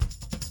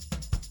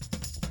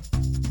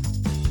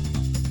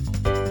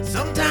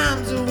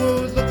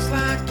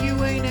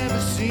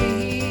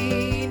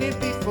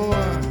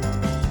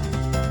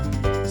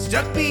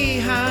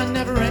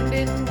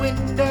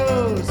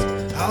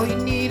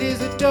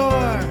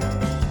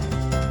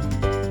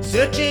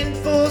searching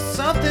for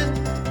something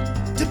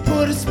to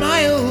put a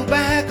smile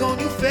back on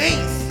your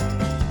face.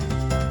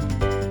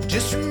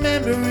 Just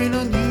remember, in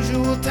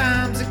unusual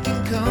times, it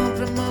can come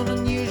from an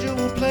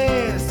unusual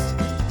place.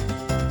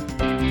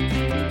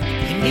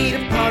 You need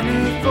a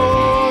partner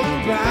for the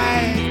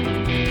ride,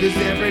 'cause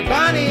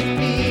everybody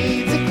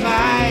needs a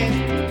Clyde.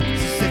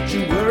 So set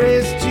your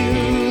worries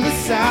to the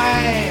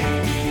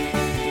side.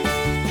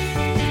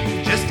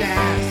 Just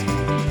ask,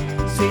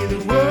 say the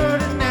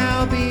word and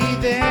I'll be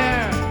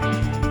there.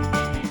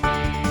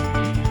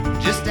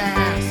 Just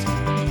ask,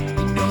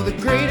 you know the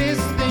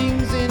greatest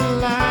things in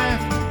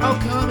life all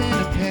come in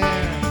a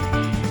pair.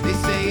 They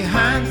say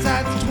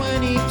hindsight's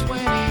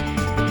 20/20,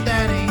 but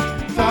that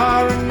ain't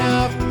far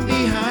enough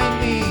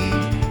behind me.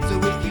 So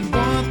if you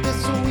want the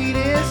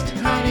sweetest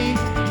honey,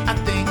 I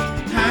think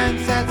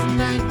hindsight's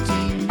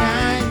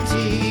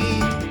 1990.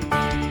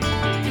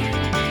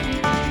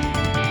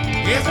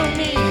 There's no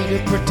need to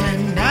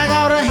pretend I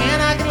got a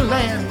hand I can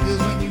lend, 'cause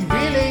when you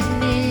really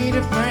need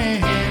a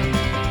friend,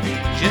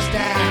 just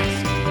ask.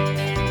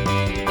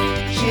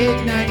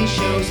 Shit 90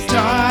 shows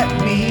taught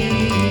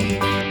me.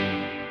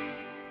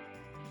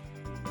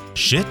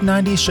 Shit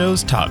 90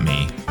 Shows Taught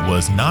Me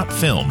was not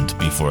filmed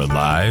before a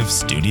live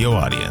studio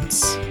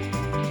audience.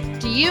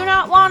 Do you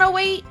not want to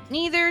wait?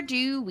 Neither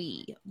do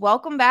we.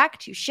 Welcome back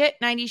to Shit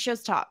 90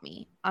 Shows Taught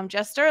Me. I'm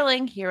Jess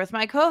Sterling, here with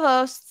my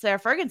co-host, Sarah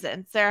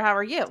Ferguson. Sarah, how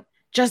are you?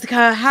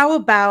 Jessica, how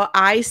about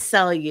I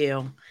sell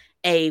you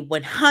a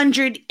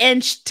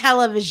 100-inch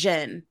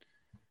television?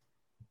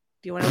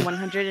 Do you want a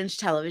 100-inch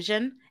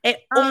television? It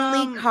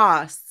only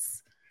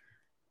costs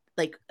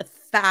like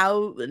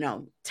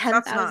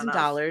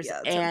 $10,000,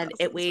 Yeah, and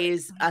it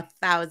weighs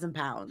 1,000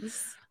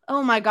 pounds.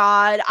 Oh my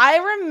God. I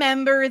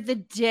remember the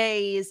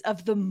days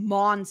of the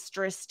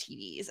monstrous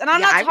TVs. And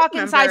I'm not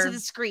talking size of the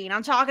screen.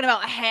 I'm talking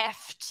about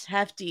heft.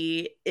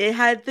 Hefty. It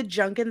had the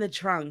junk in the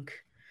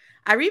trunk.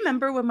 I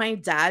remember when my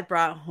dad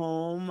brought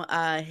home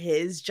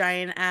his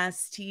giant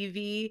ass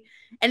TV,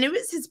 and it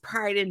was his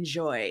pride and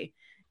joy.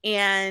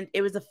 And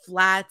it was a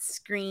flat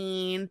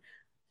screen.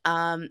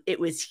 It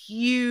was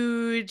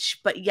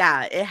huge, but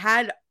yeah, it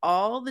had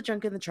all the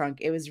junk in the trunk.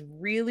 It was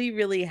really,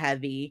 really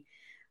heavy.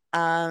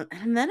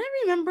 And then I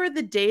remember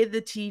the day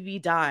the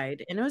TV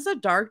died, and it was a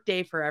dark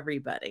day for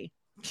everybody.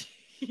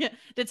 Yeah.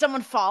 Did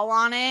someone fall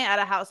on it at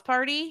a house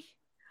party?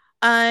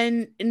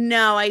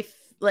 No, I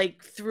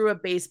threw a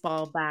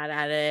baseball bat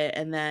at it,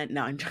 and then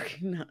no, I'm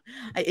joking. No,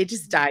 it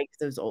just died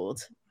because it was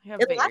old. I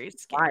got very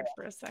scared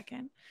for a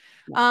second.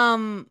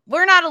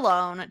 We're not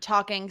alone,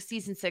 talking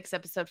season 6,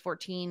 episode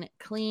 14,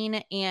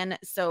 Clean and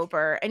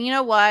Sober. And you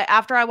know what?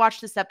 After I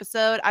watched this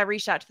episode, I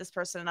reached out to this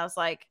person and I was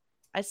like,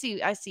 I see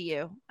you.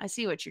 I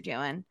see what you're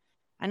doing.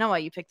 I know why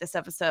you picked this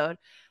episode.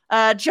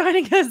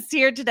 Joining us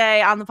here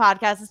today on the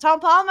podcast is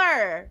Tom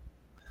Palmer.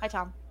 Hi,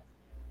 Tom.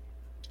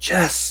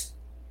 Jess.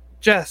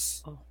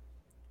 Oh,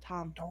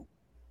 Tom. Don't.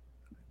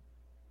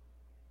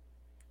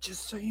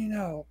 Just so you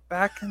know,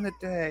 back in the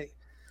day,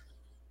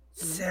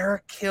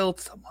 Sarah killed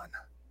someone.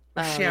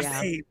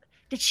 Champagne. Yeah.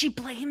 Did she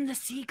blame the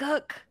sea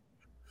cook?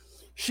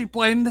 She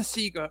blamed the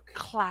sea cook.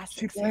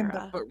 Classic She blamed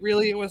Sarah. it, but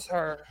really it was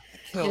her.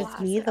 It was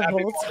me the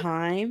whole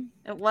time.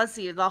 It was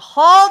you the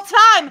whole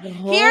time.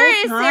 Here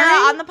is time?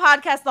 Sarah on the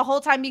podcast the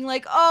whole time being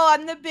like, oh,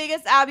 I'm the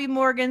biggest Abby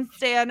Morgan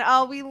stan.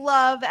 Oh, we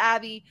love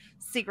Abby.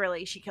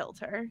 Secretly, she killed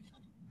her.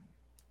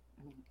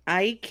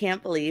 I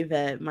can't believe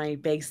it. My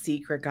big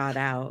secret got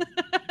out.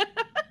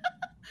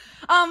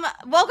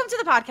 Welcome to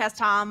the podcast,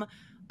 Tom.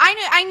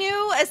 I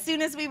knew as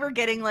soon as we were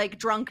getting like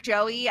drunk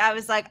Joey, I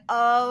was like,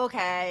 oh,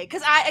 okay.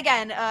 Because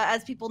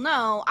as people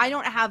know, I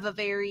don't have a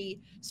very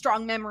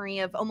strong memory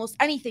of almost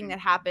anything that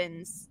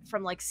happens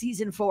from like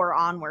season 4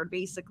 onward,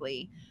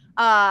 basically.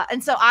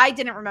 And so I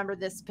didn't remember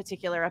this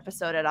particular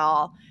episode at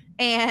all.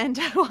 And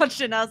I watched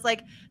it and I was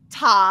like,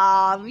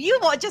 Tom, you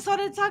just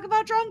wanted to talk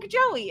about drunk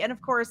Joey. And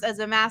of course, as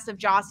a massive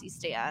Jossie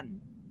stan,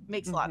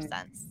 makes a lot of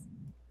sense.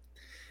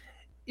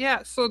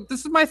 Yeah, so this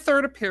is my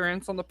 3rd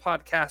appearance on the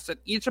podcast, and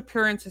each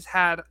appearance has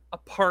had a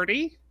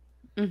party.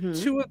 Mm-hmm.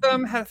 2 of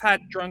them have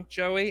had drunk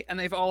Joey, and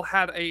they've all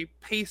had a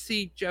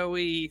pacey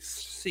Joey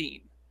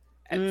scene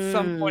at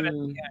some point at the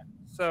end.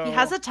 So He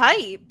has a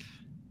type.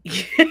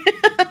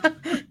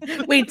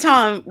 Wait,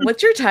 Tom,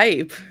 what's your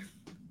type?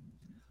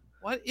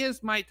 What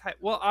is my type?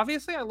 Well,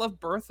 obviously, I love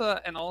Bertha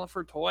and all of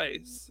her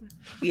toys.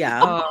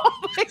 Yeah.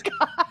 Oh my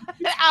God.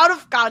 Out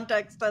of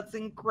context, that's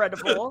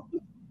incredible.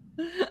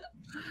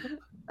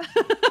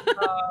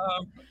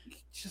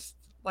 Just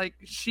like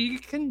she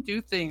can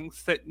do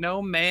things that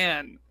no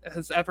man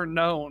has ever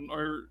known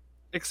or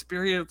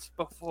experienced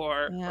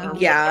before.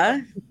 Yeah.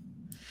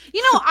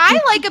 You know,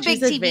 I like a big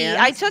She's TV. advanced.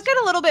 I took it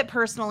a little bit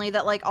personally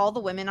that like all the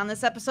women on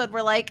this episode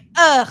were like,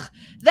 ugh,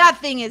 that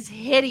thing is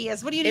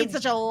hideous. What do you need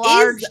such a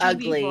large TV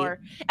ugly. for?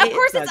 Of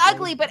course it's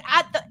ugly, but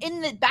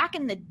back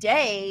in the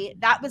day,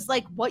 that was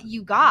like what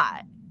you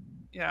got.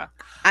 Yeah.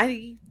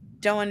 I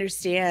don't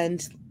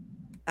understand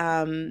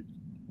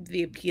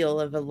the appeal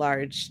of a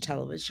large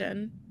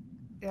television.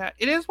 Yeah,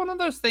 it is one of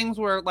those things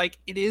where like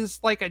it is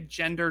like a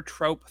gender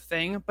trope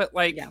thing, but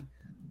like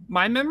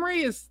My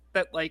memory is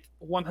that like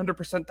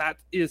 100% that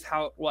is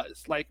how it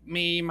was. Like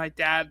me, my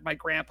dad, my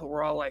grandpa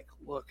were all like,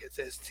 "Look at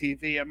this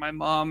TV," and my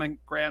mom and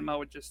grandma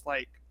would just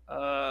like,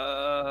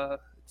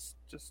 it's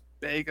just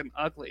big and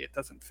ugly. It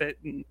doesn't fit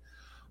in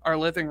our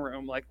living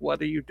room. Like,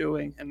 what are you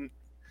doing?"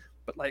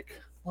 But like,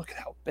 look at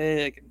how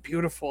big and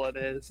beautiful it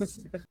is.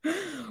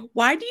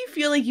 Why do you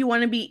feel like you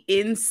want to be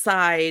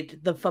inside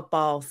the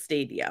football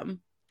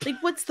stadium?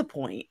 Like, what's the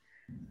point?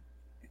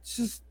 It's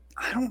just,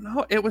 I don't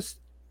know. It was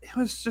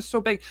just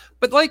so big,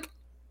 but like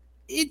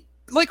it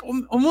like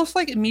almost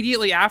like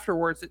immediately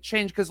afterwards it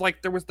changed, because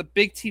like there was the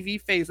big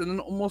TV phase, and then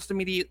almost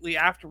immediately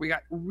after we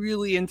got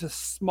really into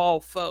small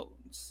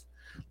phones.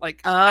 Like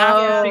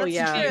Oh, big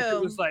yeah. TV,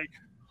 it was like,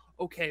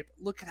 okay,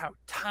 but look at how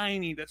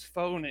tiny this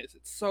phone is.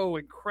 It's so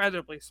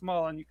incredibly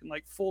small, and you can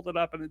like fold it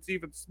up and it's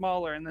even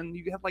smaller. And then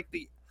you have like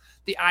the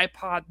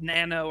iPod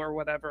Nano or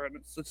whatever, and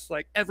it's just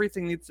like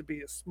everything needs to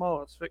be as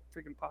small as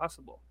freaking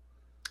possible.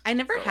 I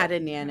never had a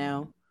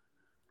Nano.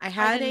 I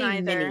had didn't a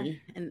either.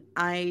 mini, an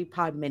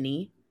iPod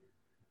mini.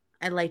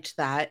 I liked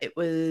that. It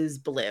was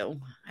blue.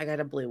 I got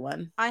a blue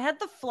one. I had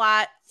the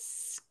flat,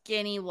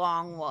 skinny,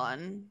 long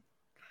one.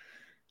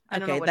 I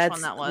don't know which that's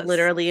one that was.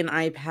 literally an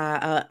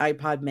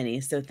iPod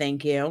mini. So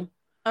thank you.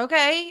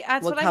 Okay,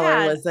 that's what I color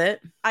had. was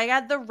it? I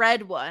had the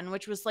red one,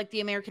 which was like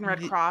the American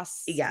Red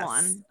Cross Yes.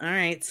 one. All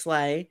right,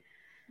 slay.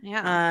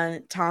 Yeah.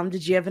 Tom,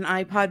 did you have an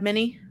iPod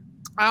mini?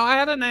 Oh, I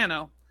had a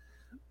Nano.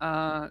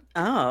 Oh.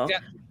 Yeah,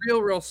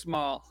 real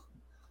small.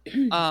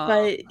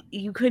 But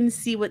you couldn't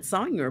see what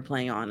song you were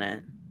playing on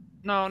it.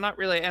 No, not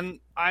really. And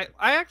I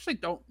actually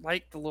don't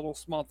like the little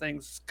small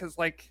things, because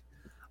like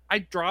I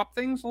drop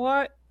things a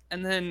lot,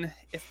 and then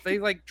if they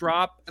like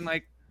drop and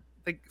like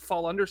they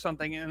fall under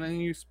something, and then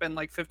you spend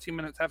like 15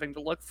 minutes having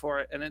to look for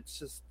it, and it's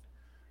just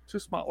too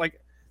small. Like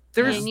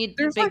there's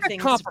big like a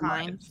things to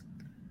compromise. find.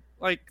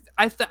 Like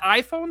the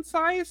iPhone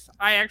size,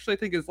 I actually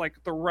think is like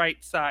the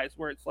right size,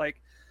 where it's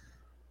like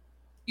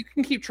you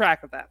can keep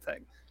track of that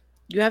thing.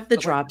 You have the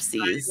But, drop like,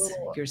 C's,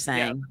 you're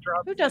saying.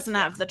 Yeah, Who doesn't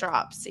have the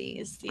drop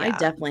C's? Yeah. I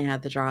definitely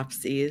had the drop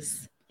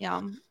C's.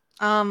 Yeah.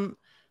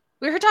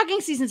 We were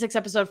talking season 6,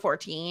 episode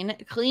 14,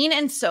 Clean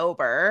and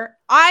Sober.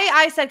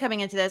 I said coming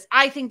into this,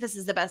 I think this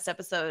is the best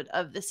episode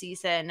of the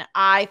season.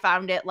 I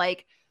found it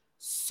like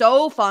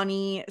so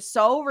funny,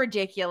 so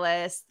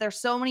ridiculous. There's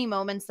so many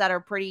moments that are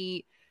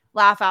pretty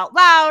laugh out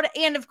loud.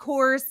 And of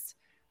course,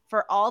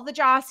 for all the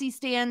Jossie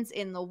stands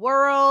in the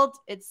world,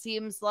 it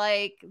seems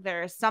like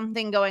there's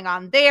something going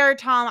on there.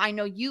 Tom, I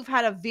know you've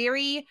had a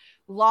very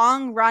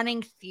long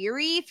running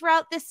theory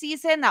throughout this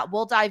season that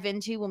we'll dive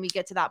into when we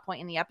get to that point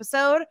in the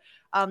episode.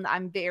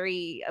 I'm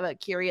very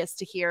curious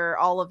to hear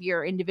all of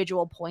your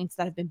individual points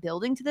that have been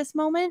building to this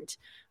moment.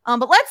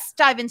 But let's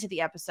dive into the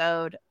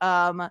episode.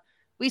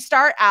 We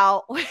start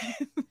out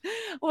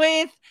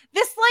with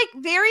this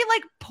like very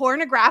like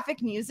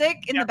pornographic music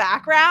in the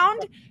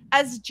background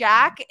as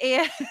Jack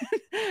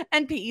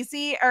and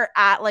Pacey are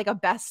at like a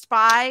Best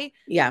Buy.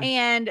 Yeah.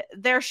 And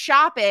they're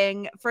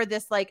shopping for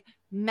this like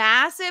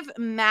massive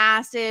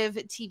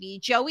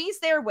TV. Joey's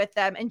there with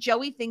them, and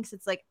Joey thinks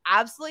it's like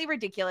absolutely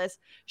ridiculous.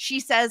 She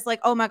says like,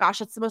 "Oh my gosh,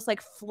 it's the most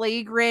like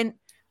flagrant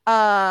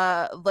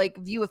like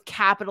view of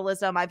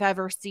capitalism I've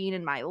ever seen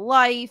in my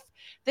life.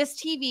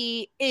 This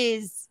TV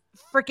is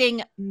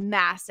freaking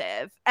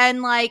massive."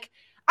 And like,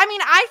 I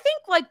mean, I think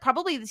like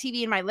probably the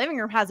TV in my living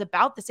room has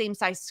about the same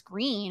size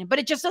screen, but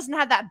it just doesn't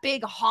have that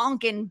big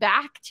honking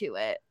back to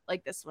it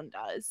like this one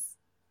does.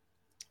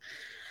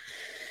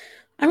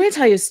 I'm going to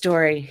tell you a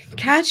story.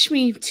 Catch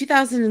me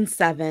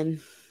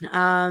 2007,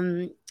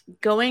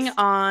 going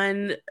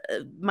on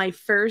my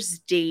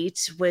first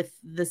date with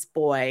this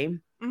boy.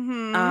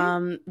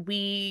 Mm-hmm.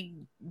 We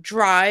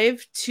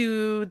drive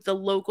to the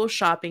local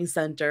shopping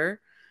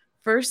center.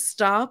 First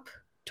stop,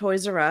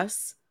 Toys R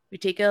Us. We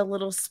take a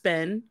little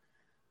spin.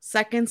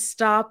 Second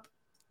stop,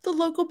 the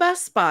local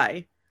Best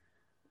Buy.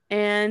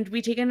 And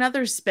we take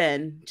another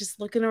spin, just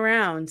looking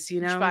around,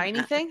 you know. Did you buy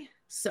anything?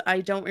 So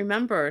I don't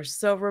remember.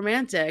 So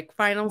romantic.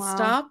 Final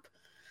stop,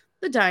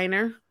 the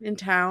diner in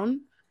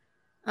town.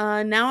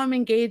 Now I'm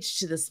engaged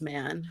to this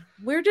man.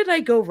 Where did I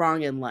go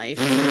wrong in life?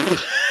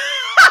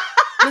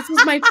 This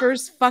was my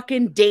first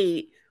fucking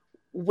date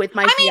with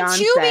my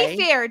fiance.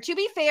 To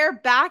be fair,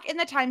 back in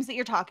the times that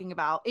you're talking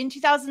about, in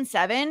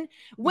 2007,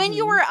 when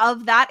you were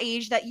of that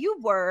age that you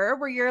were,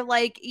 where you're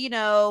like, you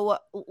know,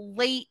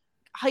 late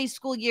high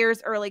school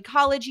years, early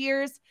college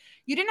years,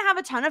 you didn't have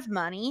a ton of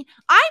money.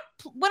 I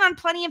went on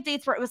plenty of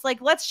dates where it was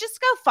like, let's just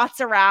go futz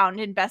around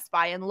in Best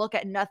Buy and look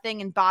at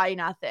nothing and buy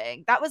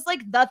nothing. That was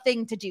like the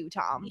thing to do,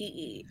 Tom.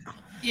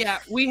 Yeah,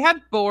 we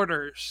had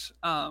Borders.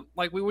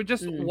 Like we would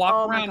just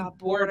walk around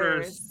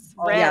Borders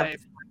all day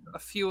for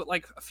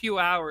a few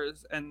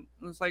hours, and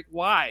it was like,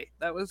 why?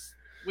 That was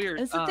weird.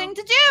 It's the thing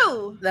to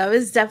do. That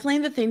was definitely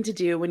the thing to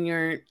do when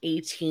you're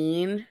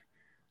 18.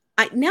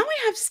 Now I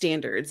have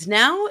standards.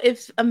 Now,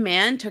 if a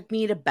man took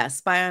me to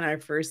Best Buy on our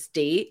first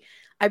date,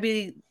 I'd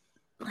be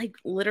like,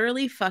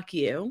 literally, fuck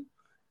you,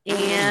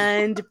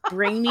 and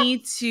bring me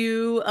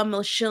to a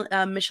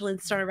Michelin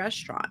star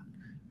restaurant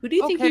Who do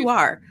you think you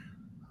are?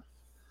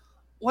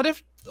 What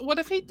if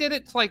he did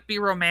it to like be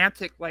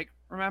romantic? Like,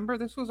 remember,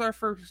 this was our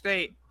first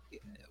date.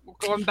 We're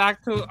going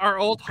back to our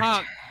old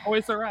haunt,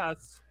 Toys R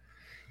Us.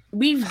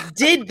 We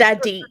did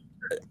that date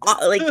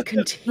like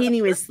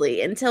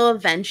continuously until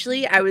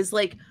eventually I was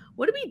like,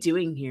 what are we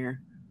doing here?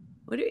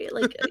 What are we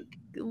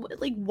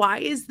like why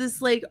is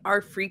this like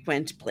our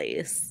frequent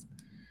place?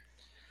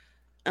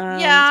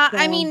 Yeah,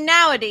 I mean,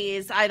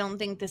 nowadays I don't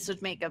think this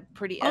would make a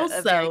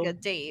very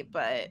good date,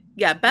 but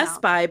yeah, Best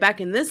Buy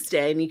back in this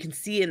day, and you can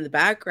see in the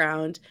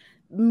background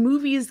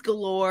movies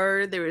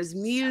galore. There was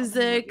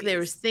music, there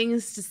was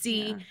things to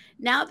see. Yeah.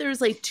 Now there's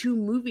like 2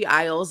 movie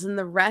aisles and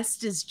the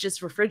rest is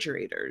just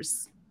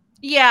refrigerators.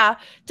 Yeah,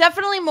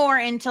 definitely more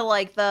into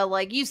like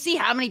you see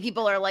how many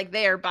people are like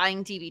there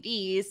buying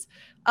DVDs.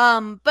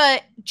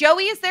 But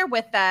Joey is there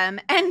with them,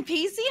 and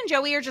Pacey and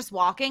Joey are just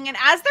walking, and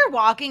as they're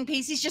walking,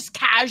 Pacey's just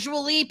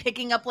casually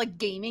picking up like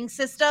gaming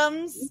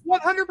systems.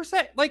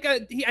 100%. Like I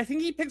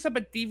think he picks up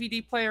a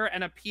DVD player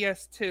and a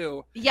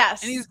PS2.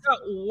 Yes. And he's got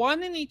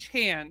one in each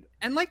hand.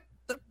 And like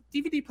the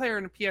DVD player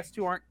and a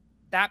PS2 aren't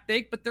that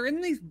big, but they're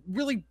in these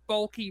really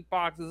bulky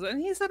boxes,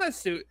 and he's in a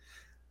suit.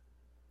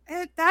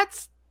 And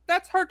that's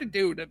hard to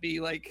do, to be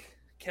like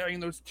carrying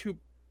those 2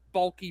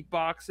 bulky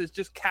boxes,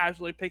 just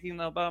casually picking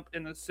them up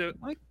in a suit.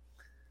 Like,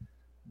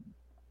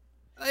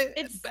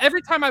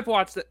 every time I've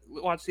watched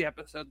the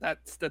episode, that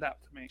stood out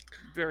to me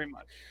very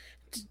much.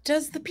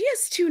 Does the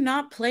PS2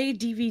 not play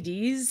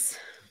DVDs?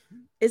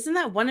 Isn't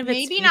that one of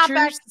its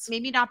features?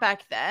 Maybe not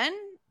back then.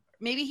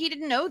 Maybe he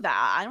didn't know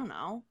that. I don't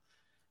know.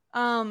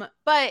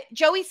 But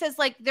Joey says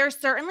like there's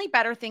certainly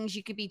better things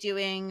you could be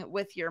doing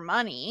with your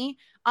money.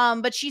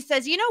 But she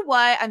says, you know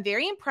what? I'm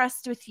very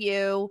impressed with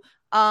you.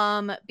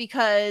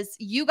 Because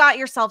you got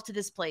yourself to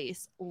this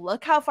place.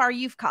 Look how far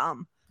you've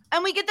come.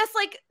 And we get this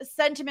like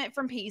sentiment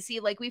from Pacey,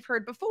 like we've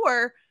heard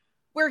before,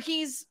 where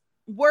he's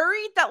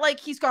worried that like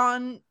he's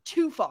gone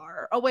too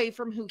far away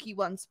from who he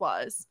once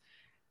was.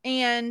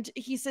 And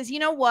he says, you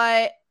know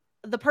what?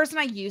 The person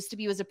I used to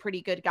be was a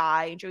pretty good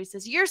guy. And Joey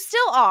says, you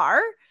still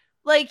are.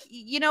 Like,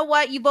 you know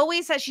what? You've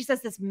always said, she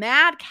says, this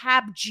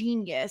madcap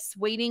genius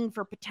waiting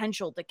for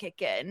potential to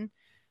kick in.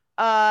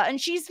 And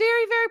she's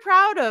very, very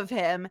proud of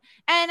him.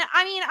 And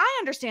I mean, I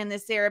understand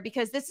this, Sarah,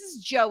 because this is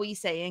Joey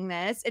saying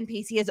this, and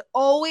Pacey has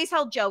always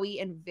held Joey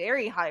in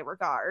very high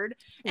regard.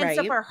 And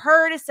so for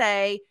her to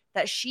say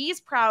that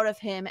she's proud of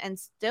him and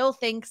still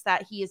thinks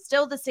that he is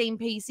still the same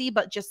Pacey,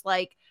 but just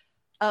like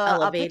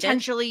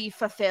potentially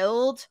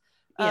fulfilled,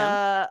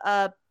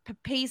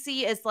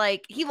 Pacey is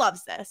like, he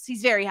loves this.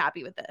 He's very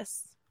happy with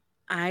this.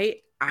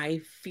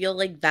 I feel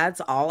like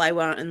that's all I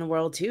want in the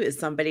world too, is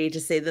somebody to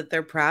say that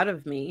they're proud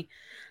of me.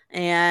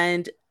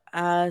 And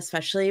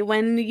especially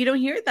when you don't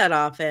hear it that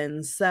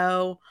often.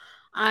 So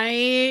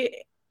I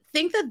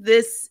think that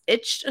this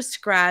itched a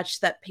scratch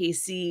that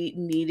Pacey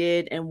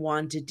needed and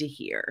wanted to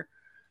hear.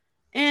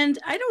 And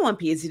I don't want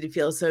Pacey to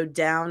feel so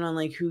down on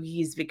like who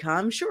he's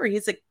become. Sure,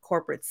 he's a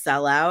corporate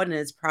sellout and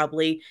is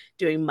probably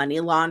doing money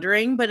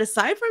laundering, but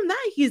aside from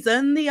that, he's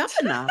in the up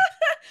and up.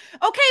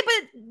 Okay,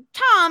 but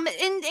Tom,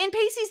 in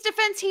Pacey's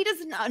defense, he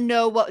doesn't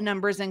know what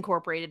Numbers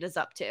Incorporated is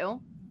up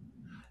to.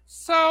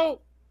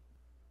 So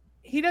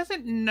he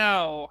doesn't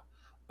know,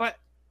 but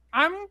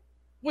I'm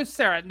with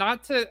Sarah.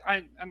 Not to,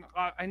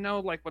 I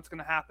know like what's going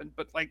to happen,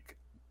 but like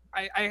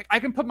I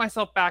can put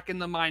myself back in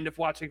the mind of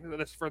watching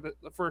this for the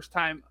first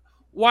time.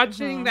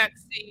 Watching that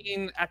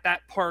scene at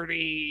that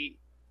party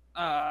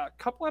a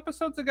couple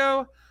episodes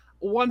ago,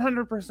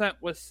 100%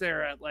 with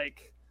Sarah.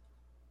 Like,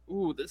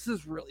 ooh, this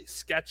is really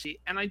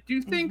sketchy. And I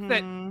do think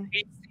that,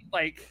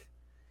 like,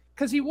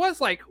 because he was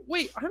like,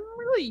 wait, I'm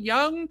really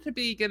young to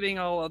be getting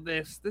all of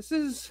this. This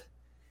is,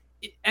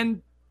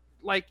 and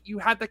like, you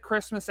had the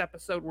Christmas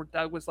episode where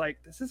Doug was like,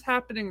 this is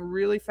happening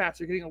really fast.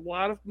 You're getting a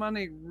lot of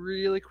money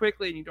really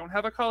quickly, and you don't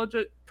have a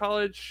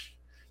college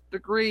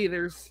degree.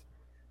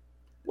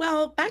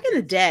 Well, back in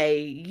the day,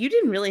 you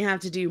didn't really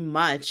have to do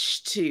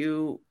much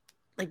to,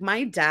 like,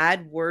 my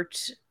dad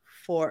worked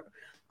for,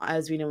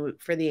 as we know,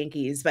 for the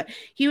Yankees, but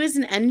he was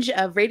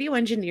a radio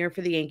engineer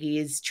for the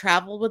Yankees,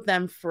 traveled with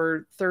them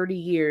for 30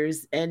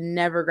 years and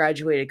never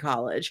graduated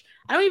college.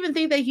 I don't even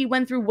think that he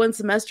went through one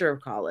semester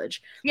of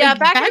college. Yeah, like,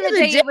 back in the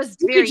day, it was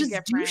very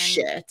different. Do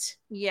shit.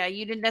 Yeah,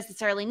 you didn't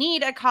necessarily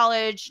need a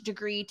college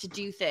degree to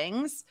do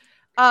things.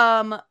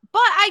 But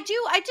I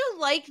do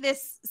like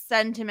this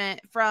sentiment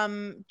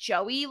from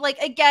Joey. Like,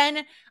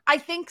 again, I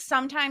think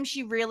sometimes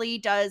she really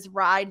does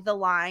ride the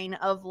line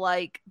of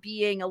like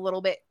being a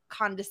little bit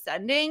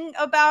condescending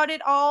about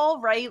it all,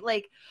 right?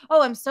 Like,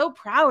 oh, I'm so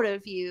proud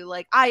of you.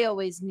 Like, I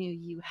always knew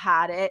you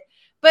had it.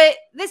 But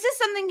this is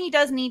something he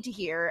does need to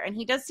hear, and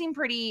he does seem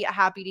pretty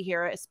happy to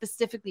hear it,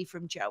 specifically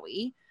from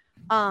Joey.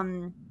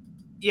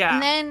 Yeah.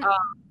 And then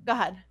go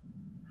ahead.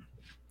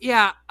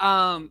 Yeah.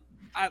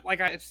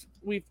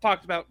 We've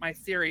talked about my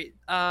theory.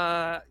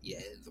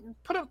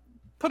 Put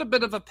a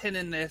bit of a pin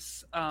in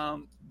this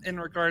in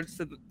regards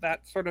to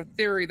that sort of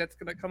theory that's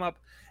going to come up,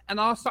 and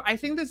also I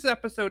think this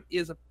episode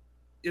is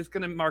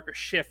going to mark a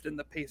shift in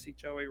the Pacey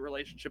Joey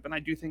relationship, and I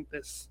do think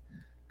this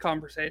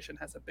conversation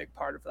has a big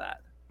part of that.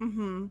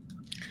 Mm-hmm.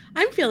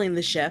 I'm feeling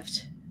the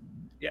shift.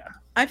 Yeah.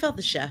 I felt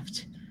the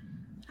shift.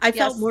 I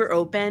felt more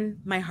open.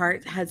 My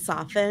heart had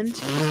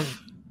softened.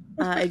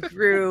 It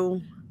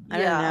grew, I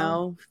don't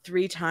know,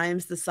 3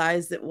 times the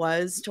size it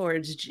was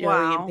towards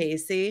Joey and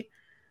Pacey.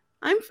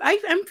 I'm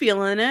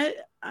feeling it.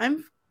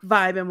 I'm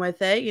vibing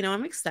with it. You know,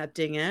 I'm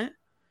accepting it.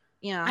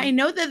 Yeah. I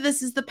know that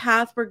this is the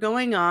path we're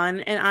going on,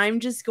 and I'm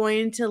just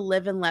going to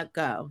live and let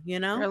go, you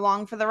know? You're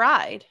along for the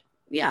ride.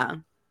 Yeah.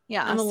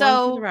 Yeah. I'm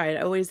along for the ride.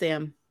 I always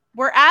am.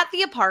 We're at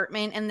the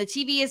apartment and the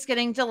TV is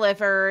getting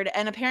delivered,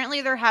 and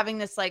apparently they're having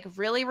this like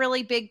really,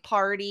 really big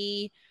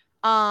party.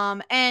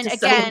 And to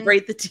again,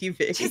 celebrate the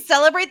TV. To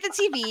celebrate the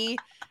TV.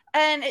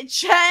 And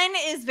Jen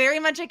is very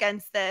much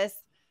against this.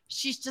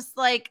 She's just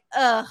like,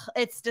 ugh,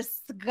 it's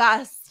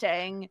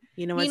disgusting.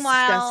 You know what's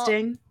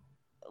disgusting?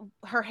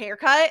 Her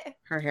haircut.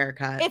 Her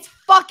haircut. It's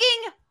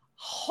fucking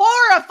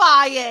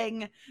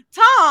horrifying.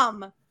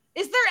 Tom,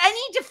 is there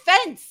any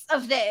defense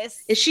of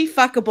this? Is she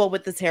fuckable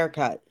with this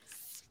haircut?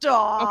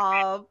 Stop.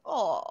 Okay.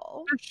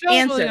 Oh.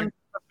 Michelle Williams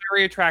is a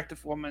very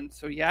attractive woman,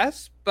 so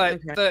yes,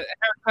 but the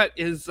haircut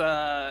is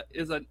a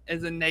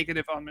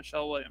negative on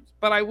Michelle Williams.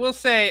 But I will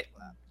say,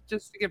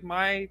 just to give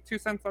my 2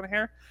 cents on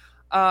hair,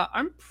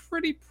 I'm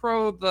pretty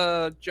pro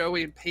the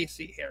Joey and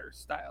Pacey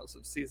hairstyles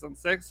of season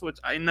 6, which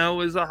I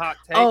know is a hot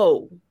take.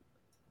 Oh,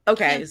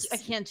 okay. I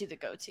can't do the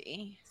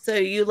goatee. So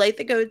you like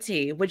the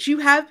goatee, which you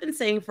have been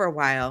saying for a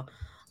while,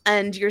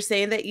 and you're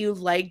saying that you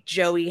like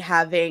Joey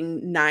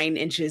having 9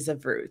 inches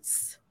of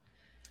roots.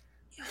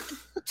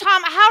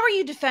 Tom, how are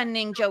you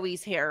defending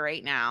Joey's hair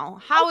right now?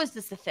 How is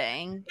this a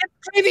thing? It's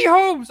Katie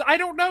Holmes. I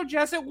don't know,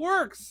 Jess. It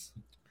works.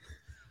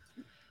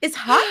 Is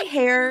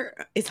hair?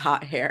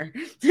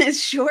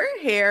 Is short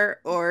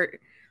hair or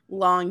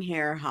long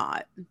hair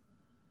hot?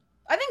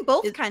 I think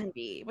both can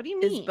be. What do you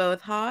mean? Is both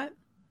hot?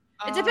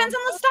 It depends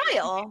on the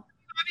style.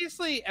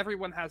 Obviously,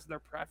 everyone has their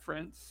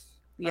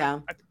preference. Yeah.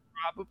 I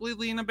probably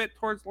lean a bit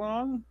towards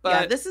long. But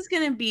yeah, this is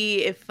gonna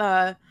be a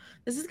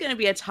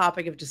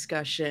topic of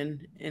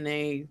discussion in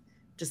a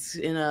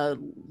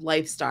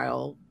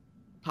lifestyle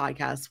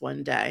podcast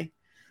one day,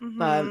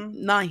 but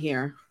not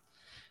here.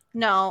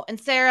 No, and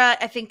Sarah,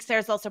 I think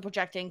Sarah's also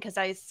projecting because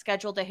I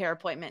scheduled a hair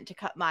appointment to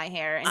cut my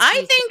hair. And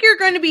I think you're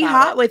going to be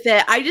hot with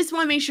it. I just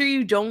want to make sure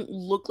you don't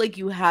look like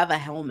you have a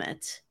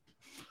helmet,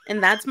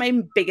 and that's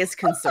my biggest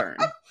concern.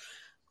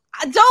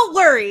 Don't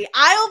worry,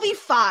 I'll be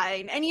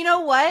fine. And you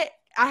know what?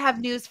 I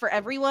have news for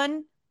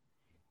everyone.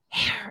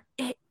 Hair,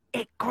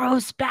 it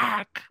grows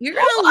back. You're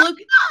gonna look.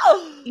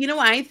 You know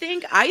what I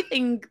think? I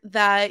think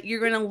that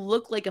you're gonna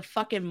look like a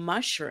fucking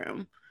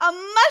mushroom. A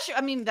mushroom.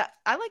 I mean,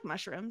 I like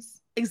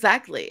mushrooms.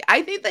 Exactly.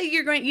 I think that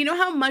you're going. You know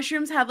how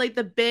mushrooms have like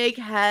the big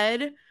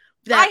head.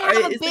 I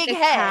have a big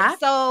head, cap?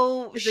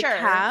 so it's sure. a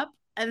cap,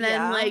 and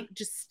then like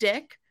just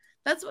stick.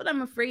 That's what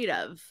I'm afraid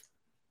of.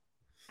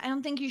 I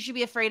don't think you should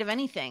be afraid of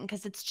anything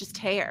because it's just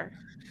hair.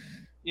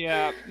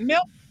 Yeah,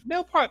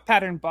 male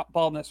pattern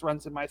baldness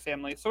runs in my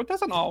family, so it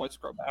doesn't always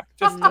grow back.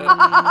 Just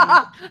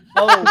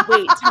Oh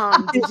wait,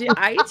 Tom,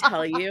 I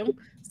tell you?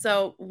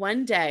 So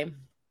one day,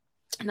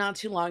 not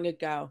too long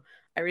ago,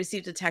 I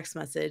received a text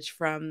message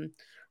from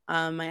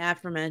my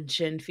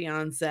aforementioned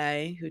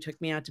fiance who took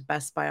me out to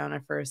Best Buy on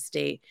our first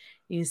date.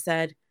 He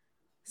said,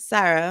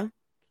 "Sarah,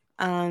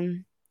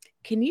 is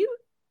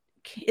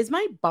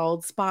my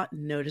bald spot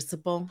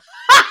noticeable?"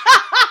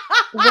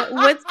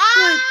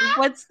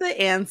 What's the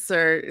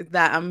answer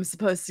that I'm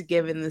supposed to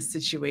give in this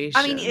situation?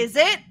 I mean, is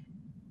it?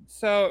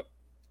 So,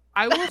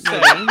 I will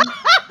say,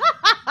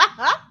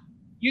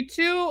 you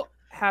two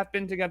have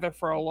been together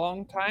for a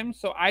long time,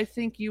 so I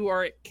think you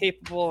are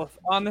capable of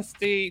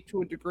honesty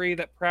to a degree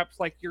that perhaps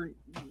like your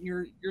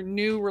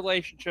new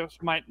relationships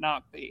might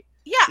not be.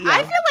 Yeah,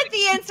 I feel like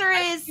the answer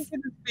is just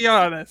be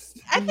honest.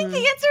 I think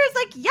the answer is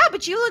like, yeah,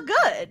 but you look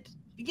good.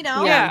 You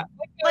know? Yeah.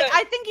 Like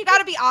I think you got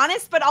to be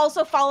honest, but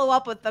also follow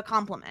up with the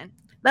compliment.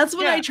 That's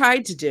what I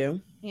tried to do.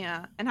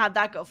 Yeah, and how'd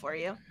that go for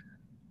you?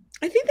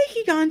 I think that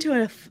he got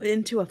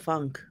into a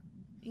funk.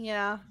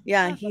 Yeah.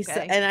 Yeah, he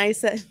said, and I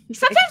said,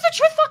 sometimes the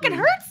truth fucking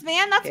hurts,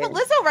 man. That's what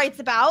Lizzo writes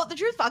about. The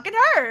truth fucking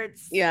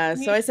hurts. Yeah.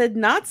 So I said,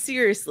 not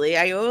seriously.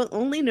 I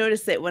only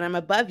notice it when I'm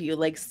above you,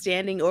 like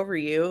standing over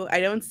you. I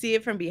don't see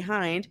it from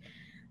behind.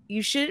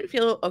 You shouldn't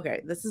feel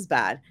okay. This is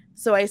bad.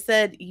 So I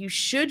said you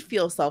should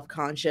feel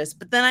self-conscious,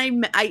 but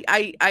then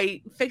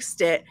I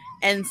fixed it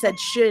and said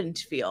shouldn't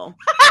feel.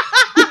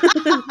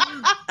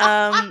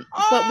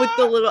 But with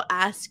the little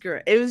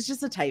asterisk, it was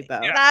just a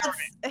typo. Yeah,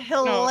 that's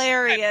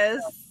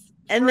hilarious.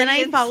 And then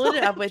I followed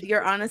it up with,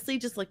 "You're honestly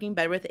just looking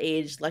better with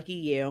age. Lucky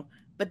you."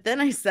 But then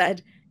I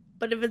said,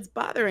 "But if it's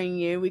bothering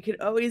you, we could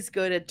always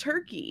go to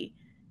Turkey."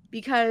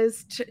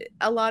 Because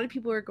a lot of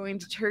people are going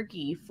to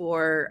Turkey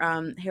for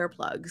hair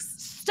plugs.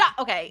 Stop.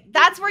 Okay,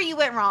 that's where you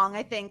went wrong,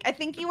 I think. I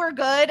think you were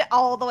good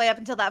all the way up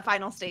until that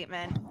final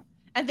statement.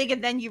 I think,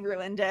 and then you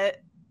ruined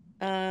it.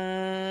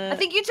 I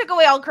think you took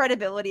away all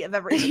credibility of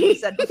everything you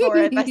said before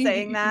it by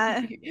saying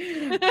that.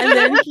 And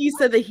then he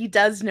said that he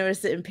does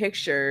notice it in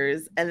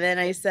pictures. And then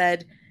I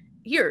said,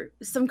 Here,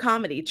 some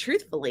comedy.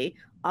 Truthfully,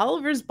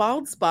 Oliver's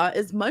bald spot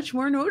is much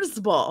more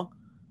noticeable.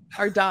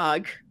 Our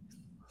dog.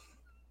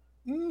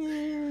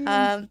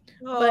 But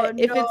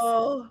if it's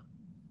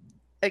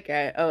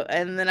okay. Oh,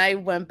 and then I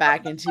went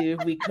back into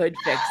we could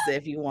fix it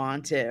if you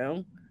want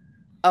to.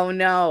 Oh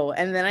no.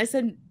 And then I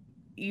said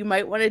you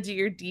might want to do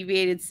your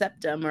deviated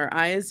septum or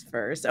eyes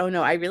first. Oh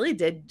no, I really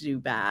did do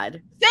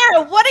bad.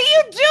 Sarah, what are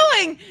you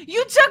doing?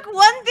 You took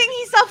one thing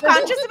he's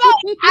self-conscious about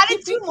and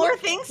added 2 more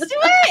things to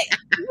it?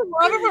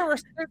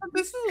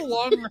 This is a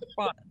long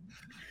response.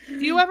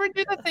 Do you ever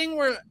do the thing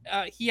where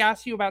he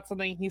asks you about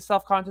something he's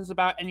self-conscious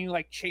about and you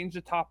like change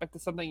the topic to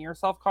something you're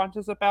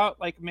self-conscious about?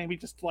 Like maybe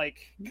just like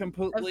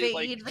completely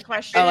Evade the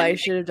question. Oh, I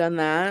should have done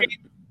that.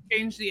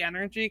 Change the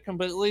energy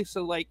completely.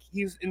 So like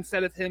he's,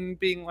 instead of him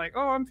being like,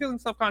 oh, I'm feeling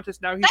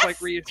self-conscious, now he's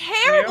That's like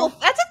terrible. You know?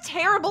 That's a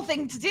terrible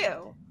thing to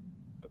do.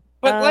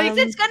 But like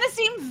it's gonna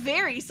seem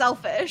very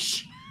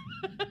selfish.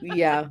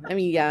 Yeah, I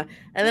mean, yeah.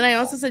 And then I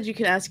also said you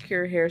can ask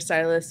your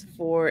hairstylist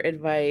for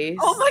advice.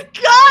 Oh my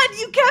god,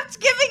 you kept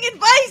giving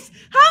advice.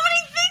 How many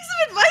things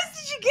of advice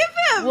did you give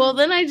him? Well,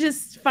 then I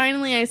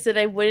said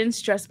I wouldn't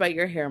stress about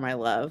your hair, my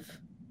love.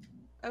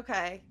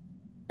 Okay.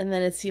 And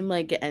then it seemed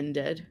like it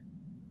ended.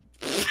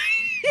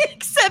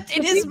 Except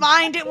in his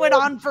mind, it went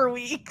on for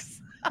weeks.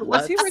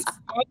 Was he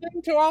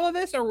responding to all of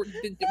this, or was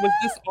this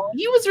all?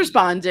 He was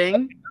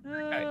responding.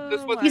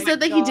 Okay. He said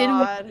that he didn't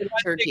want to go to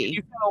Turkey.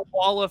 He's got a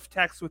wall of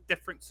text with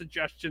different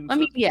suggestions. I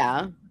mean,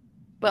 yeah,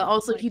 but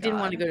also he didn't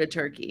God. want to go to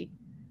Turkey.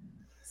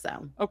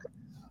 So okay.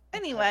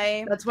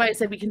 Anyway, that's why I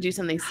said we can do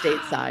something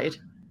stateside.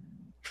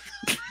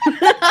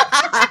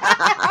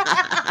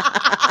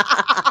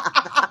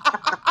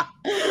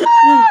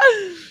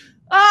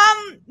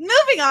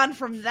 Moving on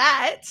from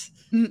that.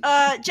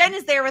 Jen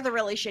is there with a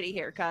really shitty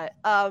haircut.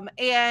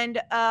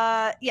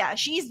 Yeah,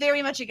 she's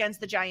very much against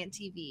the giant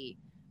TV.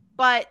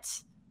 But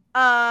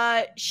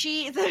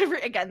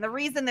the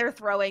reason they're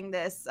throwing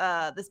this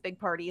big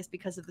party is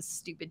because of the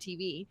stupid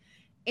TV.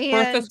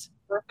 And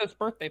Bertha's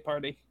birthday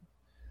party.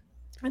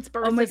 It's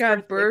Bertha's oh my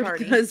god,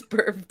 Bertha's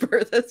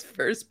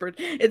first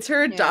birthday. It's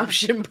her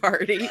adoption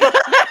party.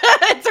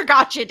 It's her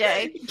gotcha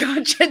day.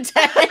 Gotcha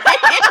day.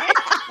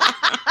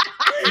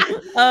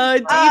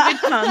 David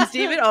comes.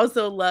 David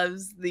also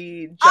loves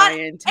the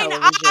giant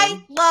television. And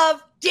I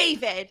love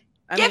David.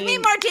 Give me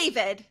more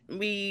David.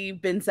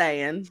 We've been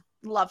saying.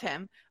 Love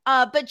him.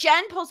 But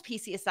Jen pulls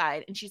PC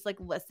aside and she's like,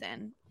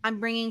 listen, I'm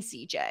bringing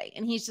CJ.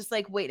 And he's just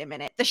like, wait a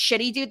minute. The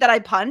shitty dude that I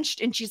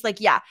punched? And she's like,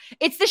 yeah,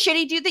 it's the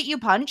shitty dude that you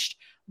punched.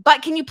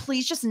 But can you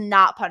please just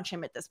not punch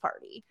him at this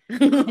party?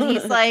 And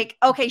he's like,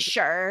 okay,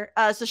 sure.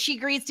 So she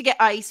agrees to get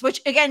ice,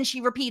 which again,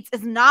 she repeats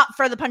is not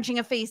for the punching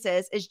of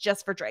faces, is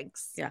just for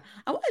drinks. Yeah.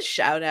 I want to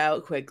shout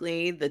out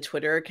quickly the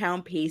Twitter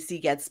account Pacey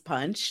Gets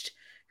Punched,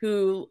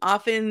 who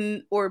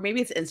often, or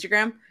maybe it's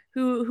Instagram,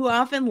 who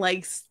often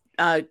likes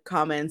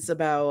comments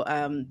about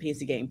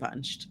Pacey getting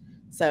punched.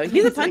 So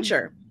he's a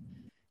puncher.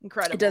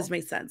 Incredible. It does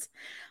make sense.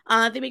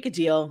 They make a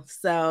deal.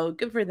 So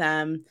good for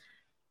them.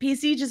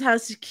 PC just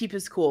has to keep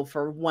his cool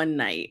for one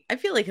night. I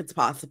feel like it's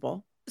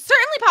possible.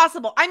 Certainly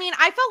possible. I mean,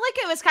 I felt like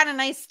it was kind of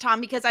nice,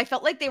 Tom, because I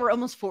felt like they were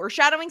almost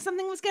foreshadowing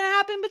something was going to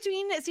happen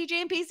between CJ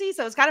and PC.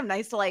 So it's kind of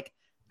nice to like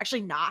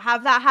actually not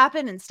have that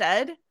happen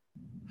instead.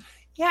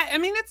 Yeah, I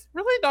mean, it's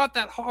really not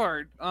that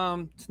hard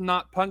to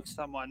not punch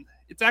someone.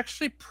 It's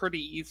actually pretty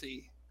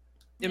easy.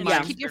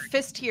 Keep your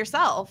fist to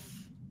yourself.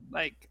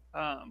 Like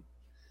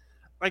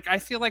I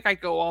feel like I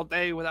go all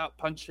day without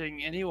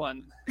punching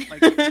anyone. Like,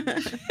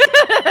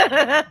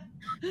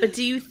 but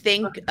do you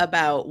think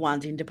about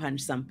wanting to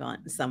punch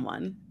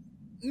someone?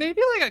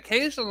 Maybe like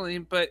occasionally,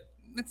 but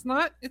it's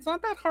not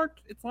that hard.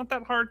 It's not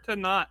that hard to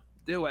not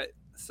do it.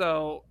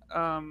 So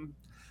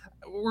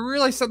we're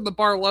really setting the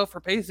bar low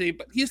for Pacey,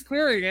 but he's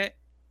clearing it.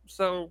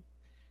 So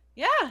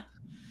yeah.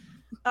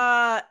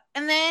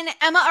 And then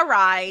Emma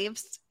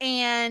arrives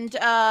and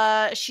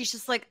she's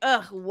just like,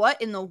 ugh, what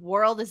in the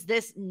world is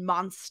this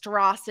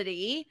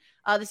monstrosity?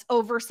 This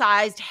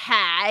oversized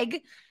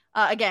hag.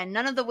 Again,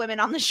 none of the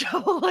women on the show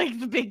like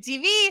the big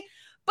TV.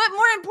 But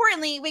more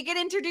importantly, we get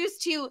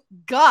introduced to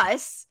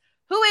Gus,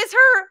 who is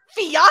her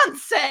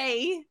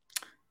fiance.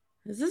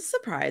 This is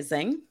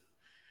surprising.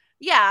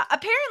 Yeah,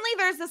 apparently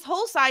there's this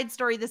whole side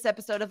story this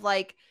episode of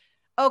like,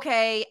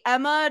 okay,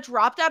 Emma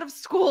dropped out of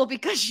school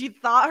because she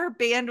thought her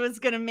band was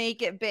going to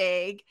make it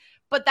big,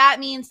 but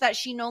that means that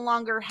she no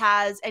longer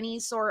has any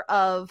sort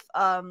of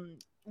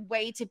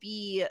way to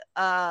be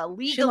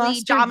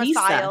legally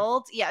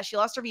domiciled. Yeah, she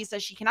lost her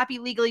visa. She cannot be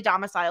legally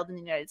domiciled in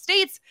the United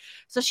States,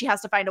 so she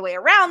has to find a way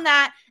around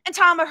that. And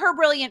Tom, her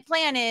brilliant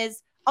plan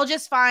is, I'll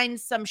just find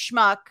some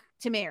schmuck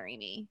to marry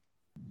me.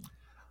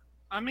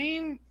 I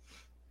mean,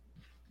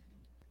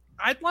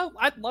 I'd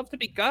love to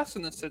be Gus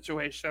in this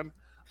situation.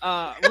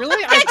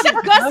 Really,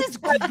 except Gus is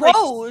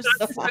gross.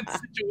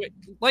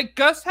 Like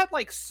Gus had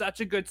like such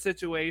a good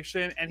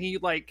situation, and he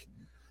like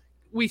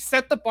we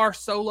set the bar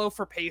so low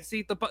for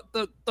Pacey.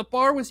 The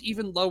bar was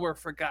even lower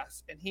for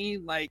Gus, and he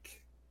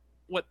like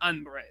went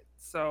under it.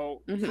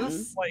 So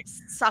just like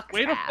sucks.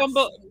 Way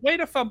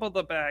to fumble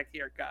the bag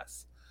here,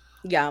 Gus.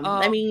 Yeah,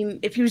 I mean,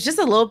 if he was just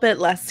a little bit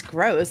less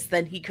gross,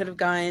 then he could have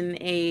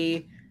gotten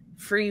a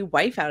free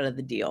wife out of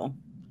the deal.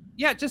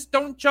 Yeah, just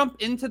don't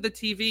jump into the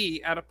TV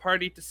at a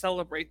party to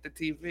celebrate the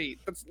TV.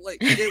 That's like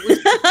it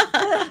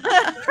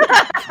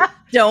was.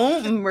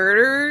 Don't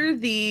murder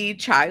the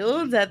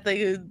child at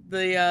the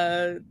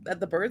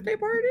birthday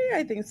party.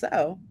 I think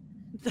so.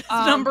 That's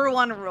number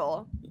one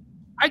rule.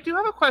 I do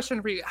have a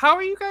question for you. How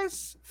are you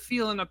guys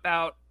feeling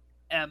about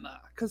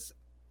Emma? Because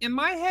in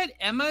my head,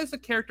 Emma is a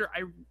character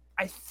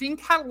I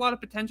think had a lot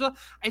of potential.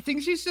 I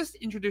think she's just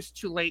introduced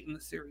too late in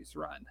the series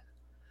run.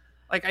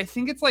 Like, I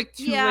think it's like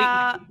too late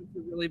to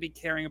really be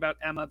caring about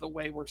Emma the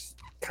way we're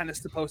kind of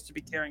supposed to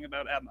be caring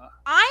about Emma.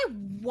 I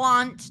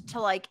want to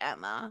like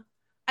Emma.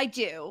 I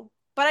do.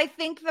 But I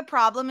think the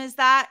problem is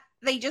that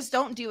they just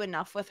don't do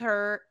enough with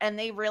her, and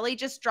they really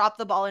just drop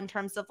the ball in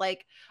terms of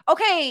like,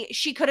 okay,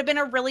 she could have been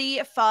a really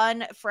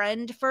fun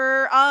friend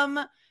for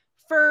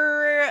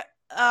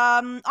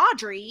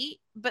Audrey,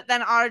 but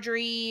then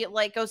Audrey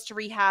like goes to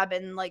rehab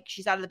and like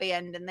she's out of the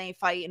band and they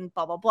fight and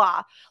blah blah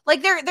blah.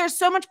 Like there's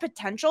so much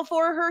potential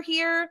for her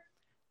here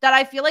that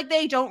I feel like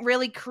they don't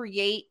really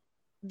create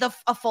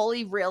a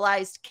fully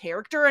realized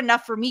character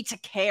enough for me to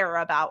care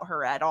about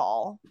her at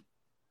all.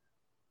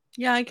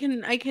 Yeah, I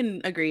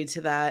can agree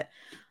to that.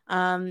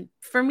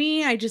 For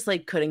me, I just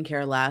like couldn't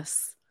care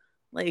less.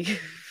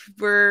 Like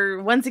we're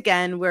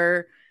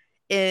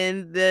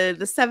in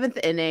the seventh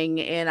inning,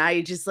 and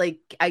I just like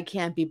I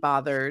can't be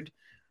bothered.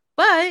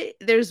 But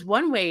there's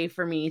one way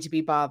for me to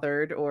be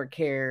bothered or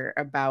care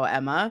about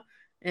Emma,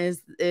 and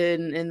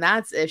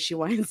that's if she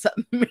winds up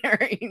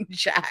marrying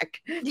Jack.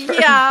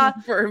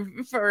 For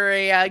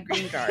a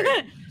green card.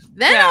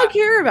 Then I'll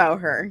care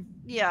about her.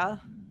 Yeah.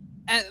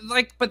 And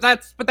like, but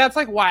that's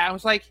like why I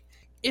was like,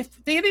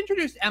 if they had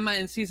introduced Emma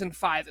in season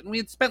 5 and we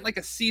had spent like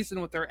a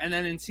season with her, and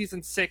then in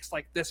season 6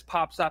 like this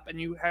pops up and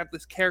you have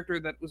this character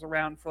that was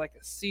around for like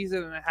a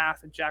season and a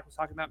half and Jack was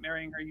talking about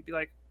marrying her, you'd be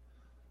like,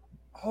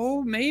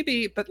 oh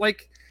maybe. But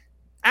like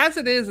as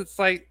it is, it's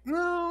like,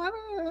 no,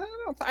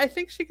 I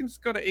think she can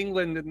just go to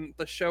England and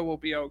the show will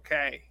be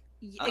okay.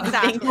 Exactly.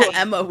 I think that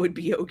Emma would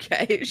be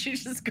okay if she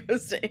just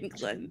goes to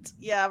England.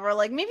 Yeah, we're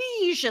like, maybe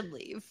you should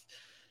leave.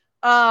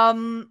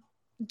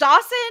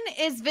 Dawson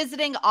is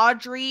visiting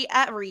Audrey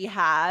at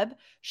rehab.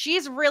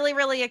 She's really,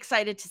 really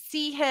excited to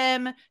see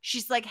him.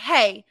 She's like,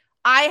 hey,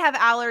 I have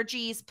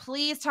allergies.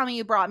 Please tell me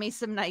you brought me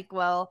some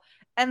NyQuil.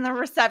 And the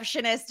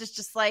receptionist is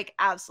just like,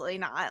 absolutely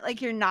not. Like,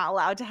 you're not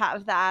allowed to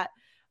have that.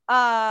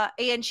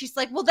 And she's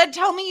like, well, then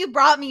tell me you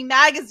brought me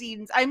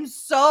magazines. I'm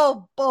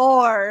so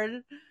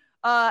bored.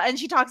 And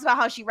she talks about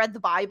how she read the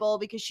Bible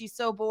because she's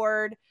so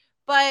bored.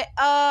 But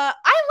I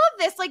love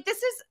this. Like,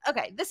 this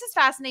is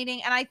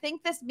fascinating. And I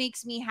think this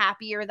makes me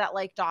happier that,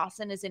 like,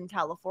 Dawson is in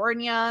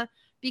California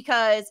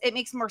because it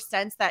makes more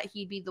sense that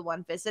he'd be the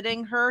one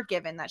visiting her,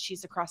 given that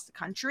she's across the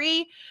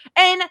country.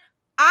 And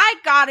I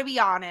gotta be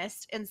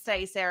honest and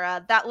say,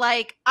 Sarah, that,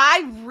 like,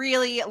 I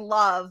really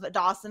love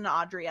Dawson and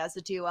Audrey as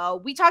a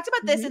duo. We talked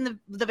about this in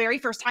the very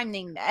first time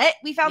they met.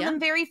 We found them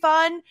very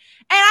fun. And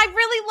I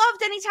really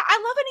loved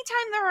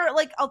anytime they're,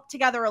 like,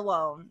 together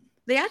alone.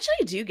 They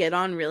actually do get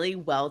on really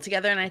well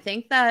together. And I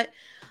think that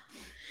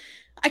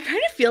I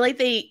kind of feel like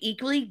they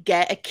equally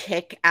get a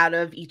kick out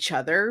of each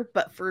other,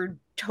 but for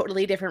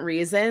totally different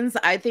reasons.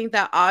 I think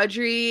that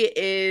Audrey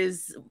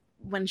is,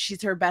 when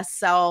she's her best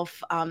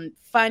self,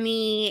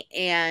 funny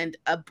and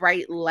a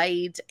bright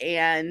light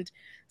and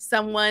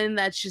someone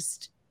that's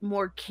just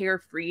more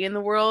carefree in the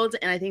world.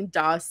 And I think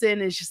Dawson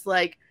is just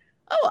like,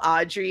 oh,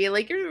 Audrey,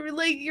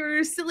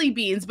 you're silly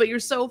beans, but you're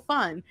so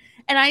fun.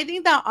 And I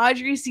think that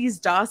Audrey sees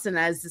Dawson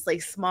as this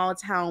like small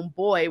town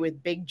boy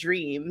with big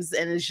dreams,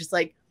 and is just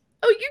like,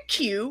 oh,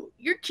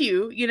 you're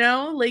cute, you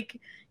know, like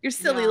your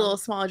silly little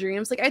small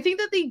dreams. Like, I think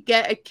that they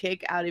get a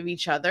kick out of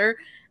each other,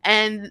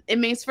 and it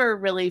makes for a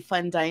really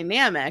fun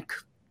dynamic.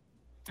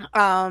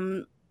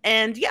 And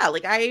yeah,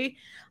 like I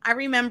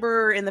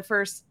remember in the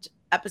first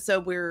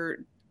episode where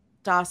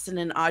Dawson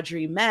and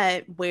Audrey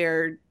met,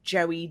 where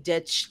Joey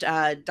ditched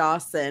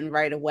Dawson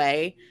right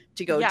away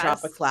to go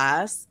drop a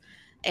class,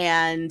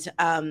 and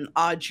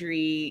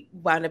Audrey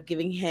wound up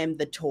giving him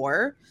the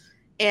tour,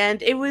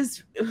 and it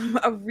was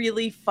a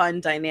really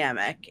fun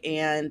dynamic,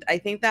 and I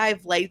think that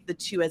I've liked the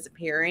two as a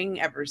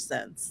pairing ever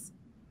since.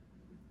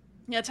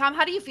 Yeah, Tom,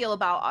 how do you feel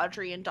about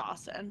Audrey and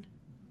Dawson?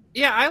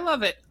 Yeah, I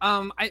love it.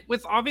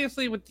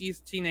 With these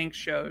teenage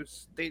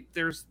shows,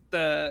 there's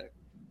the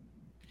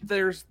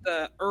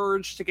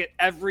urge to get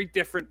every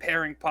different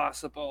pairing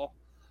possible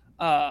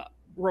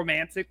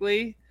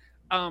romantically.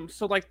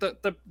 So like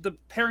the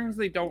pairings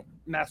they don't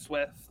mess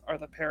with are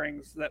the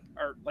pairings that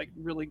are like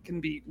really can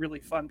be really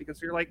fun,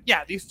 because you're like,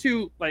 yeah, these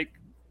two, like,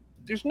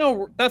 there's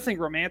nothing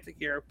romantic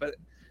here, but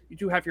you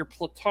do have your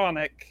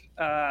platonic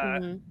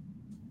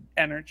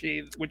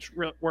energy, which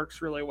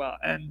works really well.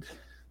 And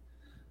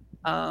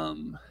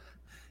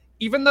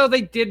even though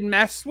they did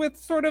mess with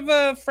sort of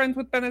a friends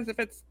with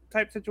benefits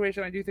type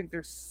situation, I do think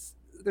there's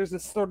a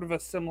sort of a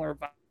similar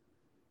vibe,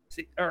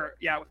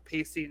 with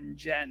Pacey and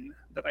Jen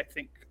that I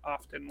think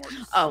often works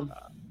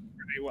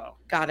pretty well.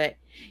 Got it.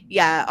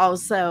 Yeah.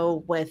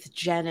 Also with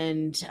Jen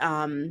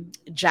and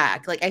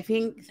Jack, like I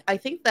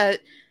think that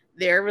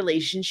their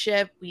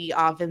relationship we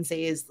often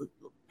say is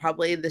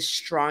probably the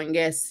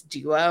strongest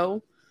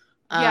duo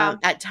Yeah.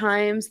 at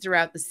times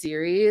throughout the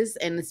series,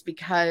 and it's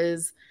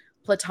because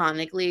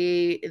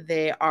platonically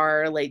they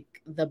are like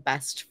the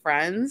best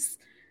friends,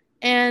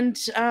 and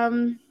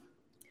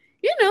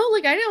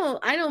like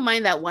I don't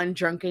mind that one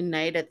drunken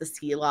night at the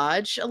ski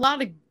lodge. A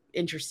lot of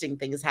interesting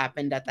things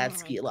happened at that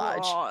ski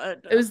lodge.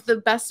 God. It was the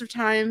best of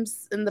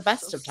times and the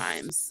best So of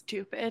times.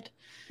 Stupid.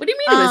 What do you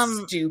mean it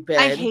was stupid?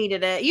 I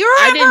hated it. You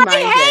remember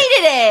I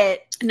hated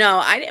it. No,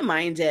 I didn't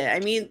mind it. I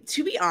mean,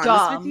 to be honest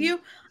Dumb. with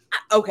you,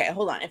 okay,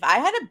 hold on. If I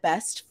had a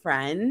best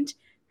friend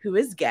who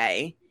is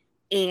gay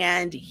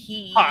and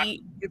he Hot.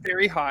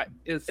 Very hot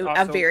is a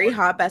also very important.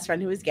 hot best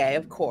friend who is gay,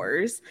 of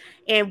course,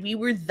 and we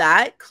were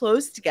that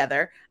close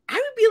together, I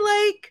would be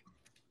like,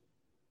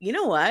 you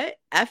know what?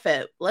 F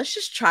it. Let's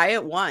just try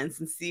it once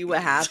and see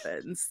what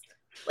happens.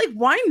 Like,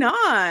 why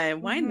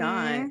not? Why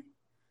not?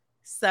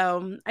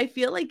 So I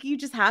feel like you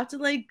just have to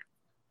like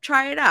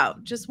try it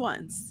out just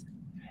once.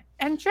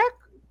 And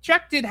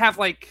Jack did have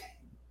like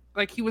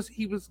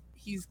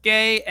he's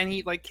gay and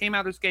he like came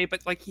out as gay,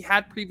 but like he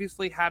had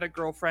previously had a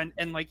girlfriend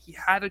and like he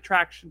had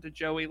attraction to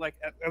Joey, like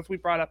as we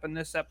brought up in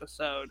this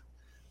episode.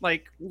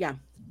 Like, yeah,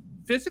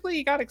 physically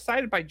he got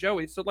excited by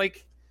Joey, so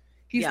like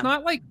he's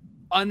not like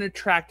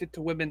unattracted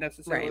to women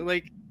necessarily. Right.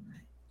 Like,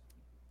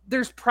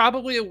 there's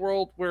probably a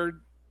world where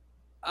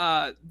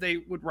they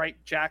would write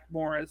Jack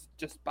more as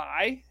just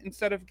bi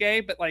instead of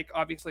gay, but like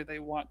obviously they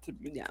want to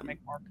make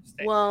more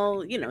mistakes.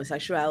 Well,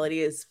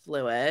 sexuality is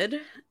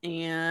fluid,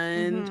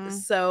 and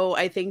so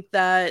I think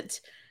that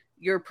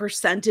your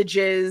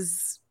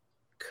percentages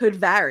could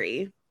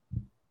vary.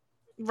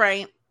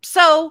 Right.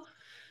 So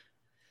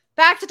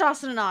back to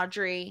Dawson and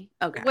Audrey.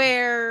 Okay.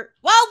 We're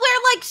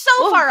like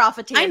so far off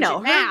a tangent. I know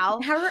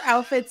now. Her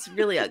outfit's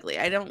really ugly.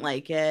 I don't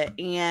like it.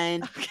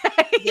 And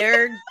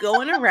they're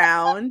going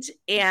around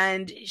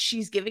and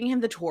she's giving him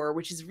the tour,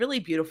 which is really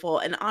beautiful.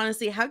 And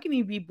honestly, how can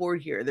you be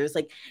bored here? There's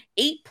like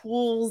 8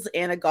 pools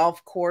and a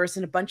golf course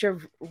and a bunch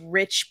of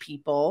rich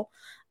people.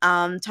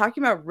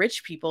 Talking about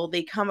rich people,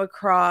 they come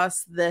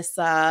across this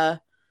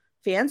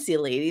fancy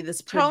lady,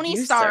 this Tony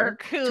producer,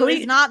 Stark, who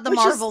is not the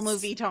Marvel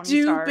movie Tony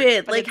Stark.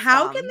 Stupid. Like,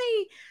 how can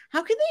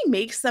they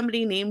make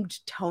somebody named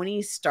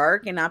Tony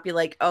Stark and not be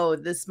like, oh,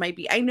 this might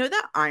be? I know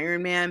that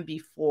Iron Man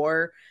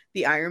before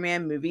the Iron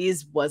Man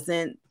movies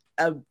wasn't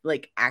a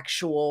like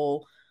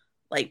actual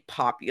like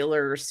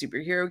popular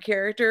superhero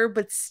character,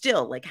 but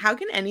still, like, how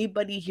can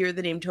anybody hear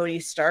the name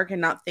Tony Stark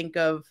and not think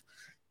of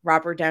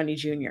Robert Downey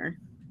Jr.?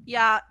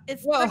 Yeah,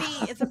 it's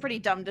a pretty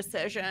dumb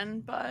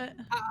decision, but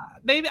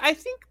maybe I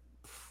think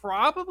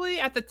probably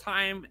at the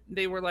time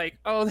they were like,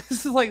 oh,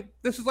 this is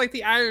like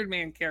the Iron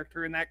Man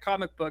character in that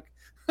comic book.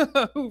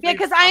 Yeah,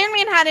 because Iron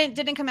Man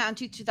didn't come out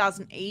until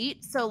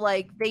 2008, so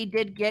like they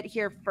did get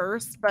here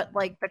first, but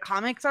like the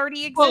comics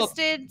already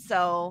existed.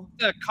 So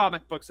the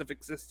comic books have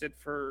existed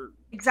for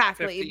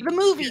exactly. The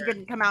movie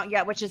didn't come out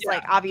yet, which is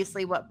like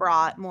obviously what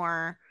brought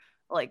more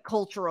like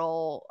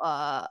cultural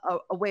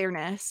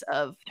awareness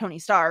of Tony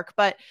Stark.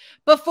 But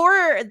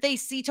before they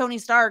see Tony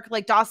Stark,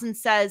 like Dawson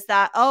says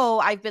that, oh,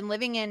 I've been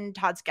living in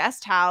Todd's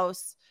guest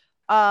house,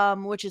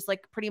 which is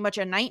like pretty much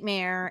a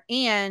nightmare,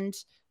 and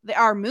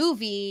our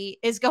movie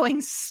is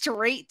going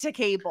straight to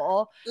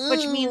cable,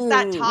 which means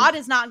that Todd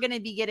is not going to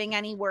be getting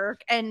any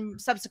work,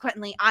 and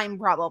subsequently I'm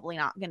probably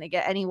not going to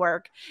get any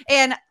work.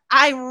 And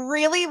I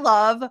really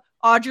love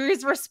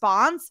Audrey's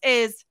response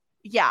is,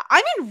 yeah,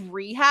 I'm in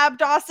rehab,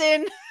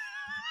 Dawson.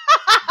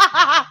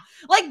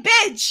 Like,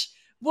 bitch,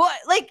 what?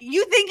 Like,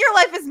 you think your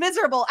life is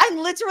miserable? I'm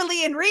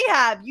literally in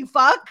rehab, you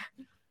fuck.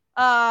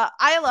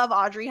 I love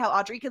Audrey, how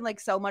Audrey can like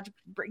so much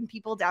bring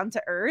people down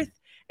to earth.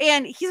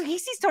 And he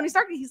sees Tony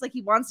Stark and he's like,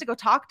 he wants to go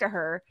talk to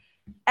her.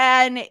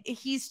 And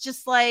he's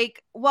just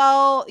like,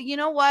 well, you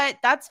know what?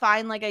 That's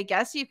fine. Like, I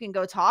guess you can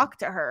go talk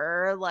to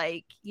her.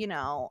 Like,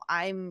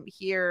 I'm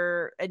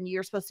here and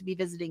you're supposed to be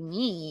visiting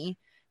me,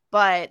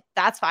 but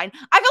that's fine.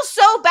 I feel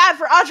so bad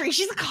for Audrey.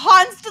 She's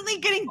constantly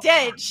getting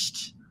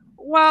ditched.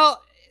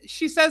 Well,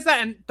 she says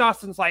that and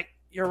Dawson's like,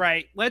 you're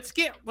right. Let's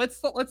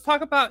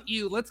talk about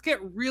you. Let's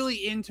get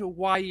really into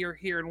why you're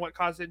here and what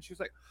caused it. And she was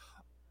like,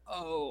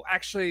 oh,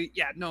 actually,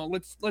 yeah, no,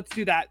 let's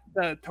do that,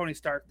 the Tony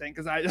Stark thing,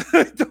 because I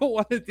don't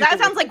want to do that.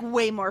 Sounds like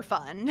way more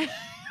fun.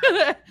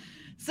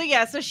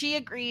 So she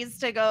agrees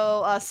to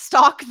go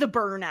stalk the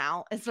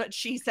burnout, is what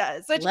she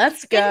says. Which,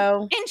 let's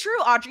go. In true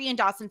Audrey and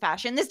Dawson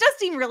fashion, this does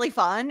seem really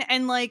fun.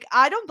 And like,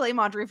 I don't blame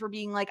Audrey for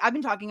being like, I've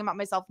been talking about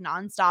myself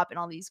nonstop in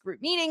all these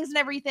group meetings and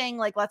everything.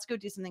 Like, let's go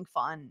do something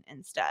fun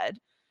instead.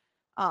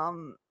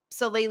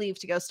 So they leave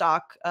to go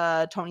stalk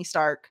Tony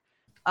Stark.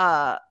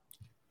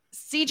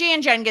 CJ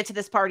and Jen get to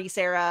this party,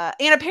 Sarah,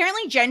 and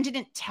apparently Jen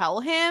didn't tell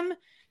him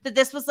that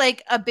this was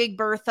like a Big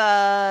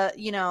Bertha,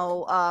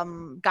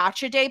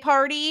 gotcha day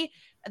party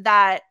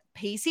that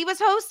Pacey was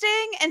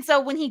hosting. And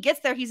so when he gets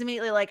there, he's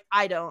immediately like,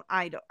 I don't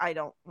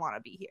want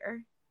to be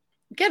here.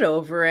 Get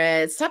over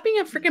it. Stop being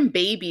a freaking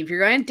baby. If you're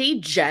going to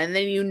date Jen,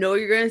 then you know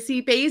you're going to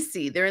see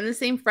Pacey. They're in the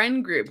same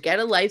friend group. Get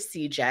a life,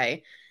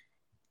 CJ.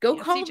 Go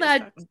Yeah, call CJ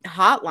that sucks.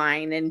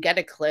 hotline and get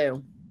a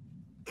clue.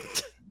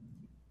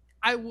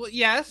 I will.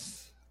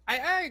 Yes,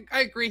 I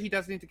agree. He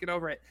does need to get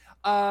over it.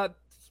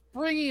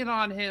 Bringing it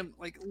on him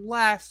like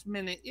last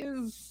minute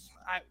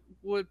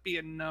would be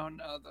a no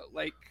though.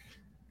 Like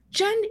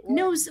Jen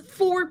knows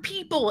 4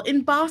 people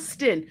in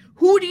Boston.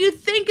 Who do you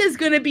think is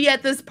going to be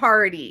at this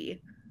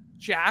party?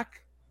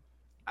 Jack.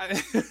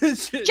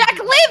 Jack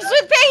lives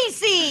with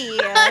Pacey.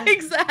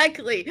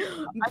 Exactly.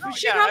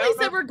 She probably don't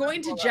said know we're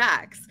going to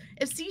Jack's.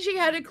 If CJ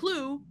had a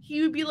clue,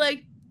 he would be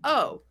like,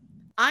 "Oh,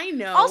 I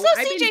know." Also,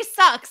 I've CJ been-"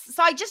 sucks,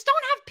 so I just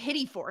don't have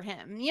pity for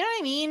him. You know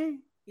what I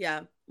mean?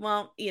 Yeah.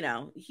 Well,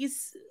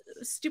 he's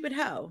a stupid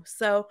hoe.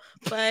 So,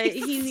 but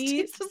he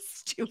needs. He's a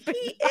stupid.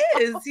 He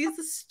is. He's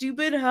a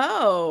stupid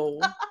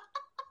hoe.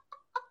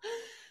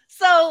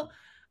 So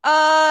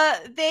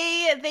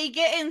they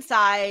get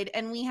inside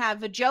and we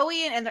have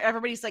Joey and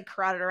everybody's like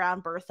crowded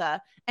around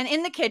Bertha. And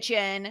in the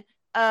kitchen,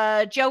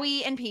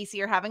 Joey and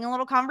Pacey are having a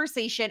little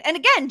conversation. And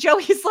again,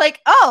 Joey's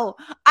like, "Oh,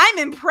 I'm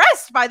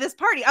impressed by this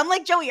party." I'm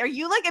like, "Joey, are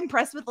you like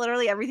impressed with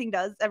literally everything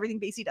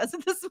Pacey does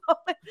at this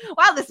moment?"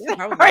 Wow, this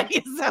party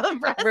is so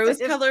impressive.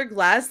 Rose-colored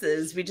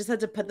glasses. We just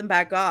had to put them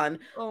back on.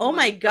 Oh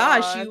my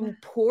gosh, you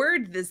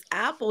poured this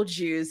apple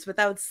juice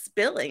without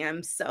spilling.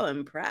 I'm so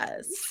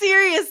impressed.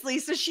 Seriously.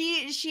 So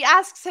she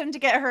asks him to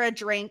get her a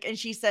drink and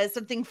she says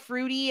something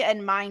fruity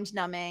and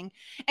mind-numbing.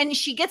 And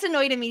she gets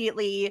annoyed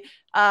immediately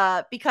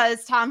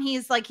because Tom,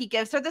 he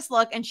gives her this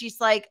look and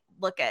she's like,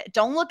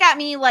 don't look at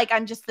me like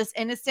I'm just this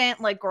innocent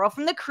like girl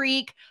from the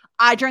creek.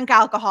 I drink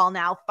alcohol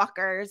now,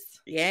 fuckers.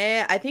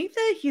 Yeah, I think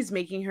that he's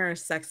making her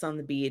sex on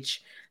the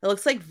beach. It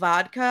looks like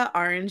vodka,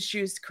 orange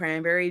juice,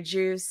 cranberry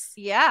juice.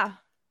 Yeah.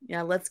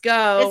 Yeah, let's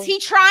go. Is he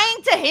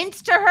trying to hint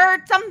to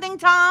her something,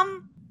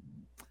 Tom?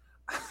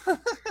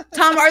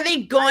 Tom, are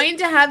they going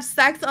to have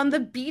sex on the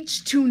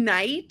beach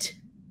tonight?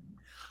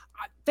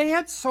 They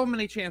had so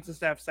many chances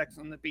to have sex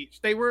on the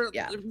beach. They were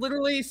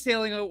literally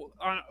sailing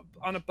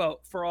on a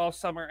boat for all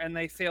summer, and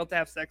they failed to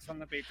have sex on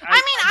the beach.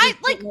 I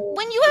like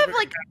when you have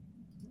like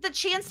the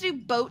chance to do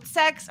boat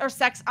sex or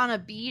sex on a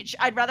beach,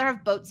 I'd rather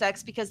have boat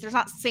sex because there's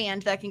not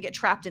sand that can get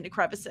trapped into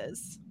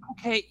crevices.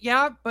 Okay,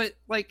 yeah, but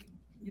like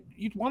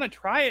you'd want to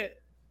try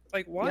it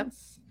like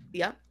once.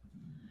 Yep.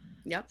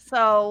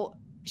 So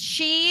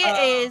she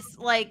is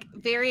like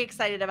very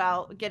excited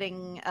about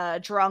getting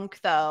drunk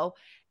though.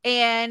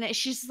 And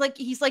he's like,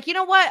 "You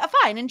know what?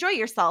 Fine, enjoy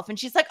yourself." And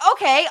she's like,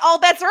 "Okay, all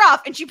bets are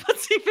off." And she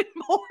puts even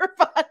more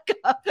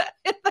vodka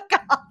in the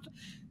cup.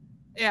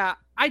 Yeah,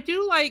 I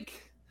do like,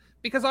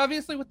 because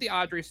obviously with the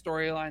Audrey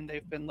storyline,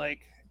 they've been like,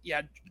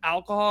 yeah,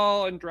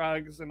 alcohol and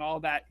drugs and all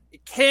that,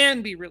 it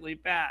can be really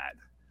bad.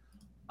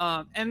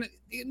 And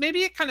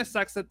maybe it kind of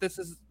sucks that this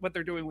is what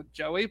they're doing with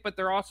Joey, but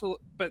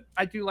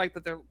I do like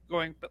that they're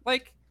going, but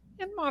like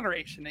in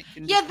moderation, it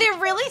can. Yeah, they're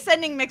really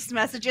sending mixed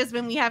messages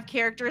when we have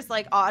characters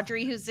like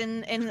Audrey, who's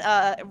in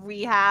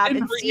rehab,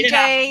 and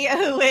CJ,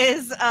 who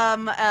is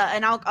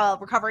an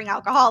recovering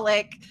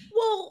alcoholic.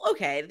 Well,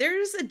 okay,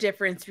 there's a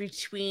difference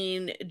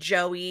between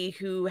Joey,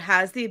 who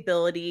has the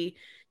ability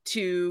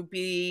to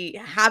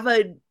have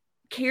a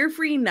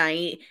carefree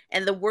night,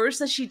 and the worst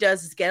that she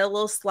does is get a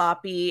little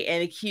sloppy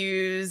and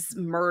accuse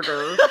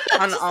murder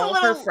on all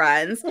her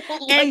friends,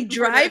 and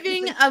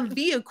driving a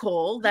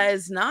vehicle that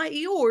is not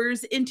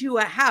yours into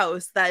a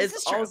house that is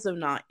also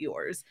not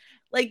yours.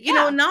 Like,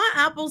 not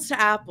apples to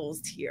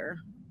apples here.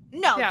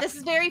 No, this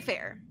is very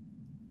fair.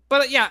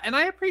 But yeah, and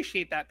I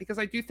appreciate that, because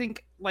I do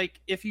think like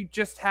if you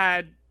just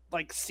had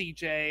like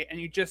CJ and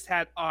you just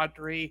had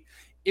Audrey,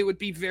 it would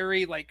be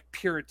very like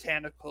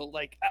puritanical,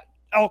 like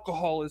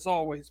alcohol is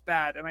always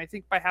bad. And I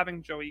think by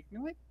having Joey,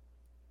 you're like,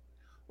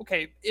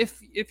 okay, if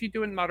you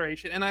do it in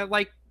moderation. And I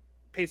like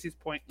Pacey's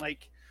point,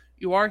 like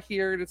you are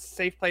here, it's a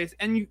safe place,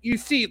 and you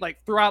see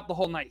like throughout the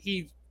whole night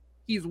he's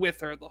with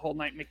her the whole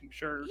night, making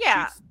sure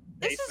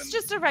this is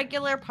just a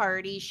regular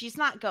party. She's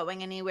not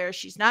going anywhere.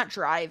 She's not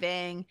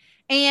driving.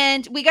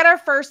 And we got our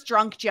first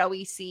drunk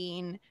Joey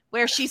scene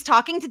where she's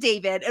talking to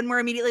David, and we're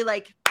immediately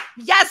like,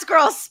 "Yes,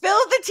 girl, spill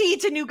the tea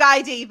to new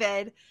guy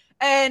David."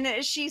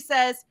 And she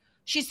says,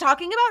 she's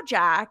talking about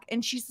Jack,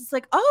 and she's just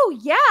like, "Oh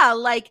yeah,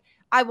 like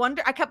I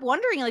kept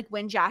wondering like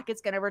when Jack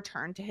is going to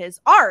return to his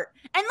art."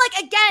 And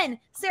like, again,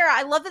 Sarah,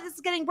 I love that this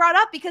is getting brought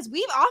up because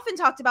we've often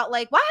talked about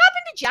like what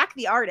happened to Jack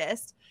the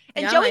artist.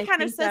 And Joey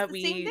kind of says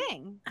the same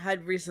thing.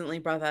 Had recently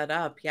brought that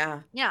up. Yeah.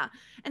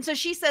 And so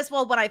she says,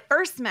 "Well, when I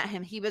first met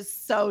him, he was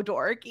so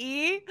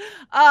dorky."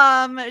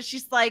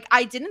 She's like,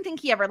 "I didn't think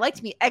he ever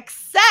liked me,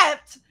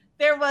 except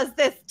there was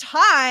this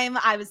time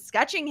I was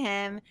sketching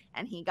him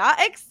and he got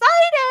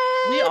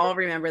excited." We all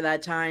remember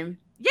that time.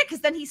 Yeah,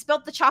 because then he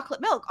spilled the chocolate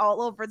milk all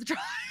over the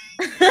drawing.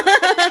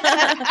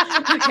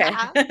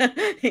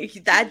 Okay.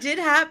 That did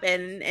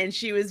happen, and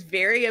she was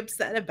very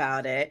upset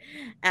about it.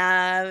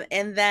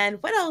 And then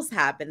what else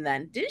happened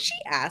then? Didn't she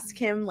ask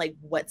him like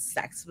what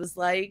sex was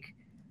like?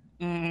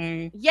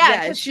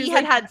 Yeah, because she he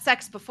was had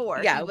sex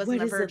before. Yeah, he wasn't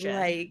what a is virgin. it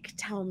like?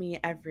 Tell me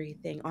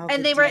everything. All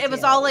And the it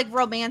was all details. like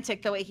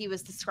romantic the way he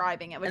was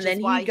describing it, which And then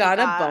is why he got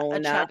a a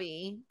bona.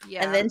 chubby.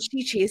 Yeah. And then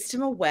she chased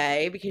him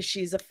away because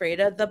she's afraid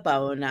of the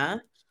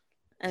bona.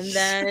 And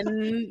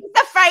then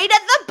afraid of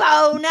the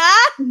bona.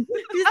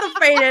 she's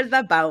afraid of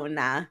the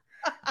bona.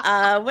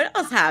 What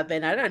else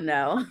happened? I don't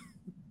know.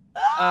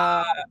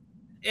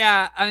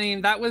 Yeah, I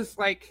mean, that was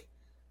like,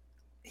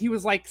 he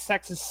was like,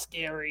 sex is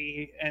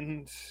scary,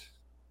 and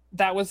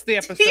that was the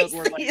episode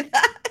where like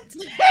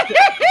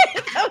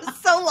that was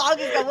so long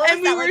ago. What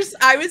and was we that, were,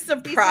 I was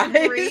surprised.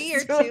 3 or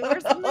 2 or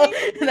something.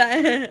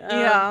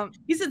 Yeah,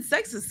 he said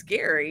sex is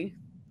scary.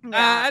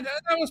 that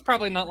was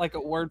probably not like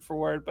a word for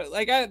word, but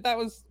like that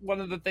was one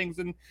of the things,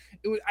 and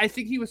I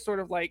think he was sort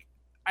of like,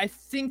 I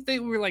think they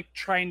were like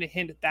trying to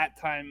hint at that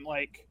time,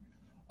 like,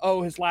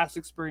 oh, his last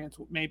experience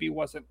maybe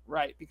wasn't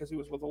right because he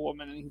was with a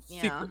woman and he's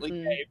secretly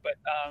gay, but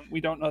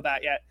we don't know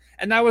that yet.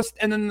 And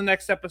then the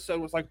next episode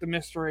was like the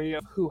mystery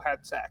of who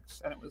had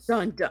sex, and it was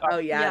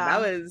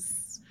that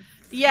was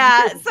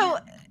so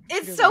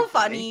it's so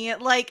funny.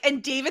 Like,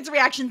 and David's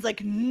reaction's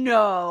like,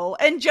 no,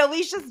 and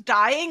Joey's just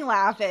dying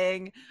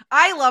laughing.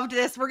 I loved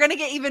this. We're gonna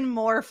get even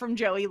more from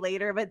Joey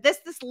later, but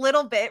this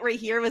little bit right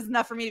here was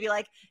enough for me to be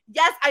like,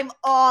 yes, I'm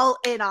all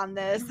in on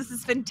this. This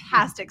is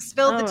fantastic.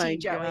 Spill the tea,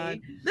 Joey. God.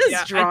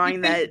 This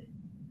drawing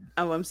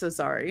I'm so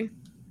sorry.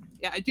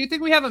 Yeah, I do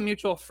think we have a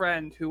mutual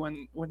friend who,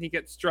 when he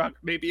gets drunk,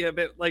 maybe a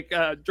bit like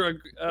drug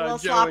a little Joey.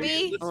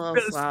 sloppy, a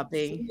little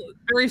sloppy,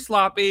 very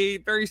sloppy,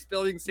 very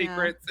spilling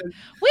secrets. Yeah.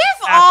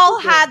 We've all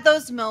had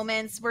those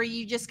moments where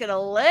you just get a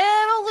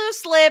little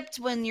loose-lipped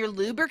when you're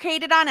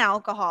lubricated on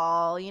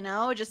alcohol. You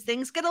know, just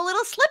things get a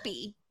little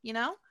slippy. You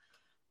know,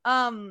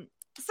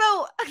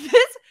 so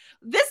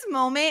this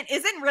moment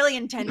isn't really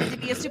intended to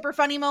be a super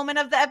funny moment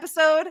of the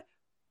episode,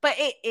 but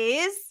it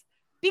is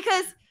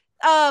because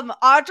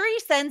Audrey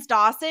sends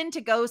Dawson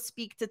to go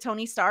speak to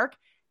Tony Stark,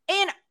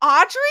 and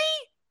Audrey,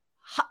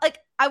 like,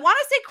 I want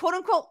to say quote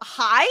unquote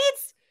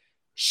hides.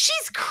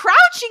 She's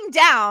crouching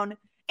down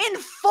in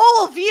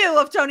full view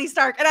of Tony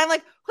Stark, and I'm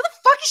like, who the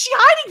fuck is she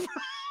hiding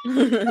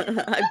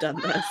from? I've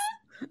done this.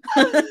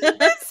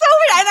 It's so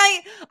weird.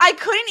 And I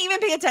couldn't even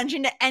pay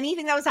attention to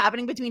anything that was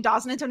happening between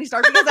Dawson and Tony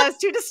Stark because I was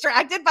too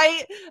distracted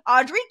by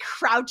Audrey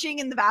crouching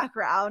in the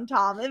background,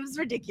 Tom. It was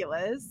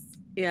ridiculous.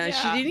 Yeah,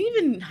 she didn't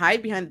even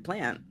hide behind the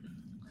plant.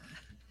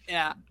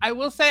 Yeah, I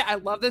will say I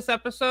love this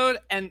episode,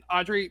 and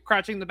Audrey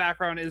crouching in the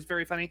background is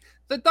very funny.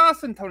 The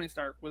Dawson Tony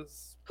Stark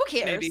was, who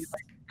cares? Maybe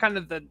like, kind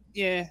of the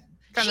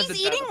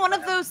She's eating one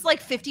of those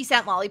like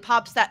 50-cent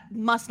lollipops that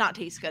must not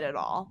taste good at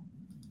all.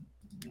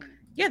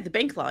 Yeah, the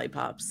bank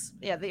lollipops.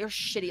 Yeah, they are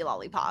shitty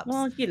lollipops.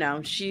 Well, you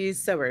know,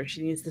 she's sober.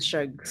 She needs the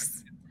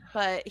shugs.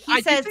 But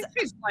he says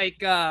she's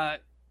like I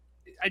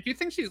do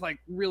think she's like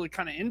really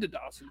kind of into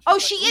Dawson.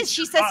 She is.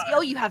 She says,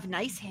 "Oh, you have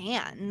nice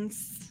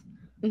hands."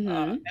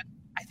 Mm-hmm.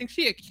 I think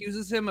she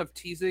accuses him of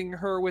teasing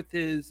her with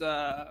his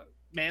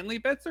manly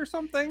bits or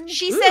something.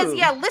 She says,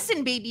 "Yeah,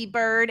 listen, baby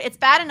bird, it's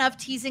bad enough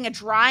teasing a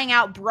drying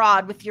out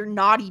broad with your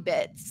naughty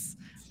bits,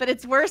 but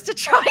it's worse to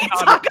try and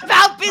talk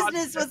about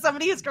business with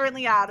somebody who's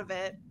currently out of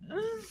it."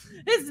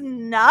 His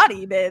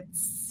naughty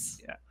bits.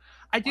 Yeah,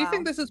 I do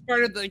think this is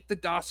part of like the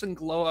Dawson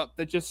glow up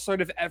that just sort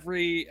of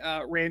every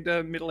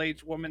random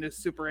middle-aged woman is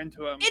super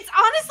into him. It's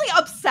honestly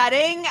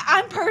upsetting.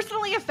 I'm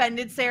personally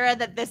offended, Sarah,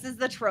 that this is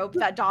the trope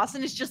that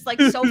Dawson is just like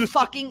so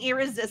fucking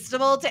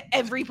irresistible to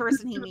every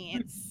person he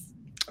meets.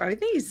 I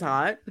think he's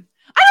hot. I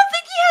don't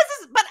think he has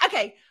this, but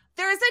okay.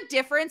 There is a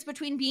difference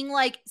between being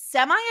like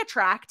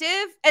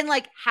semi-attractive and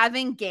like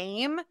having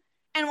game.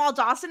 And while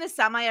Dawson is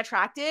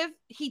semi-attractive,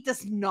 he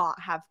does not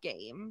have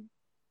game.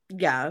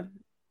 Yeah.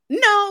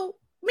 No,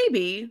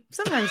 maybe.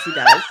 Sometimes he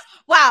does.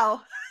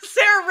 Wow.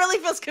 Sarah really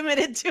feels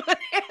committed to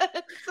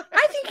it.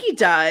 I think he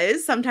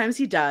does. Sometimes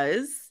he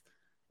does.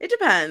 It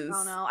depends. I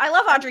don't know. I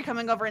love Audrey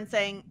coming over and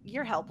saying,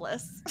 "You're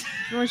helpless."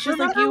 Well, she's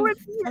like, you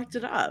fucked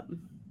it up.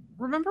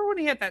 Remember when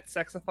he had that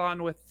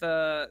sexathon with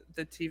the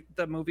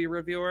movie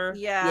reviewer?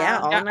 Yeah.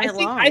 All night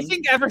long. I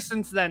think ever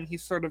since then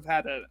he's sort of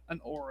had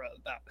an aura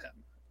about him.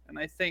 And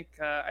I think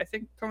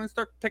Tony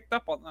Stark picked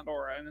up on that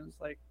aura and was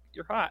like,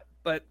 "You're hot,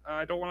 but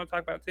I don't want to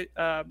talk about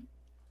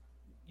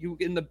you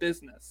in the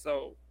business."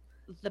 So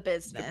the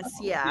business,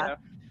 yeah.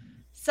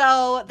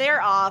 So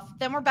they're off.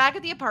 Then we're back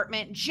at the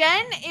apartment.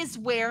 Jen is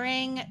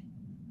wearing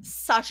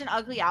such an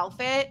ugly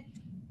outfit.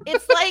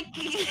 It's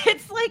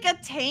like a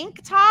tank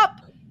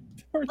top,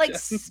 like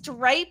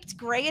striped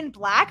gray and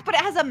black, but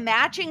it has a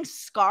matching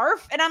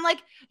scarf. And I'm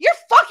like, you're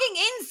fucking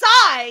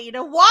inside.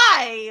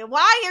 Why?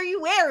 Why are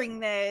you wearing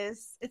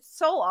this? It's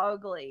so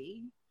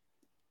ugly.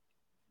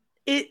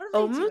 It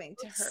almost doing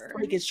to her?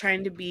 like it's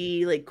trying to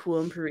be like cool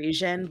and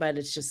Parisian, but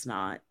it's just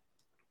not.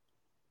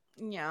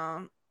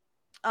 Yeah.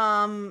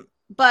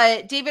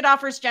 But David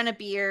offers Jen a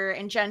beer,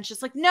 and Jen's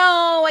just like,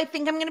 "No, I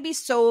think I'm gonna be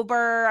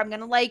sober. I'm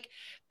gonna like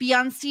be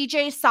on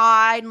CJ's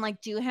side and like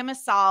do him a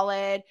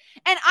solid."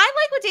 And I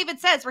like what David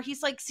says, where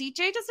he's like,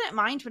 CJ doesn't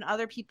mind when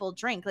other people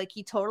drink. Like,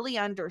 he totally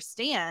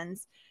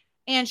understands.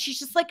 And she's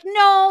just like,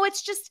 no,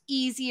 it's just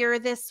easier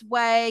this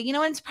way, you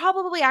know, and it's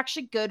probably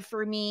actually good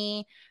for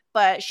me.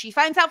 But she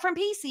finds out from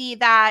Pacey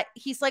that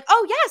he's like,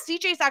 oh, yeah,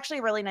 CJ's actually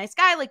a really nice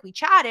guy. Like, we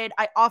chatted.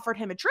 I offered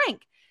him a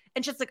drink.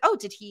 And she's like, oh,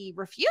 did he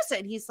refuse it?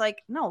 And he's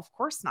like, no, of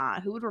course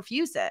not. Who would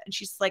refuse it? And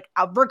she's like,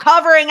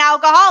 recovering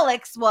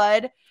alcoholics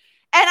would. And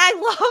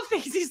I love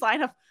Pacey's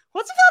line of,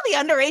 what's with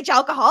all the underage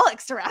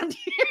alcoholics around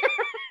here?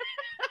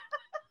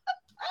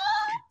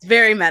 It's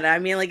very meta. I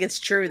mean, like, it's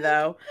true,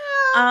 though.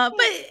 But,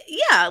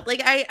 yeah,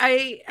 like,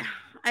 I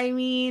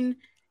mean,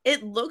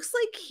 it looks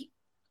like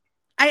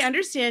I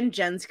understand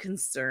Jen's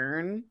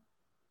concern,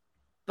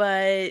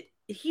 but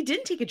he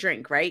didn't take a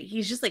drink, right?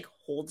 He's just like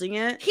holding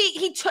it.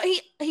 He took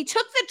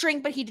the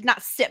drink, but he did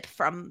not sip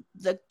from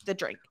the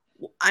drink.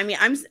 I mean,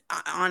 I'm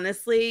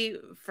honestly,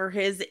 for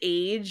his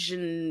age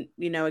and,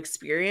 you know,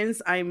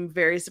 experience, I'm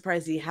very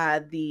surprised he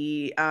had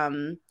the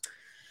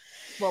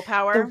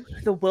willpower,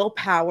 the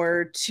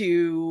willpower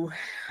to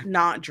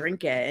not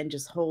drink it and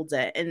just hold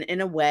it. And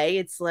in a way,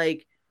 it's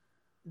like,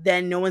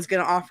 then no one's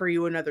going to offer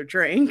you another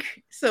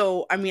drink.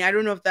 So, I mean, I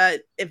don't know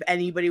if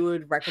anybody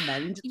would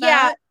recommend that.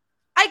 Yeah.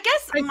 I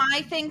guess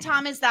my thing,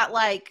 Tom, is that,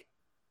 like,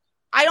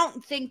 I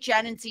don't think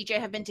Jen and CJ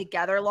have been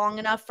together long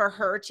enough for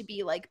her to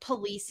be, like,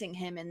 policing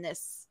him in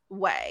this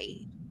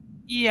way.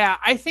 Yeah,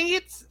 I think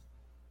it's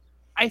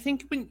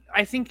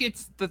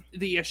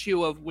the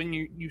issue of when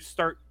you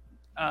start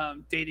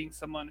dating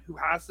someone who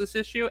has this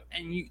issue,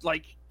 and you,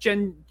 like,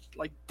 Jen,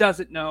 like,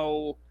 doesn't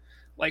know,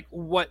 like,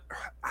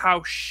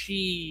 how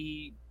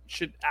she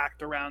should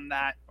act around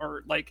that,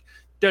 or, like,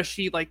 does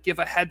she, like, give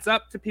a heads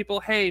up to people,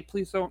 hey,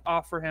 please don't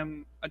offer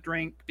him a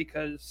drink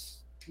because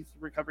he's a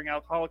recovering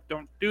alcoholic,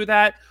 don't do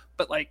that.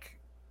 But, like,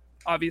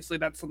 obviously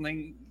that's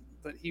something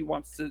that he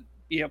wants to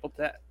be able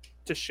to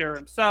share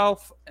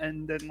himself.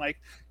 And then, like,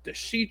 does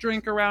she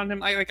drink around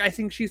him? I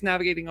think she's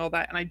navigating all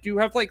that, and I do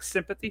have, like,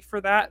 sympathy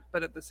for that,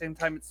 but at the same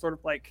time it's sort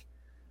of like,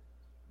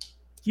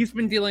 he's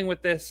been dealing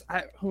with this,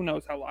 who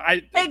knows how long.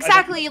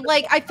 Exactly.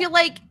 I feel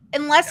like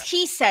unless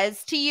he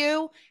says to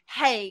you,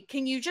 hey,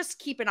 can you just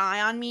keep an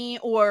eye on me,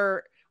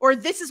 or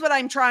this is what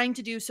I'm trying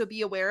to do, so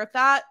be aware of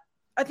that.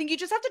 I think you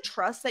just have to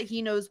trust that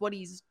he knows what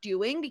he's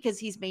doing, because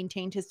he's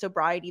maintained his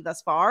sobriety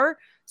thus far.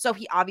 So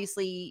he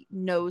obviously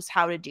knows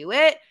how to do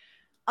it.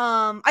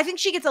 I think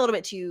she gets a little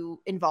bit too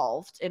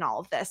involved in all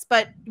of this,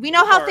 but we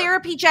know how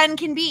therapy Jen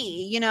can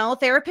be. You know,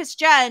 therapist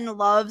Jen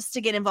loves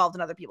to get involved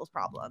in other people's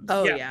problems.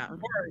 Oh, yeah.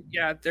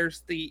 Or,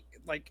 there's the,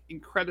 like,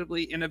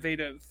 incredibly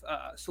innovative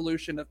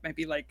solution of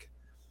maybe, like,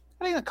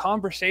 having a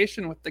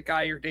conversation with the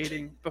guy you're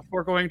dating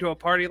before going to a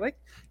party. Like,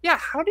 yeah,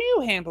 how do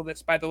you handle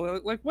this, by the way?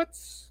 Like,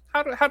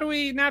 how do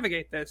we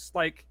navigate this?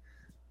 Like,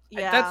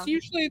 that's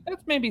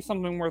maybe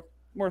something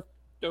worth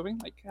doing,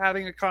 like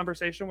having a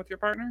conversation with your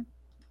partner.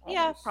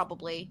 Yeah,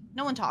 probably.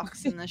 No one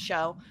talks in this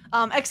show,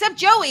 except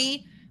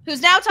Joey, who's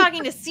now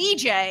talking to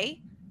CJ.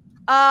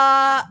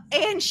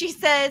 And she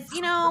says,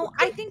 you know,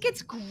 I think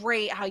it's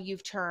great how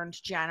you've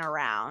turned Jen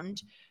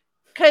around,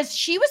 because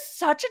she was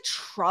such a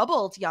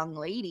troubled young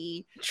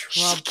lady.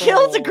 She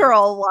killed a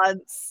girl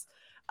once.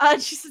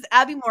 She says,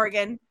 Abby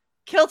Morgan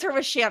killed her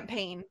with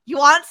champagne. You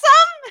want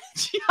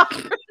some? She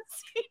offers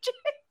CJ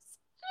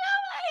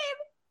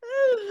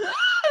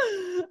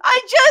champagne.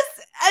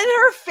 And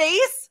her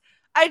face,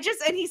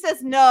 and he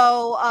says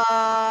no,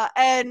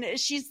 and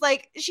she's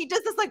like, she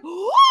does this, like,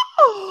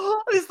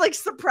 this, like,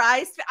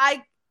 surprised.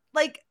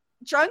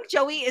 Drunk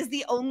Joey is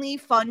the only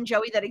fun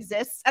Joey that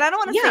exists, and I don't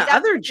want to say that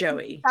other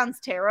Joey sounds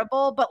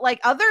terrible, but,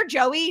 like, other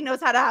Joey knows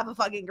how to have a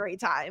fucking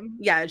great time.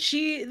 Yeah,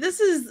 this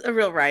is a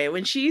real riot.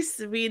 When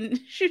she's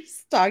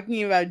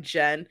talking about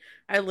Jen,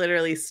 I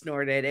literally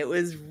snorted. It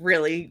was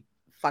really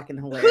fucking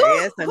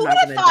hilarious. Who would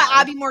have thought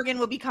Abby Morgan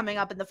would be coming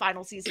up in the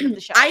final season of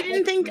the show?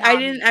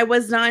 I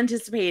was not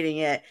anticipating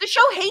it. The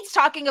show hates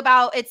talking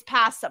about its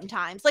past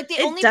sometimes. Like,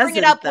 they only bring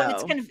it up when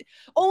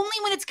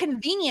it's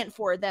convenient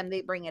for them,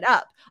 they bring it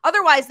up.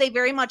 Otherwise, they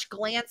very much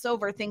glance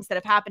over things that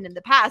have happened in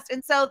the past.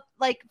 And so,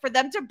 like, for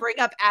them to bring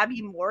up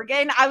Abby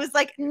Morgan, I was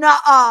like,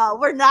 nuh-uh,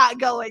 we're not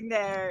going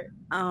there.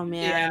 Oh,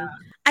 man. Yeah.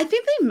 I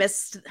think they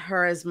missed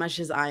her as much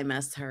as I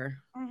missed her.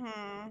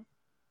 Mm-hmm.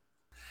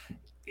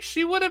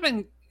 She would have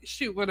been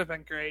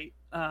great.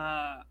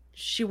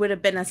 She would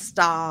have been a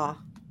star.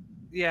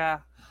 Yeah.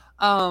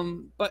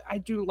 But I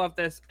do love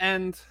this.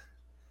 And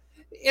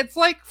it's,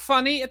 like,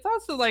 funny. It's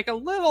also, like, a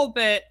little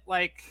bit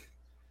like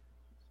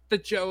the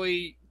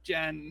Joey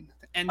Jen.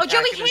 Oh,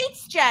 Joey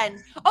hates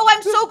Jen. Oh,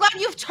 I'm so glad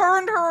you've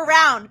turned her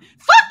around.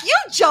 Fuck you,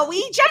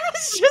 Joey. Jen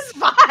was just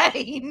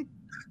fine.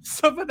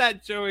 Some of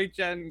that Joey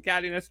Jen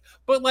cattiness,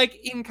 but, like,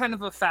 in kind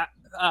of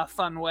a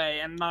fun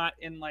way, and not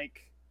in,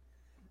 like,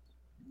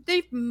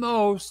 they've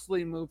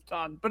mostly moved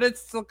on, but it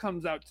still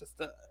comes out just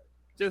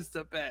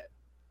a bit.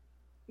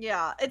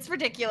 Yeah, it's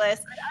ridiculous.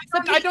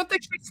 I don't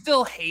think she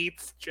still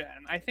hates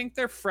Jen. I think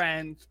they're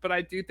friends, but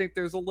I do think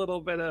there's a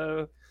little bit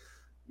of,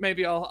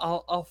 maybe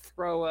I'll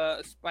throw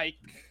a spike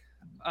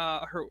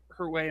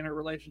her way in a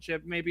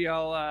relationship. Maybe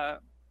I'll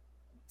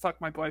fuck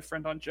my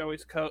boyfriend on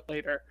Joey's coat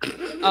later.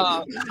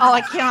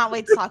 I cannot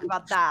wait to talk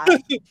about that.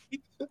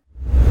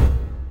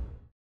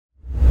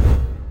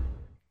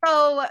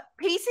 So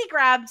Pacey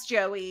grabs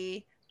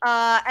Joey,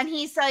 and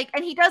he's like,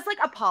 and he does like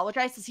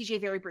apologize to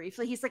CJ very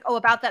briefly. He's like, "Oh,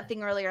 about that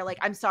thing earlier, like,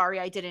 I'm sorry,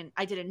 I didn't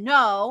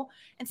know."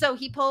 And so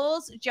he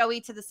pulls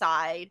Joey to the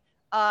side,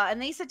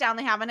 and they sit down.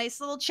 They have a nice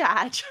little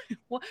chat.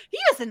 Well, he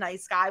is a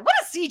nice guy. What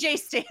does CJ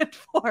stand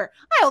for?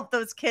 I hope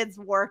those kids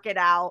work it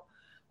out.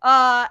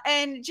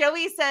 And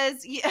Joey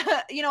says,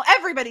 yeah, you know,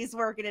 everybody's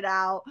working it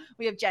out.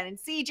 We have Jen and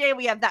CJ.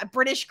 We have that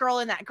British girl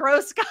and that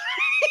gross guy.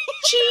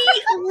 She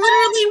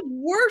literally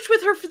worked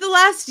with her for the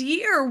last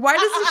year. Why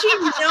doesn't she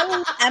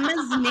know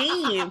Emma's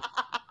name?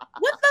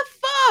 What the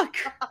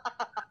fuck?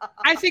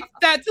 I think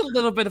that's a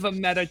little bit of a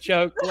meta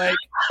joke. Like,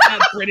 that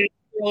British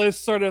girl is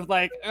sort of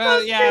like,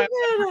 oh, yeah,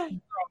 we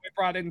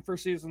brought in for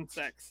season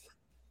 6.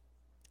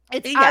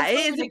 It's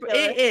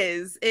it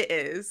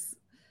is.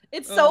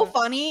 It's so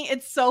funny.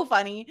 It's so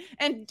funny.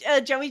 And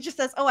Joey just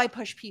says, "Oh, I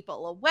push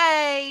people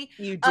away."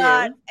 You do.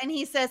 And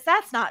he says,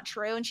 "That's not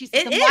true." And she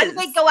says, "Then why do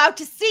they go out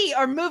to sea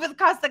or move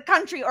across the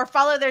country or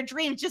follow their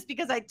dreams just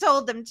because I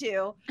told them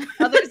to?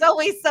 There's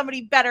always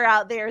somebody better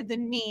out there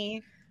than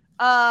me."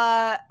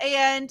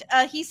 And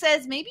he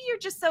says, "Maybe you're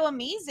just so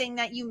amazing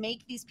that you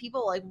make these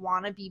people like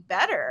want to be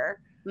better."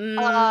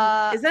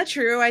 Is that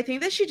true? I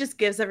think that she just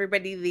gives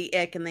everybody the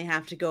ick and they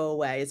have to go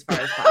away as far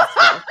as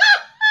possible.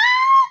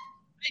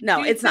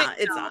 No, it's not.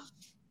 It's not.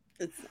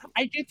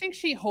 I do think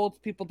she holds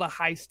people to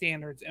high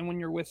standards, and when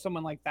you're with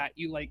someone like that,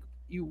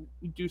 you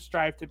do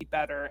strive to be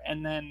better,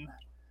 and then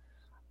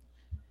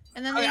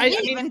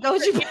they leave and go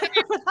to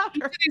better without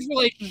her. These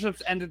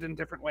relationships ended in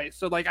different ways,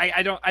 so like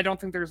I don't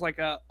think there's like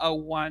a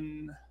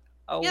one.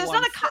 There's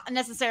not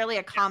necessarily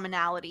a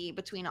commonality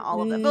between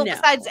all of them, but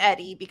besides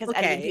Eddie, because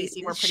Eddie and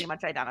Pacey were pretty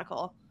much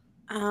identical.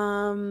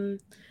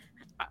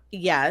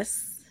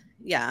 Yes,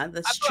 yeah,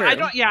 that's true.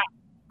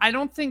 I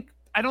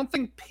don't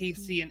think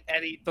Pacey and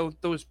Eddie,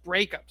 those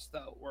breakups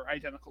though, were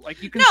identical.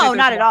 Like, you can no,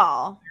 not at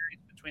all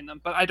between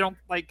them, but I don't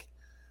like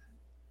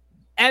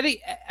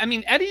Eddie. I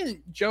mean, Eddie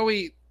and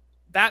Joey,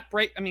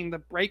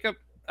 the breakup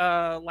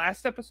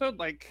last episode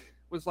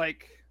was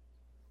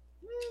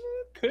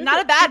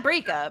not a bad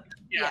breakup.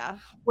 Yeah.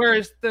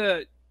 Whereas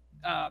the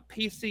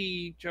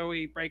Pacey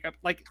Joey breakup,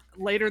 like,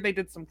 later they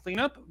did some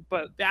cleanup,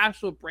 but the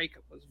actual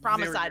breakup was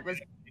Promicide was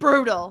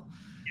brutal.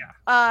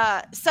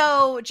 Yeah.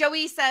 So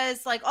Joey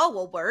says, like, "Oh,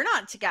 well, we're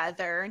not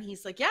together." And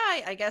he's like,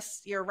 "Yeah, I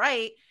guess you're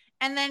right."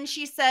 And then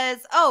she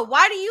says, "Oh,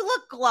 why do you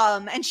look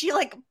glum?" And she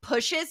like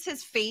pushes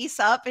his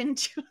face up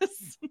into a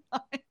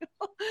smile.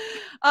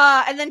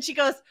 And then she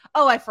goes,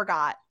 "Oh, I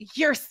forgot.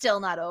 You're still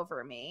not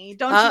over me.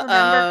 Don't you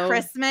remember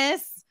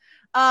Christmas?"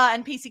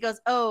 And Pacey goes,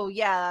 "Oh,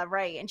 yeah,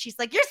 right." And she's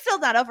like, "You're still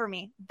not over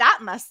me. That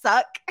must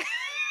suck."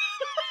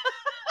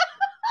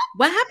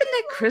 What happened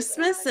at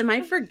Christmas? Am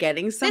I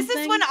forgetting something? This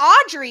is when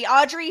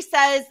Audrey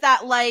says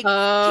that, like,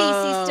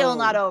 Pacey's still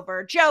not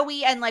over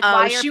Joey, and like,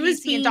 why are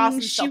Pacey and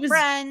Dawson still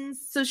friends?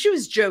 So she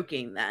was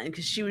joking then,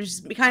 because she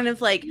was kind of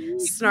like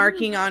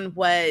snarking on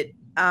what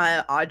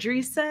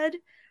Audrey said.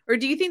 Or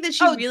do you think that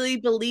she really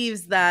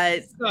believes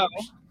that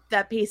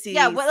that Pacey?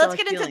 Yeah, well,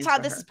 let's get into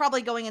Todd. This is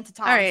probably going into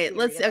Todd. All right,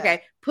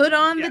 put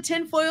on the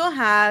tinfoil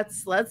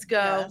hats. Let's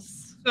go.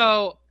 Yes.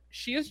 So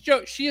she is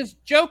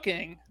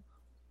joking.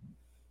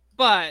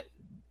 But,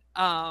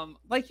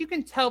 like, you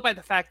can tell by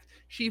the fact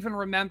she even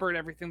remembered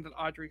everything that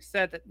Audrey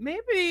said, that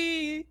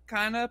maybe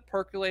kind of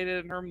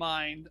percolated in her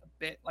mind a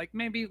bit. Like,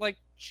 maybe, like,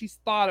 she's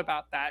thought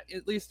about that.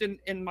 At least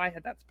in my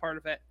head, that's part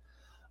of it.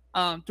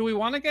 Do we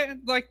want to get,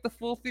 like, the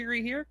full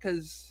theory here?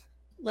 Because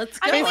let's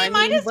go. I mean,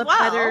 might as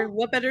well.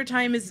 What better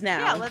time is now?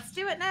 Yeah, let's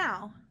do it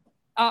now.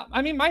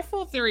 I mean, my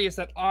full theory is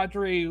that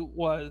Audrey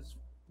was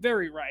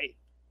very right.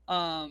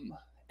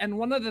 And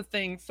one of the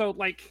things, so,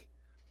 like,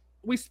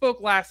 we spoke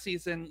last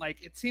season,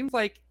 like, it seems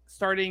like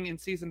starting in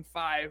season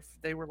 5,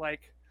 they were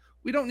like,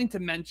 we don't need to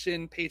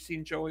mention Pacey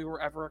and Joey were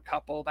ever a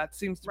couple. That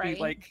seems to be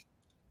like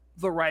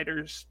the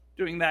writers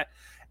doing that.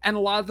 And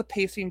a lot of the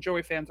Pacey and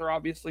Joey fans are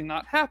obviously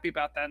not happy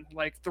about that.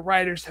 Like, the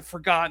writers have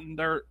forgotten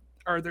they're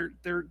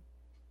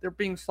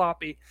being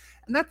sloppy.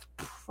 And that's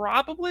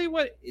probably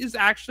what is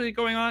actually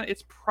going on.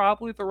 It's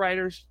probably the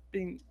writers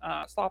being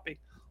sloppy.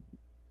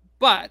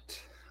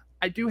 But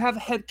I do have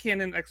a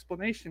headcanon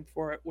explanation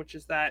for it, which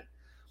is that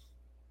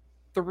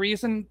the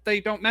reason they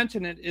don't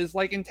mention it is,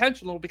 like,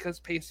 intentional, because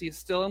Pacey is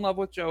still in love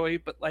with Joey,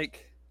 but,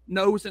 like,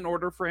 knows in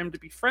order for him to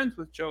be friends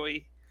with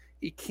Joey,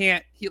 he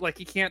can't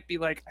be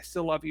like, "I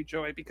still love you,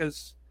 Joey,"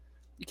 because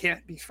you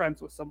can't be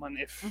friends with someone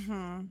if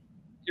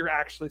you're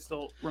actually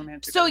still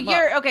romantic. So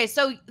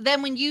so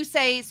then when you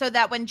say, so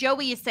that when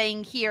Joey is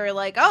saying here,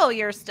 like, "Oh,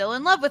 you're still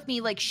in love with me,"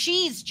 like,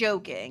 she's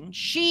joking.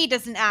 She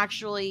doesn't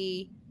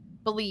actually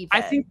believe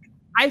it.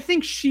 I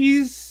think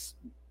she's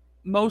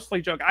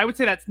mostly joke. I would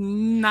say that's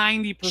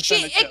 90%.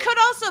 It could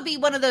also be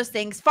one of those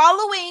things.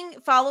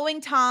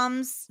 Following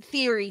Tom's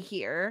theory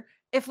here,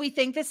 if we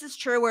think this is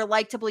true or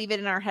like to believe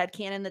it in our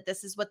headcanon that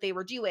this is what they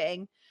were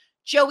doing,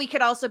 Joey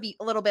could also be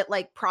a little bit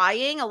like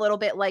prying, a little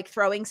bit like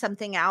throwing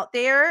something out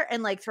there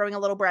and like throwing a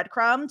little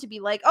breadcrumb to be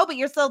like, "Oh, but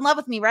you're still in love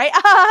with me, right?"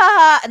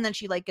 And then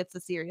she like gets the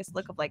serious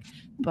look of like,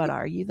 "But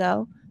are you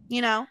though?"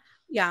 You know?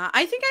 Yeah,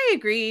 I think I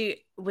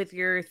agree with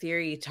your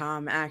theory,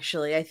 Tom,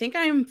 actually. I think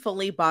I'm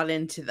fully bought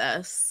into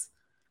this.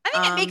 I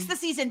think it makes the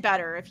season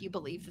better if you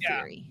believe the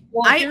theory.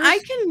 Well, I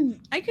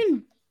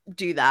can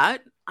do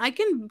that. I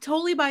can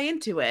totally buy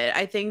into it.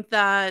 I think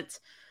that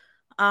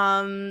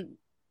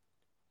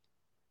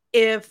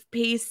if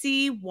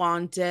Pacey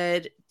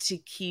wanted to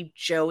keep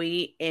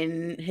Joey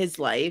in his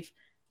life,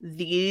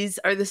 these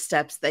are the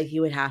steps that he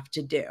would have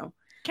to do.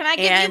 Can I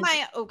give you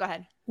my go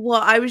ahead.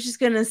 Well, I was just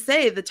going to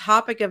say the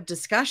topic of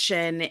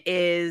discussion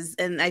is,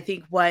 and I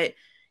think what,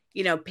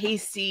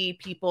 Pacey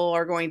people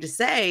are going to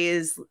say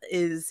is,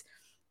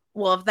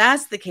 well, if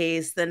that's the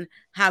case, then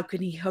how could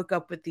he hook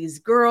up with these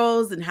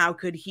girls, and how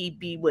could he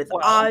be with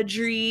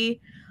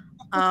Audrey?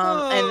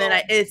 And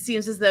then it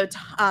seems as though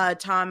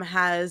Tom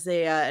has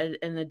an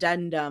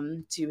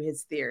addendum to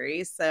his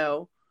theory.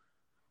 So,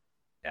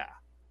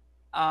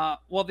 yeah.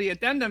 Well, the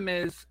addendum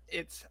is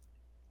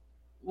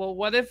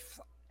what if?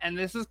 And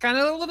this is kind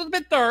of a little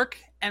bit dark,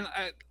 and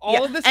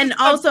all of this, and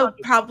also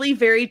probably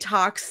very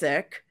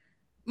toxic.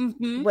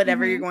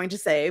 Whatever you're mm-hmm. going to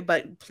say,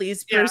 but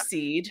please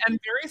proceed. And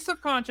very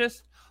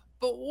subconscious.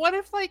 But what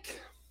if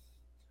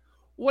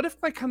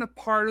kind of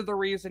part of the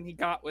reason he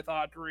got with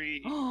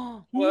Audrey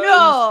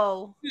was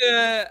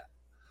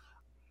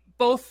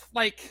both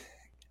like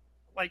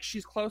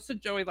she's close to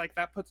Joey, like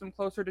that puts him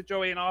closer to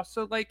Joey, and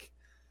also like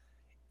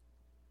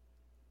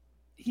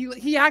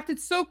he acted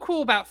so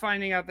cool about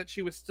finding out that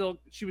she was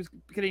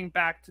getting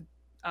back to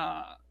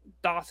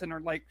Dawson,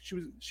 or like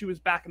she was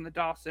back in the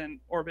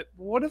Dawson orbit.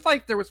 What if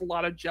like there was a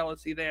lot of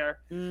jealousy there,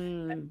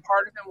 and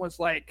part of him was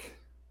like,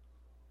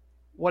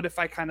 what if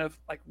I kind of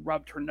like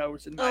rubbed her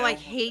nose in my own? I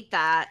hate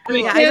that. I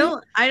mean, I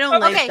don't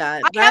like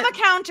that. I have a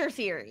counter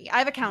theory.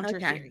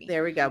 Theory.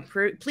 There we go.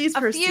 Please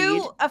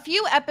proceed. A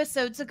few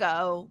episodes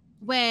ago,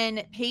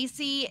 when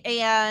Pacey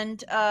and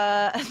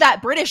that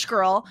British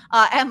girl,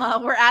 Emma,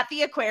 were at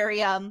the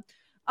aquarium,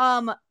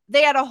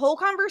 they had a whole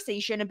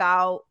conversation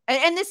about,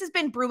 and this has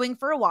been brewing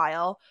for a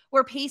while,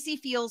 where Pacey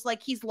feels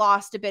like he's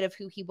lost a bit of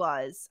who he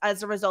was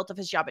as a result of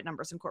his job at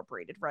Numbers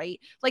Incorporated,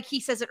 right? Like he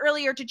says it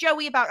earlier to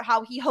Joey about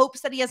how he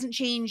hopes that he hasn't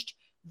changed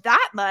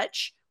that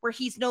much, where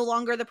he's no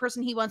longer the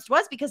person he once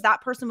was, because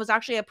that person was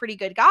actually a pretty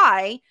good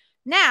guy.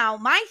 Now,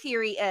 my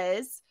theory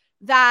is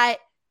that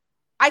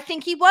I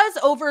think he was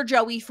over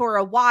Joey for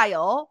a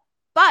while,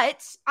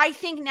 but I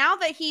think now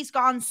that he's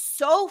gone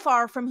so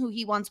far from who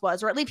he once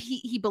was, or at least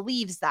he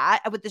believes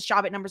that with this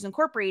job at Numbers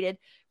Incorporated,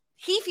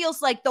 he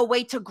feels like the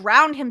way to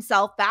ground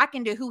himself back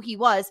into who he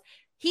was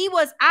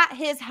at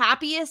his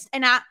happiest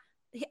and at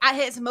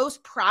his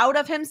most proud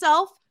of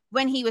himself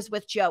when he was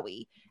with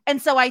Joey. And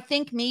so I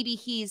think maybe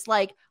he's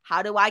like,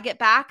 how do I get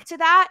back to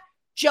that?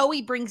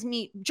 Joey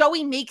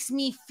makes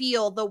me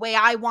feel the way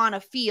I want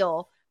to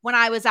feel when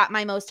I was at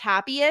my most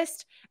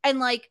happiest. And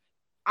like,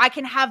 I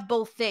can have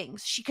both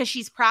things because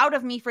she's proud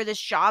of me for this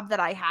job that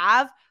I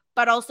have,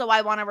 but also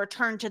I want to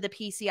return to the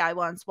PC I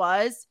once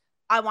was.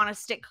 I want to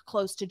stick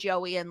close to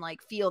Joey and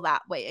like feel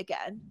that way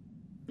again.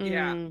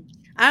 Yeah.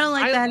 I don't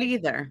like that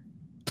either.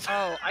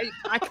 Oh,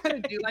 I kind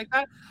of do like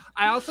that.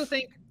 I also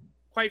think,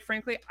 quite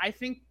frankly, I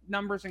think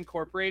Numbers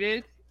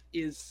Incorporated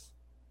is,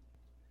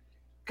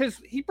 because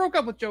he broke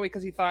up with Joey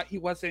because he thought he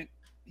wasn't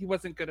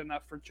good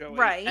enough for Joey.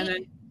 Right. And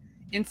then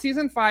in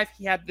season 5,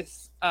 he had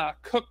this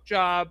cook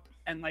job,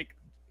 and like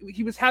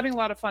he was having a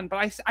lot of fun,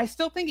 but I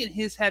still think in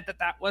his head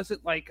that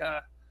wasn't like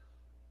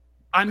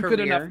I'm career. good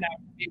enough now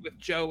to be with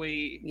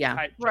Joey. Yeah.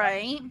 Type job.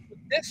 Right.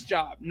 This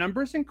job,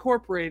 Numbers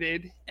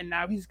Incorporated, and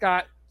now he's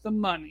got the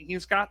money,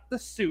 he's got the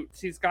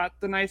suits, he's got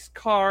the nice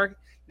car,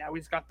 now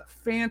he's got the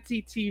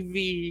fancy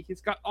TV,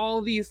 he's got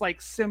all these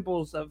like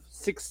symbols of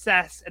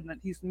success, and that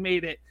he's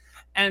made it.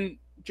 And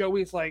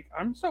Joey's like,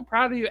 I'm so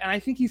proud of you. And I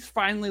think he's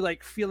finally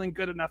like feeling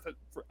good enough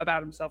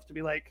about himself to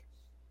be like,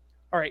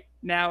 all right,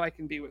 now I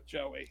can be with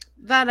Joey.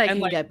 That I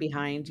can get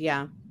behind.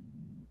 Yeah.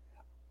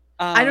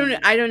 I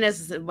don't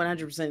necessarily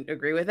 100%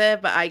 agree with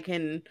it, but I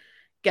can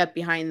get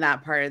behind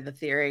that part of the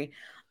theory.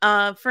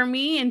 For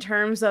me, in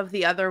terms of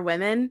the other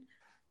women,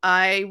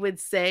 I would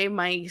say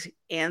my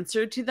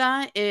answer to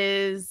that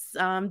is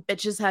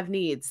bitches have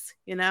needs,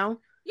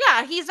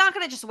 Yeah, he's not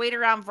going to just wait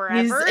around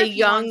forever.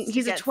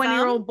 He's a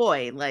 20-year-old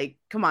boy. Like,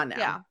 come on now.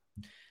 Yeah.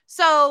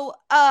 So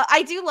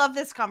I do love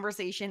this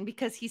conversation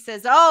because he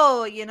says,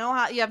 oh, you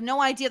have no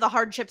idea the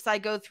hardships I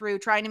go through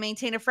trying to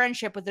maintain a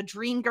friendship with a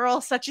dream girl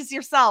such as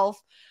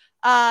yourself.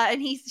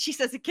 And she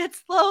says, it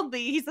gets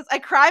lonely. He says, I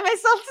cry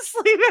myself to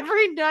sleep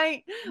every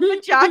night,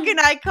 but Jack and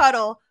I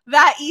cuddle.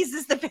 That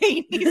eases the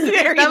pain.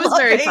 That was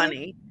very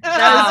funny.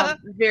 That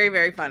was very,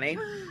 very funny.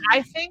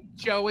 I think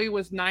Joey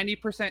was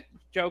 90%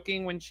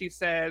 joking when she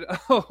said,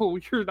 oh,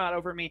 you're not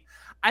over me.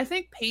 I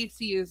think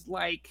Pacey is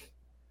like,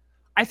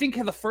 I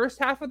think the first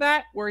half of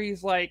that where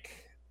he's like,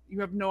 you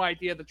have no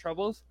idea the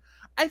troubles.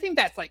 I think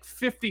that's like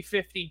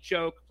 50-50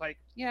 joke. Like,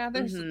 yeah,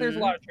 there's a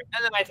lot of truth.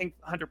 And then I think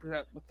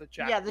 100% with the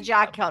Jack. Yeah, the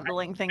Jack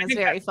cuddling thing is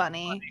very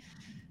funny.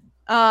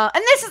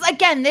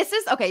 And this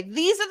is okay.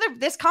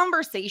 This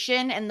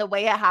conversation and the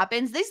way it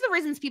happens. These are the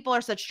reasons people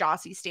are such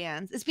Jossie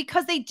stans. Is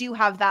because they do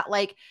have that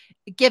like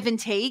give and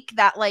take,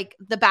 that like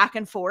the back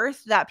and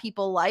forth that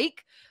people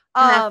like.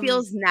 And that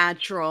feels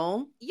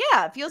natural.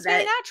 Yeah, it feels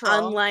very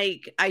natural.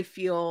 Unlike, I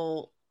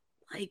feel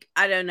like,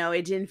 I don't know,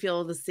 it didn't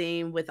feel the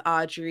same with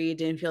Audrey. It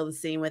didn't feel the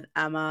same with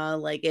Emma,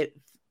 like it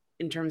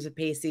in terms of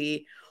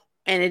Pacey.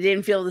 And it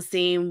didn't feel the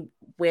same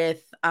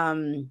with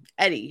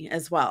Eddie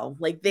as well.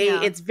 Like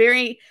it's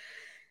very,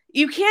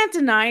 you can't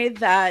deny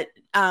that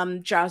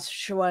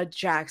Joshua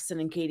Jackson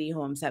and Katie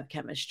Holmes have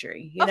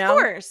chemistry, you know?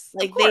 Of course.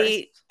 Like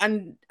they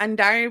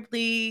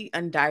undiably.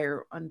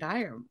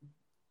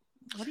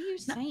 What are you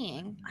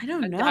saying? I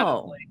don't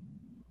know.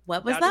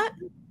 What was that?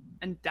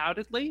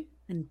 Undoubtedly.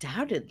 Making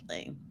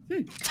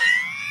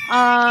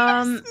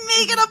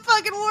up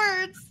fucking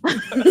words.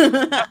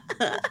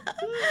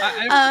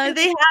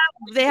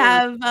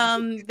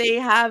 They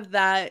have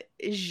that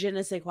je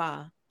ne sais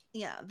quoi.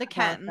 Yeah, the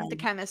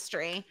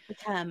chemistry.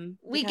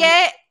 We chem.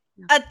 get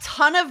a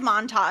ton of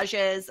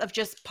montages of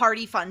just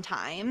party fun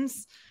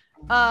times.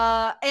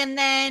 And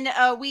then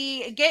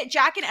we get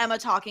Jack and Emma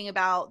talking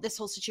about this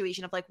whole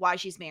situation of like why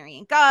she's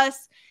marrying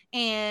Gus.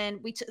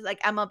 And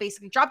like Emma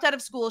basically dropped out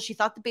of school. She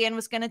thought the band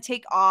was going to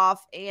take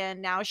off, and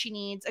now she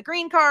needs a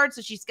green card.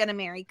 So she's going to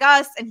marry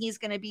Gus, and he's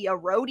going to be a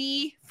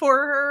roadie for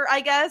her,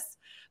 I guess.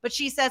 But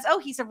she says, oh,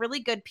 he's a really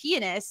good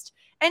pianist.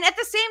 And at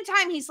the same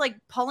time, he's like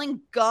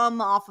pulling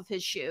gum off of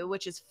his shoe,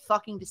 which is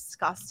fucking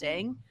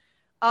disgusting.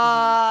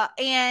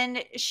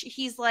 And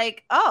he's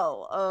like,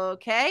 oh,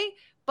 okay.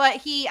 But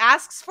he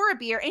asks for a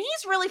beer, and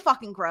he's really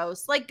fucking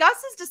gross. Like, Gus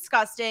is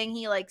disgusting.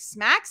 He like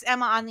smacks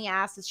Emma on the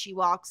ass as she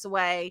walks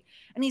away.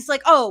 And he's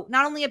like, oh,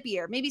 not only a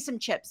beer, maybe some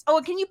chips. Oh,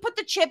 and can you put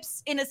the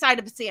chips in a side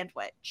of a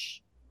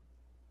sandwich?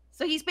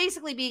 So he's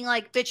basically being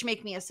like, bitch,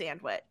 make me a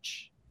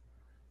sandwich.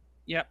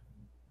 Yep.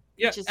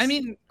 Yeah, I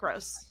mean,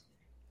 gross.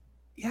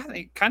 Yeah,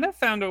 they kind of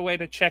found a way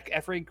to check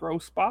every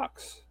gross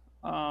box.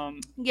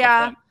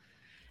 Yeah.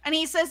 And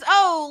he says,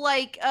 oh,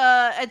 like,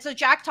 and so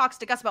Jack talks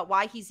to Gus about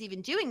why he's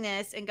even doing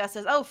this. And Gus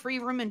says, oh, free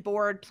room and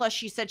board. Plus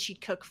she said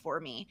she'd cook for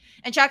me.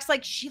 And Jack's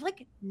like, she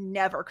like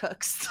never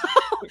cooks.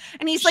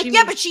 And he's like,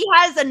 but she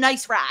has a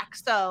nice rack.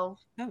 So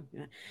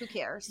who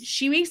cares?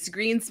 She makes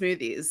green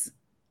smoothies.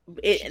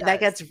 That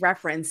gets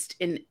referenced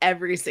in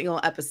every single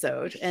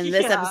episode. And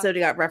this episode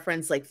got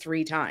referenced like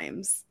 3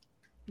 times.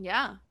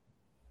 Yeah.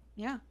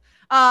 Yeah.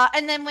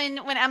 And then when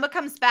Emma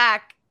comes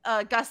back,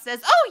 Gus says,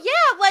 oh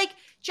yeah, like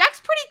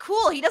Jack's pretty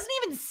cool. He doesn't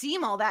even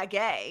seem all that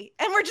gay.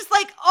 And we're just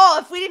like, oh,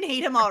 if we didn't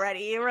hate him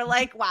already. We're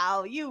like,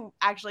 wow, you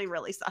actually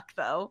really suck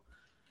though.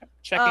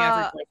 Checking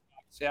every box.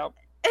 Yep.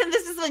 And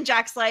this is when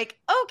Jack's like,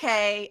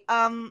 okay,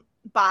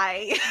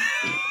 bye.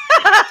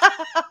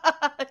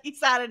 He's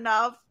had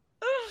enough.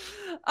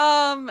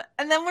 And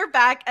then we're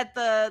back at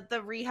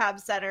the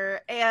rehab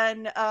center,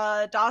 and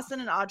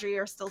Dawson and Audrey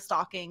are still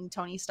stalking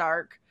Tony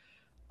Stark.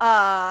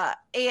 Like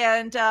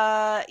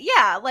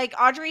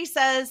Audrey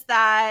says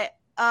that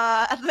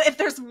if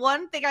there's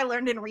one thing I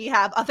learned in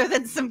rehab other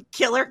than some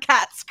killer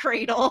Cat's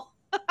Cradle,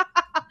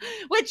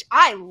 which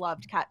I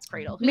loved Cat's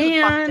Cradle. Who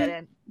the fuck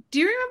didn't? Do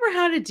you remember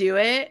how to do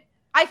it?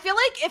 I feel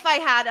like if I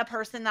had a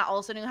person that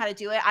also knew how to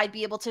do it, I'd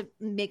be able to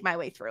make my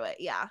way through it.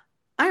 Yeah.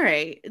 All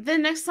right. The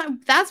next time,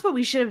 that's what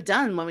we should have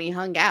done when we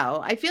hung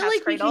out. I feel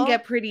like we can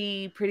get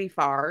pretty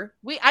far.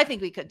 I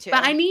think we could too.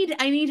 But I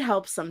need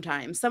help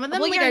sometimes. Some of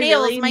them, your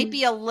nails might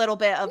be a little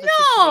bit of a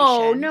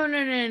situation.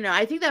 No.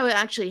 I think that would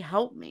actually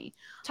help me.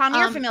 Tom,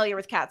 you're familiar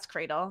with Cat's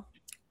Cradle?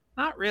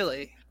 Not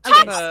really.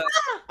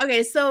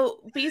 Okay,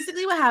 so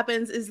basically what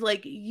happens is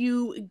like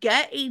you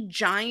get a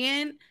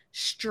giant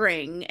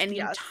string and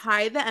you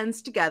tie the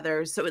ends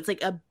together so it's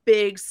like a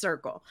big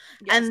circle.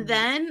 And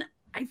then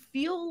I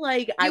feel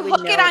like you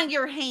hook it on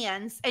your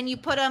hands and you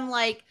put them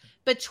like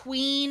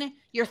between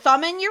your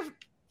thumb and your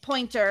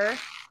pointer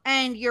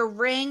and your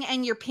ring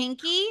and your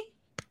pinky,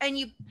 and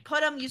you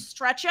put them, you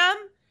stretch them,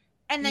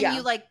 and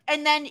then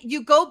and then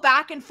you go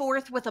back and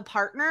forth with a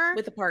partner,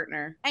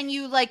 and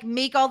you like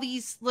make all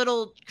these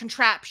little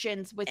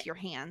contraptions with your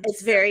hands.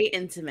 It's very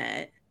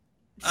intimate.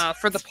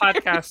 For the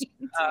podcast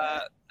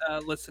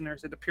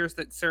listeners, it appears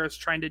that Sarah's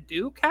trying to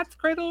do Cat's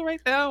Cradle right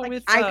now. You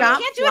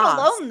can't do it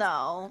alone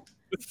though.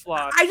 With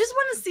flaws. I just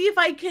want to see if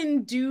I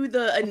can do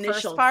the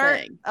initial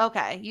part. thing.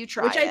 Okay, you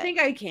try. Which I think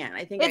I can.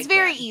 It's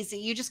very easy.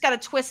 You just got to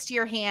twist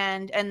your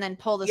hand and then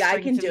pull the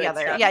string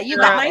together. It. Yeah, you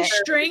got my it.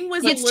 string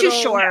was too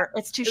short.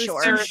 It's too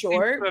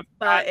short.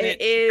 But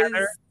it is.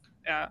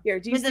 Yeah. Here,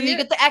 do you see you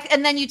get the X,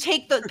 and then you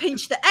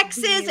pinch the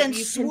X's and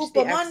swoop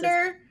them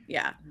under.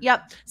 Yeah.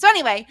 Yep. So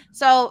anyway,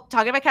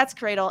 talking about Cat's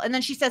Cradle, and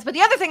then she says, but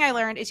the other thing I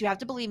learned is you have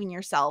to believe in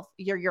yourself.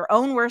 You're your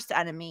own worst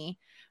enemy,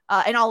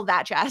 and all of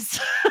that jazz.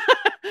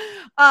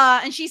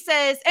 And she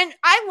says, and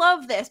I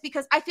love this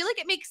because I feel like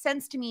it makes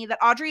sense to me that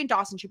Audrey and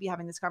Dawson should be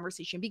having this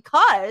conversation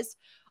because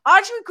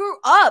Audrey grew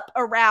up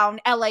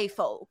around LA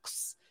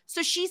folks.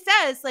 So she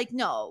says, like,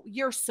 no,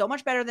 you're so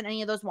much better than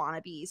any of those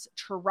wannabes.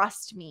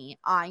 Trust me.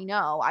 I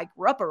know. I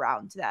grew up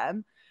around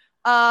them.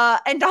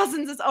 And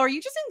Dawson says, "Oh, are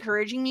you just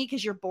encouraging me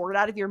because you're bored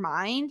out of your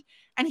mind?"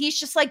 And he's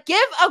just like, "Give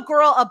a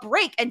girl a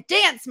break and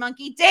dance,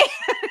 monkey, dance."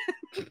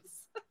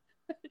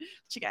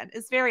 Which again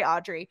is very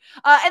Audrey.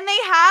 And they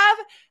have,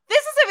 this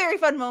is a very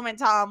fun moment,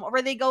 Tom,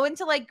 where they go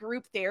into like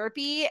group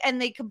therapy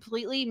and they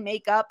completely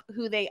make up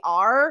who they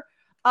are.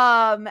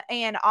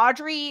 And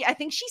Audrey, I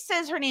think she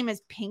says her name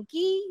is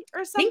Pinky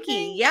or something.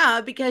 Pinky,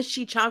 yeah, because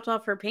she chopped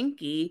off her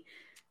pinky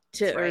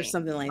That's or right.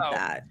 something like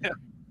that. Yeah.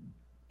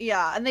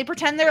 Yeah, and they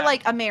pretend they're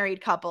like a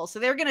married couple, so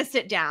they're gonna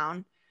sit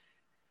down.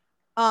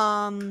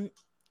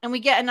 And we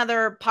get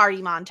another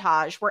party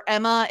montage where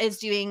Emma is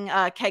doing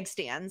keg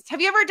stands. Have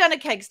you ever done a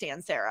keg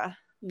stand, Sarah?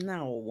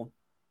 No.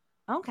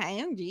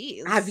 Okay, oh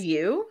geez. Have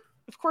you?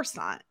 Of course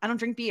not. I don't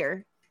drink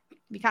beer.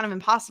 It'd be kind of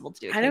impossible to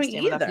do a I keg don't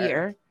stand without either.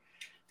 beer.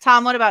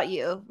 Tom, what about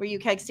you? Were you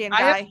a keg stand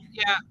guy?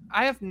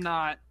 I have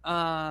not.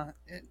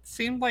 It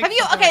seemed like. Have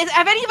you? Okay,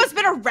 have any of us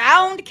been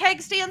around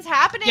keg stands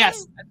happening?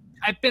 Yes,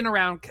 I've been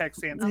around keg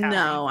stands.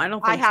 No, I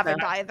don't think I haven't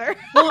so. either.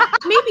 Well,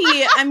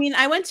 maybe. I mean,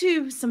 I went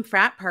to some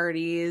frat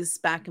parties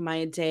back in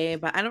my day,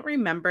 but I don't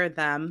remember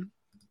them.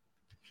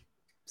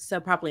 So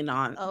probably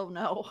not. Oh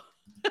no.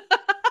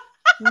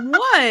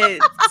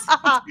 What? That's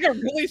a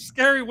really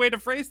scary way to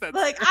phrase that.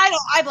 Like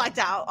I blacked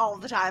out all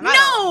the time. No,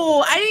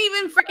 I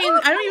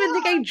don't even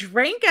think I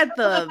drank at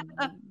the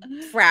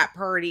frat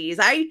parties.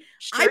 I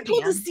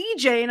pulled a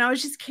CJ and I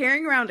was just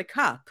carrying around a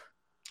cup.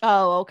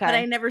 Oh, okay. But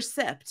I never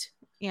sipped.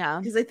 Yeah.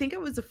 Because I think I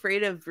was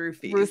afraid of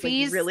roofies.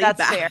 Roofies? Like, really That's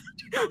bad.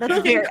 fair. That's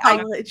in fair.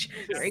 college.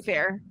 Very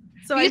fair.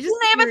 So I just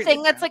they have a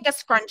thing that's like a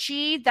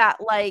scrunchie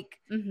that like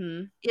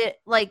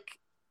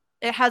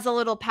it has a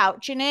little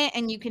pouch in it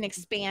and you can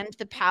expand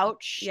the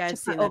pouch to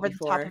put over the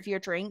top of your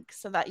drink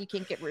so that you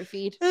can't get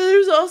roofied.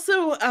 There's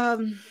also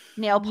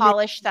nail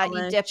polish that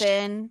you dip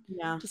in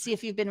to see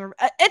if you've been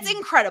it's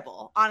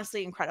incredible,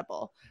 honestly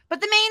incredible.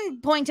 But the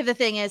main point of the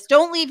thing is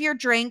don't leave your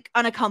drink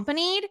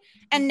unaccompanied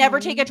and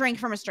never take a drink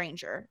from a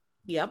stranger.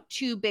 Yep.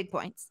 2 big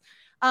points.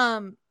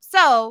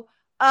 So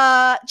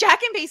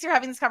Jack and Pacey are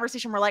having this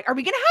conversation. We're like, are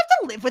we gonna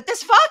have to live with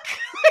this fuck?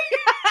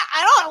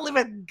 I don't want to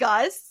live with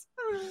Gus.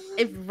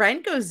 If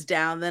rent goes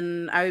down,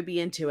 then I would be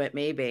into it,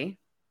 maybe.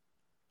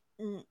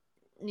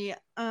 Yeah,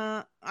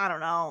 I don't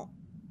know.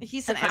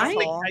 He's an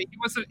asshole.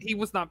 He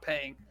was not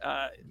paying.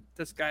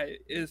 This guy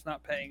is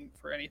not paying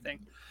for anything.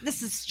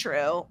 This is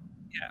true.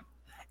 Yeah,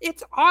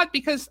 it's odd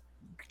because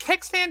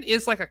keg stand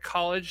is like a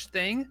college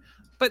thing,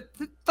 but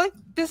like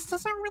this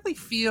doesn't really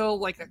feel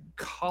like a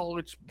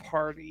college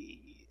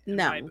party.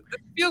 No, it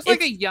feels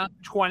like a young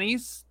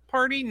 20s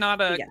party,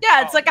 not a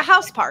it's like a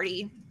house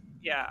party.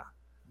 Yeah.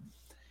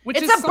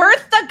 It's a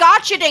Bertha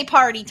Gotcha Day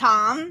party,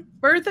 Tom.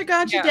 Bertha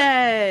Gotcha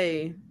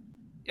Day.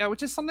 Yeah,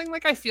 which is something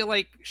like I feel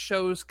like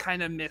shows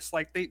kind of miss.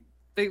 Like they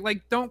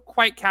like don't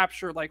quite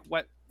capture like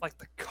what like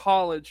the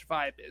college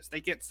vibe is. They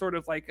get sort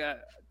of like a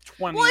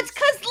 20s. Well, it's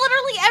because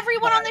literally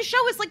everyone on the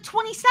show is like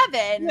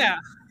 27.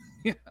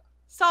 Yeah.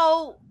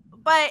 So,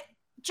 but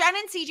Jen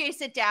and CJ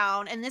sit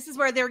down, and this is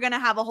where they're going to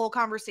have a whole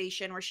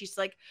conversation where she's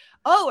like,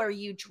 "Oh, are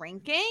you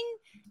drinking?"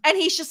 And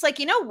he's just like,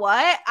 "You know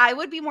what? I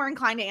would be more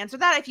inclined to answer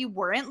that if you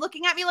weren't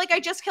looking at me like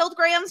I just killed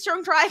Graham's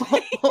drunk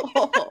driving."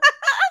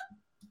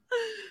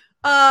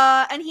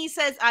 And he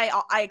says,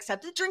 I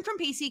accepted the drink from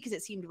Pacey because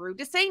it seemed rude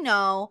to say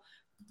no.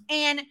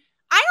 And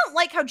I don't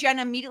like how Jen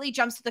immediately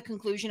jumps to the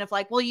conclusion of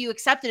like, well, you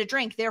accepted a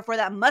drink, therefore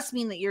that must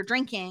mean that you're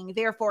drinking.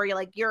 Therefore, you're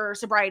like, your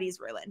sobriety is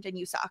ruined and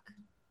you suck.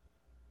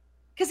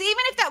 Because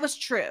even if that was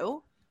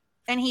true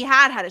and he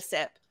had a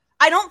sip,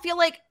 I don't feel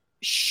like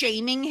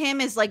shaming him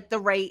is like the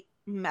right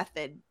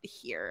method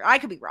here. I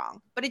could be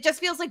wrong, but it just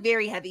feels like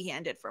very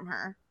heavy-handed from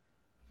her.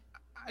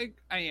 I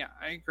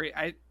agree.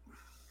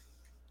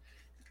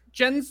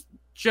 Jen's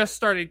just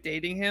started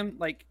dating him.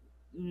 Like,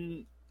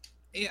 and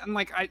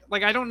like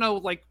I don't know.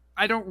 Like,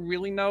 I don't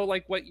really know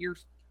like what you're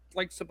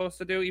like supposed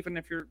to do, even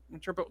if you're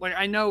mature. But like,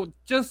 I know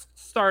just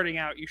starting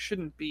out,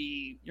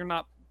 you're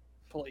not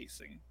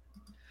policing.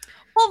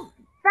 Well,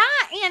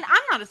 that, and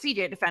I'm not a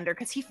CJ defender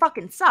because he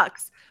fucking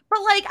sucks.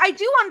 But like, I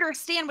do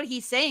understand what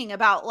he's saying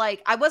about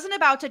like, I wasn't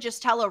about to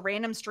just tell a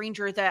random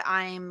stranger that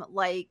I'm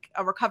like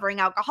a recovering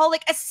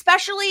alcoholic,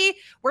 especially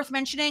worth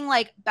mentioning,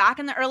 like back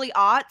in the early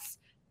aughts.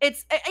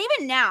 It's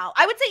even now,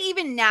 I would say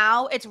even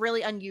now, it's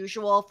really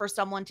unusual for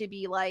someone to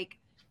be like,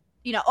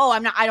 you know, oh,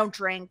 I don't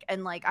drink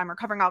and like I'm a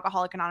recovering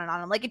alcoholic and on and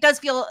on. Like, it does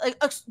feel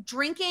like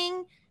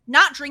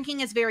not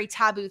drinking is a very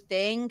taboo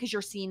thing because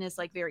you're seen as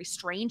like very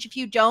strange if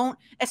you don't,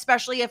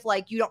 especially if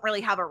like you don't really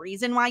have a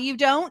reason why you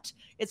don't.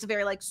 It's a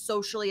very like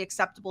socially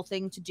acceptable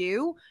thing to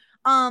do.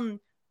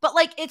 But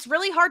like, it's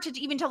really hard to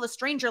even tell a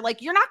stranger,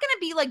 like, you're not going to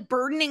be like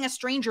burdening a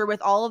stranger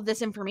with all of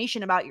this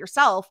information about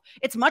yourself.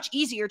 It's much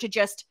easier to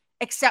just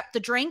accept the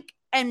drink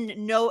and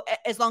know,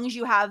 as long as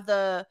you have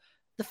the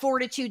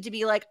fortitude to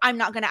be like, I'm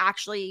not going to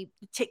actually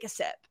take a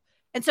sip.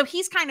 And so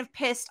he's kind of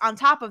pissed on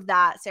top of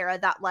that, Sarah,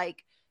 that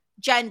like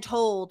Jen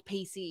told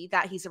Pacey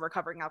that he's a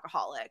recovering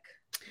alcoholic.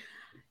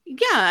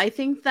 Yeah, I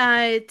think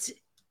that,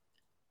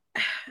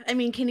 I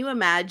mean, can you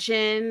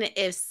imagine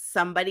if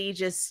somebody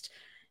just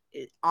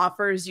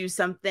offers you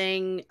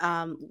something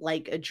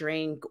like a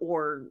drink,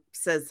 or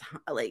says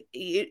like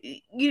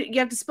you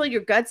have to spill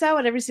your guts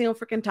out every single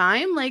freaking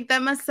time, like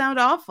that must sound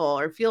awful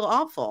or feel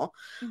awful.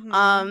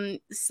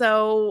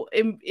 So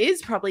it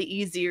is probably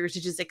easier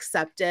to just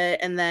accept it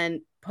and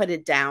then put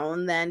it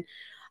down than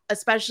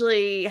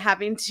especially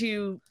having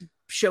to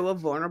show a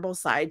vulnerable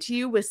side to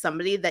you with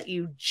somebody that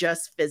you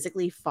just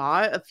physically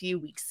fought a few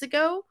weeks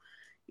ago.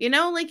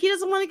 Like he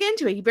doesn't want to get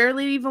into it. He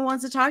barely even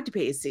wants to talk to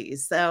Pacey.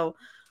 So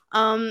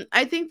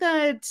I think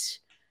that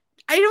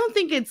I don't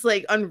think it's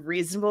like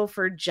unreasonable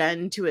for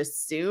Jen to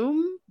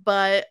assume,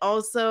 but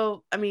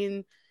also, I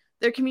mean,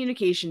 their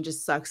communication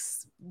just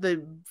sucks for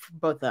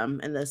both of them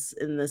in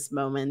this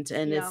moment.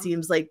 And it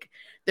seems like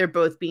they're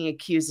both being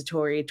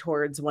accusatory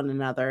towards one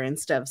another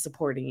instead of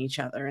supporting each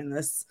other in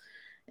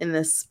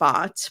this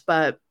spot.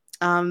 But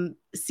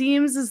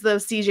seems as though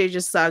CJ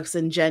just sucks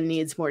and Jen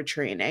needs more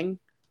training.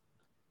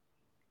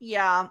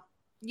 Yeah.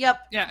 Yep.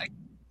 Yeah.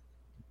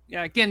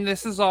 Again,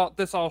 this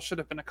all should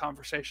have been a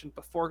conversation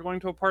before going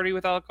to a party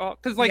with alcohol.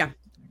 Because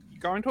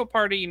going to a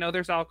party,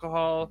 there's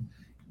alcohol.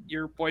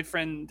 Your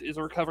boyfriend is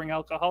a recovering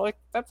alcoholic.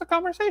 That's a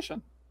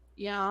conversation.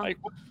 Yeah. Like,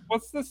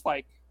 what's this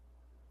like?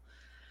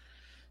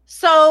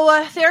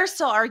 So they're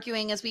still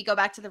arguing as we go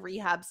back to the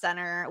rehab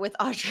center with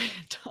Audrey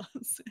and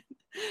Dawson.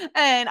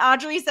 And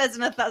Audrey says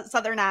in a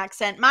southern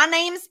accent, "My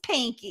name's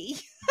Pinky."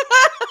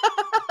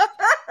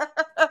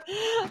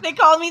 They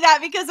called me that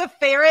because a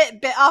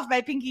ferret bit off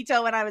my pinky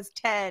toe when I was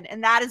 10.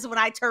 And that is when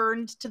I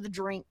turned to the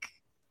drink.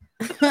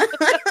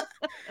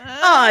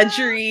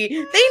 Audrey, they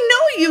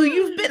know you.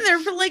 You've been there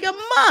for like a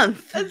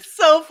month. It's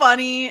so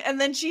funny.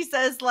 And then she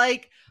says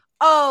like,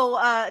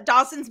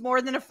 Dawson's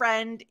more than a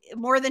friend,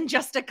 more than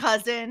just a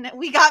cousin.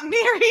 We got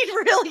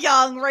married real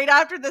young, right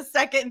after the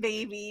second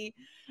baby.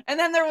 And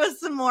then there was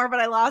some more, but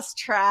I lost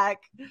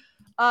track.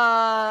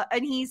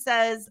 And he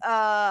says,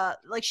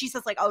 she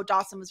says like, "Oh,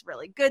 Dawson was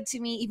really good to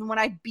me. Even when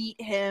I beat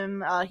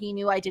him, he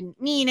knew I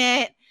didn't mean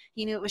it.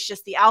 He knew it was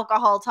just the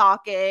alcohol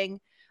talking."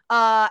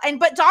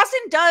 But Dawson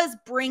does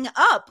bring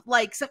up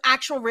like some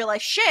actual real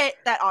life shit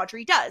that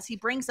Audrey does. He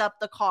brings up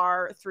the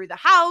car through the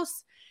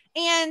house,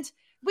 and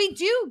we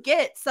do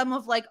get some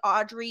of like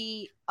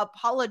Audrey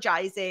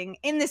apologizing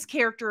in this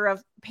character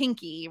of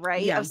Pinky,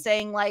 right? Yeah. Of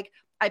saying like,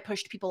 "I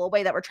pushed people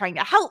away that were trying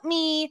to help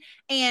me."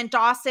 And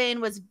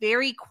Dawson was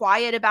very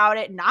quiet about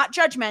it, not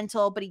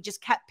judgmental, but he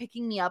just kept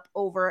picking me up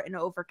over and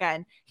over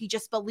again. He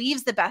just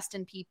believes the best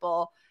in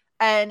people,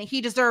 and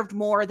he deserved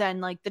more than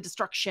like the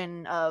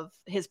destruction of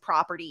his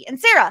property. And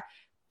Sarah,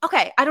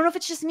 okay, I don't know if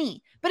it's just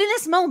me, but in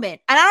this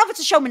moment, and I don't know if it's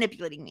a show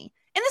manipulating me,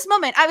 in this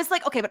moment, I was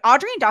like, okay, but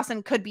Audrey and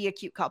Dawson could be a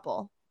cute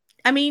couple.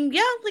 I mean,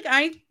 yeah, like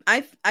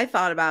I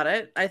thought about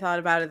it. I thought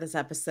about it this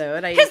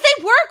episode. Because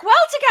they work well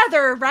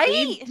together,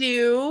 right?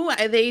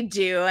 They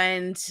do.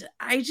 And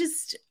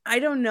I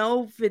don't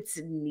know if it's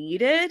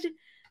needed,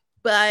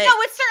 but no,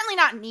 it's certainly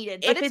not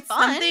needed. But if it's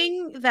fun.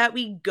 Something that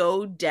we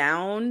go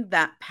down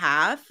that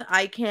path,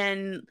 I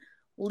can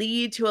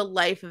lead to a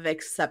life of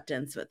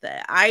acceptance with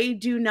it. I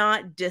do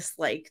not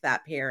dislike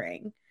that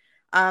pairing.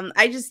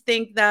 I just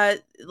think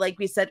that, like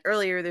we said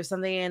earlier, there's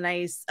something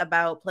nice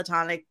about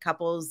platonic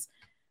couples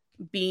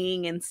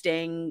being and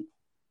staying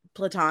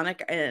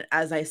platonic,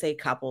 as I say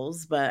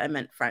couples, but I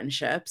meant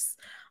friendships.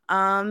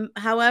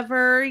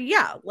 However,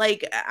 yeah,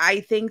 like I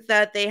think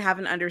that they have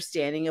an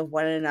understanding of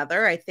one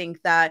another. I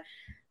think that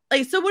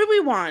so what do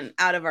we want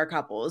out of our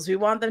couples? We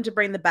want them to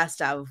bring the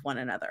best out of one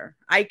another.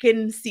 I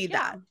can see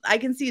that. I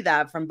can see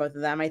that from both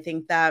of them. I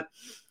think that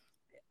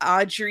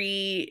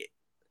Audrey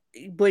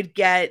would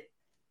get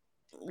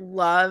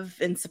love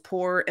and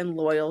support and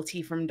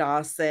loyalty from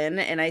Dawson.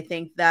 And I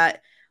think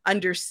that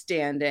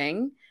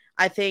understanding.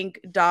 I think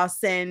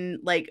Dawson,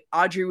 like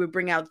Audrey would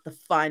bring out the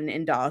fun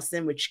in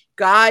Dawson, which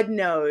God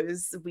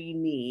knows we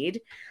need.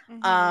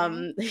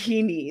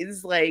 He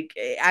needs, like,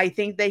 I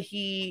think that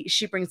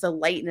she brings a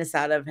lightness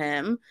out of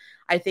him.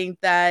 I think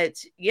that,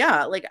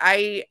 yeah, like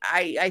I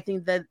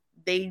think that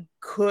they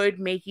could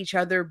make each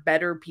other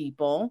better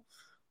people.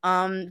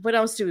 What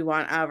else do we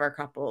want out of our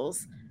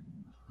couples?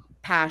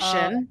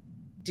 Passion.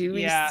 Do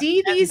we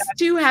see these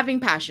two having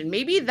passion?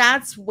 Maybe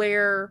that's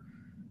where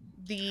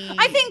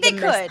I think they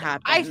could.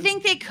 I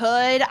think they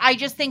could. I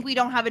just think we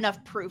don't have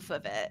enough proof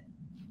of it.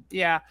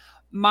 Yeah.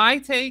 My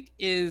take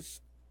is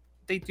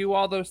they do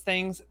all those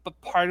things, but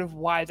part of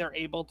why they're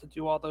able to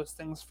do all those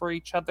things for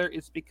each other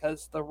is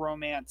because the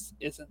romance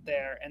isn't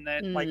there. And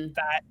then like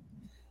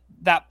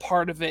that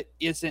part of it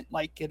isn't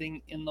like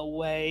getting in the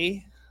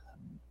way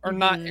or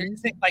not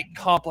isn't like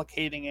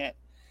complicating it.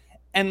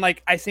 And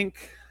like I think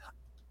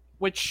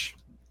which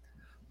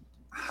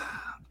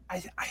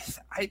I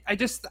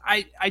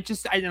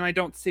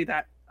don't see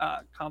that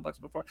complex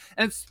before,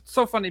 and it's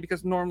so funny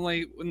because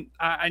normally when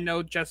I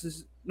know Jess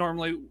is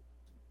normally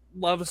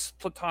loves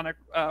platonic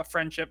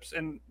friendships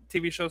and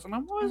TV shows, and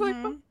I'm always like,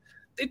 well,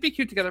 they'd be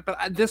cute together.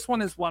 But this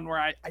one is one where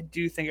I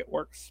do think it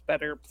works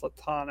better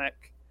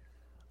platonic.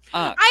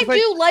 I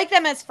do like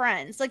them as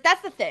friends. Like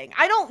that's the thing.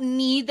 I don't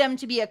need them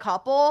to be a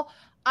couple.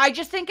 I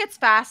just think it's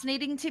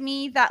fascinating to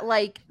me that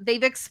like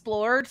they've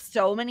explored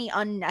so many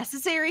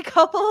unnecessary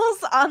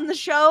couples on the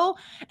show,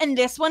 and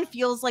this one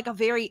feels like a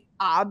very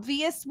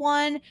obvious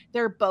one.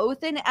 They're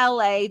both in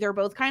LA. They're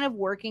both kind of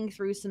working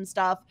through some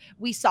stuff.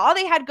 We saw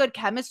they had good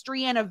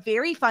chemistry and a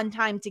very fun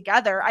time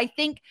together. I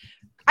think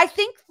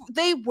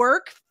they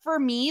work for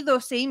me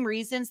those same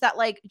reasons that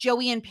like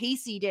Joey and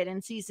Pacey did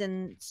in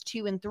seasons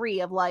 2 and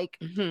 3 of like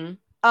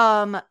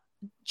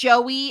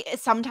Joey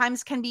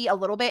sometimes can be a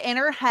little bit in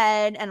her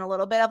head and a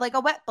little bit of like a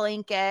wet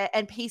blanket,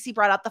 and Pacey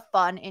brought out the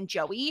fun in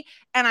Joey.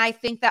 And I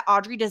think that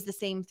Audrey does the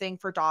same thing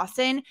for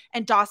Dawson,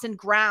 and Dawson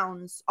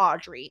grounds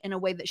Audrey in a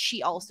way that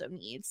she also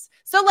needs.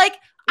 So like,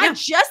 I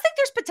just think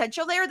there's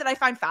potential there that I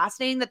find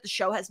fascinating that the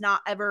show has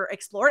not ever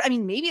explored. I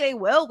mean, maybe they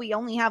will. We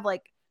have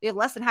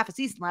less than half a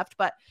season left,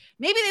 but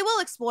maybe they will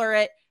explore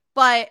it.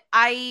 But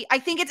I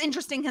think it's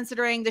interesting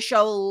considering the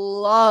show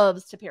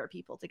loves to pair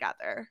people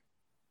together.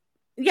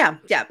 Yeah.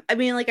 I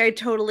mean, like, I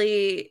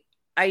totally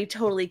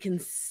can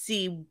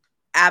see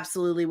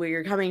absolutely where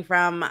you're coming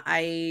from.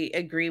 I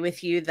agree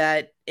with you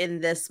that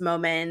in this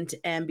moment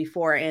and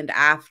before and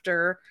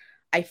after,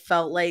 I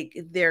felt like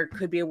there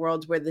could be a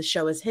world where the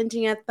show is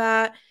hinting at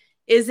that.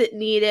 Is it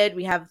needed?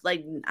 We have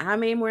like how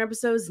many more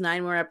episodes?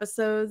 9 more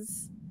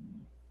episodes.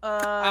 Do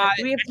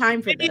we have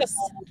time for this?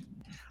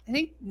 I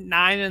think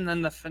 9 and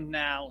then the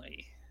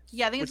finale.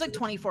 Yeah, I think it's like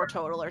 24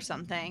 total or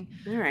something.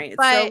 All right.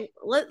 But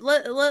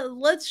so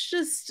let's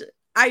just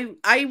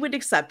I would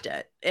accept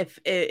it if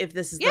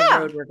this is the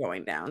road we're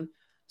going down.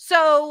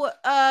 So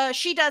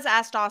she does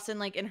ask Dawson,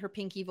 like in her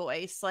pinky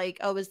voice, like,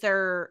 oh, is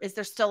there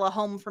still a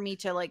home for me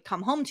to like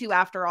come home to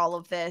after all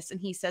of this? And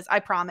he says, I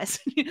promise.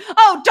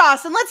 Oh,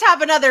 Dawson, let's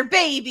have another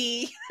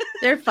baby.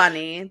 They're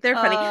funny.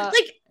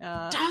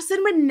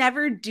 Dawson would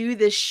never do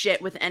this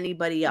shit with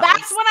anybody else.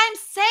 That's what I'm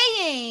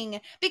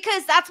saying.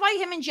 Because that's why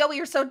him and Joey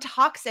are so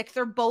toxic.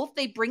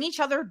 They bring each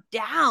other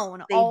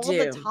down all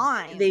the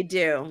time. They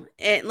do.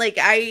 And like,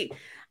 I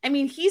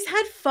mean, he's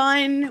had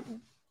fun.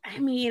 I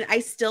mean,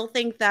 I still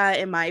think that,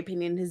 in my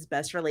opinion, his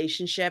best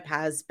relationship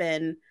has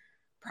been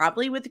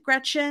probably with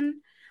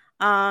Gretchen.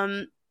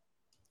 And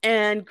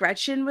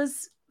Gretchen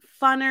was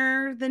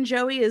funner than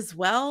Joey as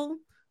well.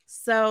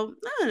 So,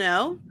 I don't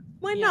know.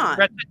 Why not?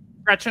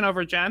 Gretchen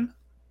over Jen?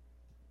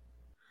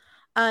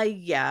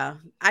 Yeah.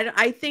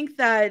 I think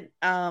that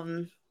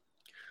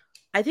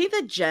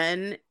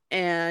Jen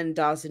and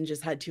Dawson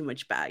just had too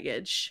much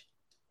baggage.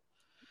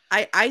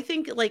 I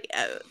think like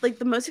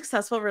the most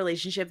successful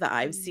relationship that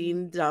I've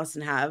seen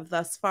Dawson have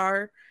thus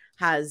far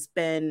has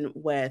been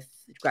with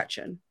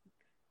Gretchen.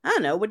 I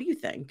don't know. What do you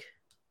think?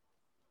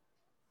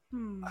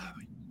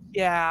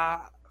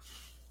 Yeah.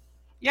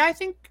 I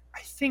think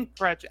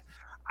Gretchen.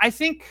 I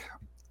think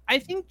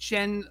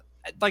Jen,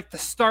 like the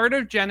start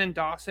of Jen and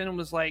Dawson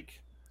was like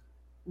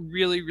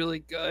really, really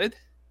good.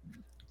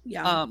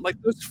 Yeah.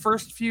 Like those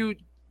first few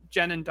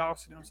Jen and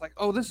Dawson, I was like,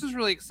 oh, this is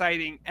really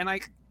exciting. And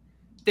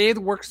they had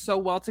worked so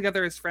well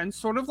together as friends,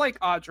 sort of like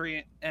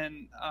Audrey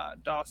and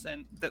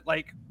Dawson, that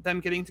like them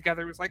getting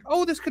together was like,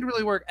 oh, this could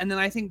really work. And then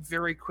I think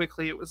very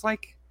quickly it was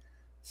like,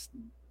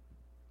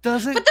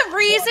 But the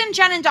reason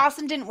Jen and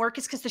Dawson didn't work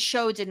is because the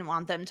show didn't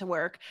want them to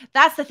work.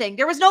 That's the thing.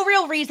 There was no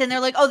real reason.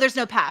 They're like, oh, there's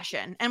no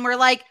passion. And we're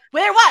like,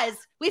 well, there was.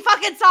 We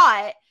fucking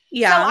saw it.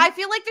 Yeah. So I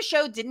feel like the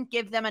show didn't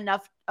give them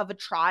enough of a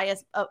try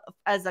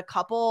as a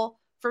couple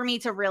for me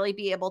to really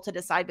be able to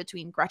decide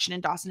between Gretchen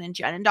and Dawson and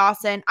Jen and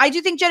Dawson. I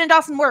do think Jen and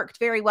Dawson worked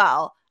very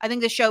well. I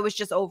think the show was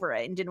just over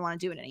it and didn't want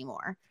to do it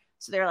anymore.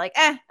 So they're like,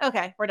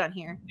 okay, we're done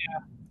here. Yeah,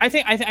 I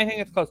think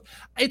it's close.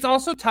 It's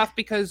also tough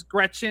because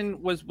Gretchen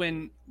was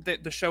when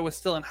the show was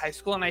still in high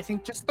school, and I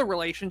think just the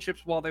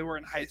relationships while they were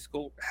in high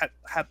school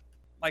had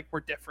like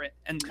were different,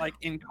 and like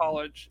in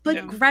college.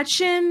 But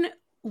Gretchen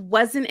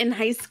wasn't in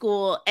high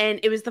school, and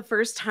it was the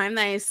first time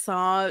that I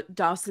saw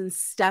Dawson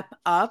step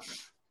up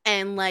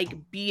and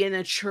like be a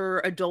mature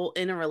adult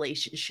in a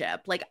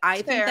relationship. Like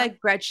I think that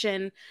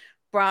Gretchen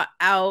brought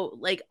out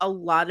like a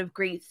lot of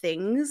great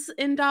things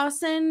in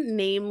Dawson,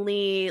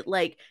 namely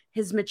like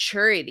his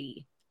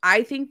maturity.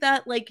 I think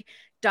that like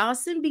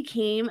Dawson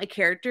became a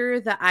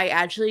character that I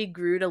actually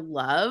grew to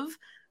love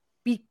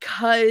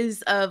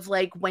because of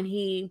like when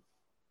he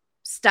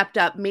stepped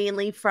up,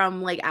 mainly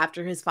from like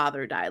after his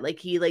father died. Like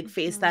he like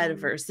faced that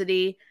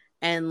adversity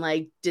and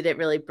like did it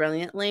really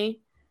brilliantly.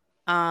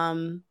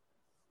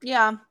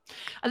 Yeah.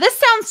 This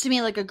sounds to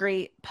me like a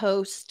great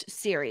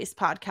post-series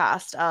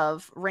podcast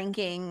of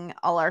ranking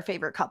all our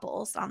favorite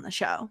couples on the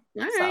show. All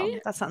right. So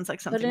that sounds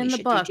like something we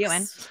should be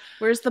doing.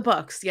 Where's the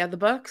books? Yeah, the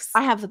books?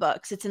 I have the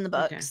books. It's in the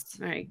books.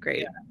 Okay. All right,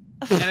 great.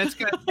 Yeah. And it's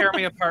going to tear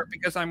me apart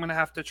because I'm going to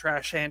have to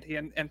trash Andy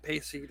and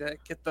Pacey to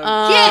get the...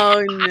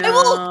 Oh,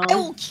 no. I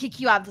will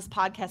kick you out of this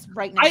podcast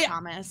right now,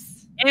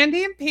 Thomas.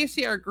 Andy and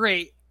Pacey are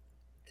great,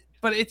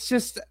 but it's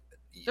just...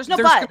 There's no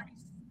but.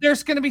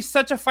 There's going to be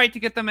such a fight to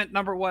get them at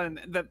number one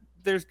that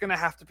there's going to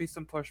have to be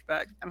some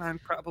pushback, and I'm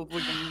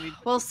probably going to need.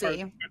 We'll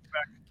see.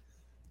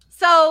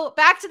 So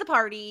back to the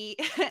party.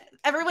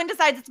 Everyone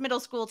decides it's middle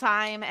school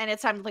time and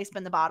it's time to play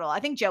spin the bottle. I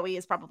think Joey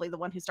is probably the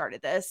one who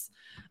started this.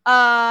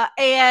 So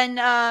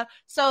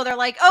they're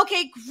like,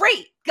 okay,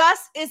 great.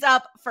 Gus is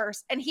up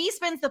first and he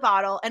spins the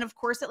bottle. And of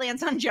course it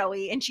lands on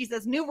Joey. And she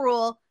says, new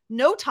rule,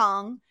 no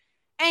tongue.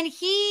 And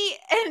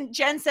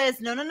Jen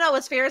says, no,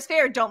 it's fair is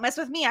fair. Don't mess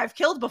with me. I've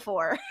killed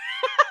before.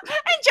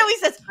 And Joey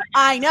says,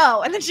 I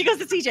know. And then she goes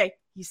to CJ,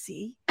 you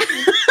see?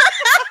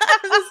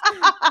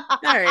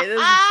 All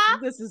right,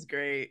 this is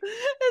great.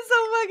 It's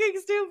so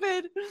fucking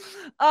stupid.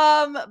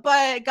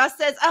 But Gus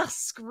says, "Oh,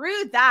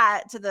 screw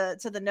that!" to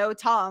the no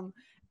tongue,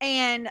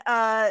 and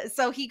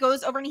so he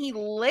goes over and he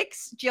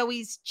licks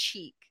Joey's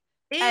cheek,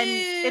 and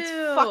it's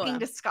fucking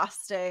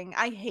disgusting.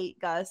 I hate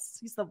Gus;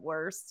 he's the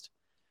worst.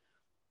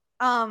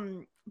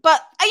 But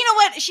you know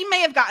what? She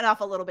may have gotten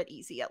off a little bit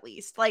easy, at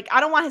least. Like, I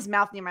don't want his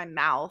mouth near my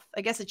mouth.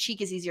 I guess a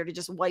cheek is easier to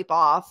just wipe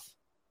off.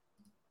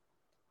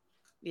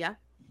 Yeah.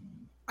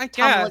 I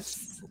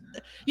guess.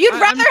 You'd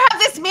rather have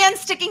this man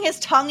sticking his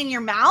tongue in your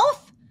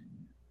mouth?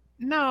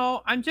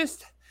 No,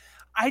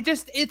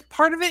 it's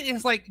part of it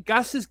is like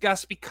Gus is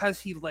Gus because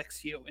he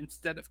licks you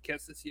instead of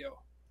kisses you.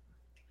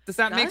 Does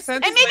that make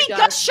sense? And maybe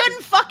Gus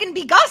shouldn't fucking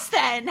be Gus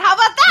then. How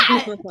about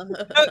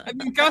that? I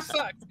mean, Gus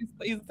sucks.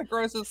 He's the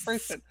grossest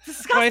person.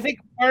 But I think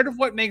part of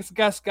what makes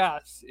Gus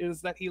Gus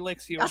is that he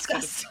licks you instead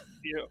of kisses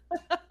you.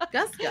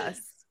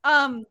 Gus.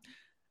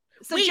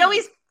 So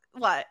Joey's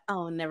what?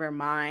 Oh, never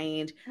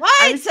mind. What?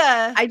 I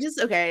just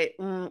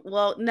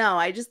well, no,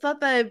 I just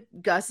thought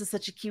that Gus is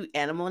such a cute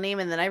animal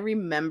name, and then I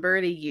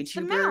remembered a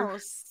YouTuber.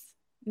 Mouse.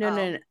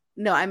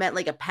 No, I meant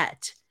like a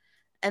pet.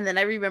 And then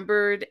I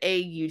remembered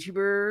a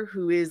YouTuber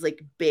who is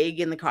like big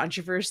in the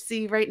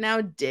controversy right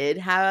now did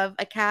have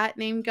a cat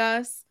named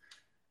Gus.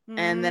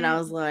 And then I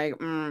was like,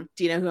 do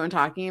you know who I'm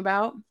talking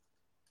about?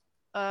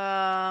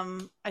 I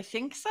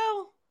think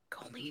so.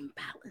 Colleen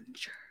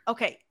Ballinger.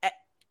 Okay.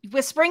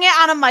 Whispering it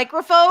on a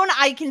microphone,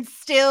 I can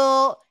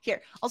still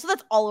hear. Also,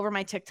 that's all over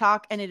my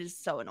TikTok, and it is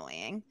so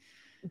annoying.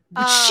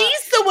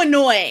 She's so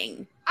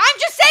annoying. I'm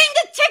just saying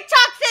the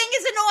TikTok thing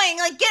is annoying.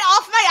 Like, get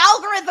off my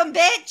algorithm,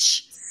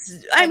 bitch.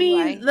 I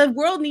mean, the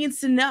world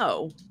needs to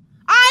know.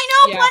 I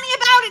know plenty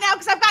about it now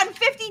because I've gotten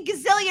 50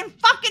 gazillion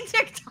fucking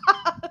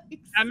TikToks.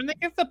 I'm going to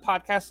give the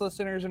podcast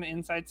listeners an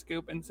inside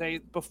scoop and say,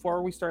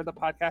 before we started the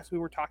podcast, we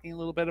were talking a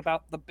little bit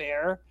about the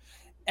bear.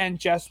 And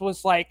Jess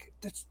was like,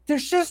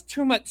 there's just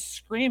too much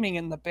screaming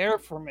in the bear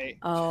for me.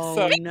 Oh,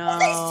 no.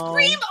 They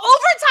scream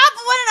over top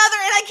of one another,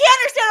 and I can't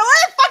understand what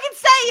they're fucking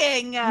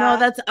saying. No,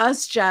 that's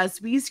us,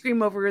 Jess. We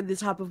scream over the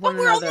top of one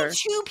another. But we're only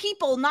 2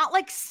 people, not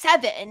like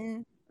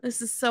 7.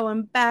 This is so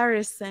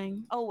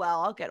embarrassing. Oh, well,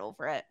 I'll get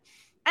over it.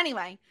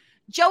 Anyway,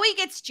 Joey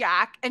gets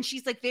Jack, and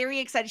she's like very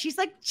excited. She's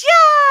like,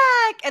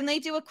 Jack! And they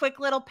do a quick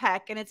little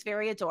peck, and it's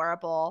very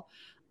adorable.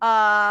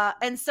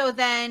 And so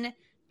then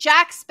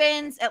Jack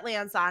spins, it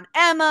lands on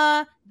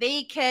Emma.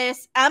 They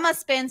kiss. Emma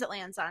spins, it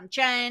lands on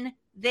Jen.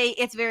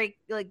 It's very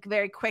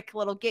quick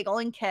little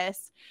giggling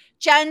kiss.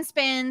 Jen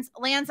spins,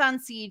 lands on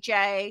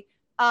CJ.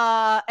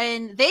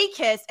 And they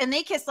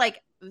kiss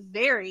like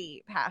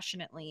very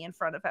passionately in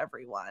front of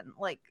everyone,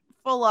 like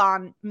full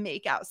on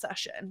makeout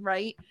session,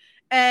 right?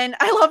 And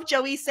I love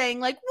Joey saying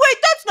like, wait,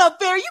 that's not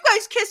fair. You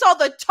guys kiss all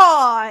the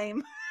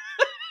time.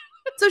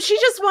 So she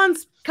just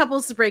wants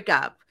couples to break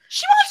up.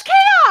 She wants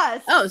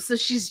chaos. Oh, so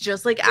she's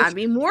just like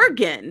Abby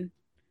Morgan.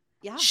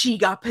 Yeah. She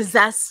got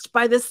possessed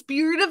by the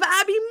spirit of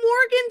Abby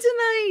Morgan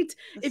tonight.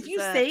 If you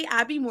say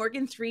Abby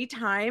Morgan 3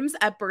 times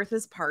at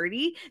Bertha's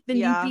party, then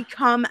you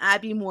become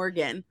Abby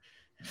Morgan.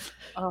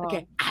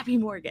 Okay, Abby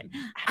Morgan.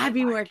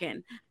 Abby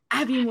Morgan.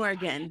 Abby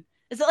Morgan.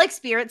 Is it like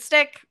Spirit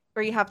Stick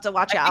where you have to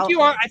watch out?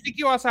 I think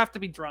you also have to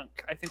be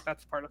drunk. I think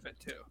that's part of it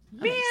too.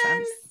 That makes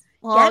sense.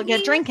 Well, I'll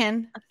get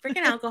drinking.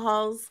 Freaking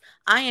alcohols.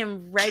 I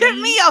am ready. Give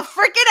me a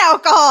freaking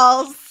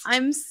alcohols.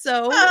 I'm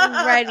so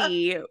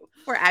ready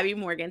for Abby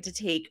Morgan to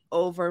take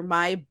over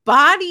my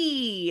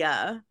body.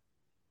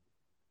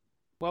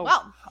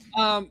 Well,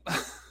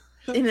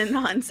 in a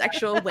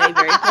non-sexual way,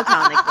 very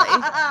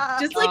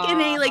platonically. Just like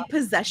in a like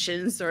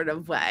possession sort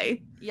of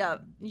way. Yeah,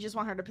 you just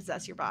want her to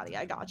possess your body.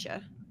 I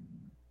gotcha.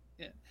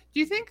 Do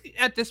you think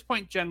at this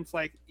point Jen's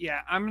like, yeah,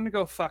 I'm gonna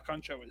go fuck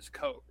on Joey's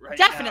coat right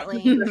Definitely.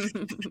 They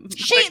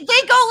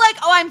go like,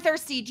 oh, I'm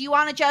thirsty. Do you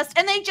want to just?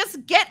 And they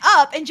just get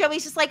up, and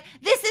Joey's just like,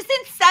 this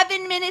isn't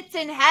 7 minutes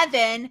in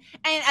heaven.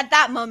 And at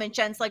that moment,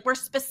 Jen's like, we're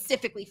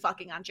specifically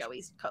fucking on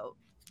Joey's coat.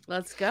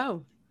 Let's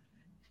go.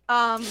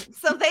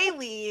 So they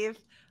leave.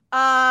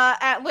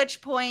 At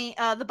which point,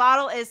 the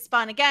bottle is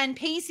spun again.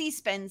 Pacey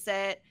spins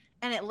it,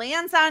 and it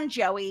lands on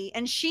Joey,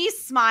 and she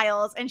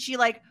smiles, and she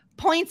like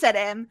points at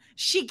him.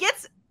 She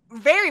gets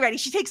very ready.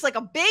 She takes like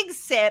a big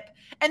sip,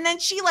 and then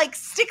she like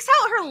sticks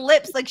out her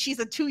lips like she's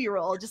a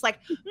 2-year-old, just like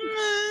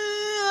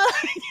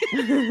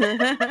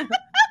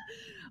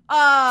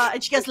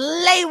and she goes,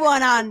 lay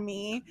one on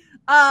me.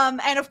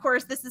 And of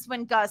course, this is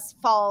when Gus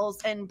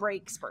falls and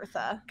breaks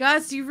Bertha.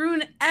 Gus, you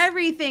ruin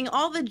everything.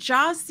 All the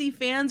Jossie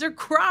fans are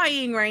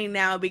crying right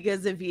now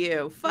because of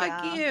you.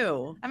 Fuck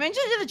you. I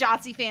mentioned to the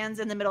Jossie fans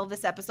in the middle of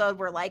this episode,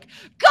 we're like,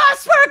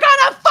 Gus, we're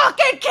gonna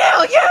fucking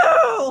kill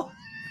you!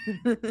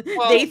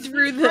 Well, they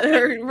threw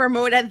the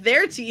remote at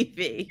their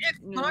TV. It's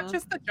not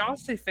just the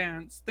Jossie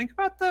fans. Think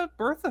about the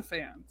Bertha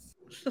fans.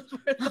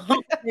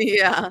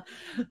 Yeah.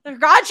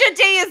 Gotcha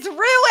day is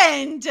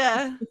ruined.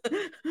 Their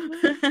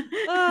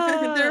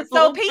So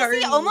whole Pacey party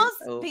is almost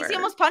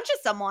over. punches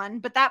someone,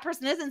 but that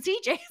person isn't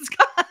CJ, it's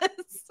Gus.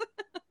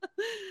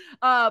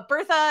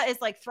 Bertha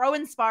is like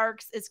throwing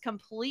sparks, is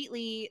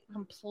completely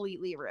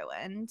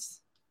ruined.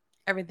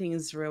 Everything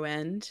is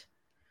ruined.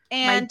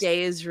 And my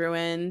day is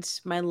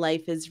ruined. My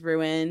life is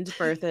ruined.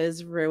 Bertha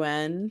is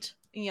ruined.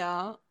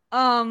 Yeah.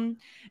 And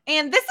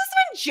this is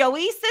when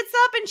Joey sits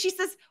up and she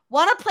says,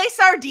 "Want to play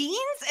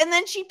sardines?" And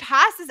then she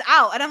passes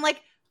out, and I'm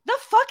like, "The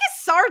fuck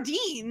is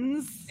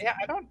sardines?" Yeah,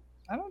 I don't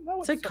know.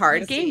 It's a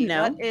card game.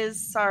 No, what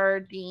is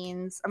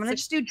sardines? I'm gonna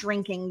just do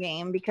drinking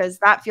game because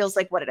that feels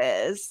like what it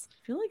is. I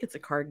feel like it's a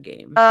card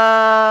game.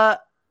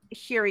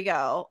 Here we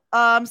go.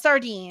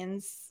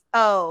 Sardines.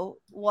 Oh,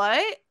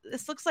 what?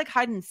 This looks like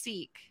hide and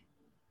seek.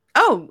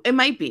 Oh, it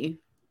might be.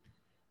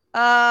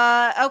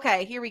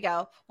 Okay, here we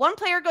go. One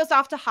player goes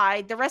off to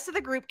hide. The rest of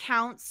the group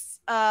counts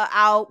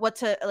out what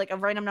to like a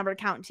random number to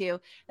count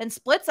to, then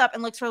splits up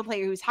and looks for the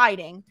player who's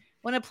hiding.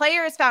 When a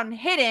player is found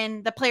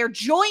hidden, the player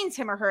joins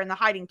him or her in the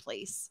hiding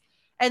place.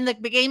 And the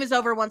game is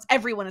over once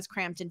everyone is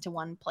cramped into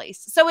one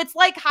place. So it's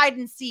like hide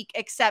and seek,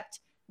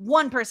 except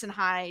one person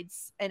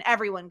hides and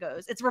everyone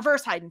goes. It's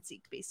reverse hide and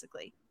seek,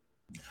 basically.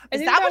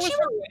 Is that what she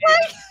was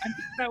like? I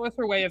think that was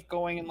her way of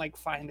going and like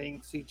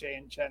finding CJ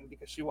and Jen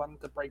because she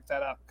wanted to break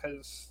that up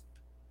because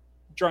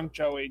drunk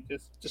Joey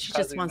she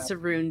just wants to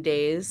ruin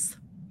days.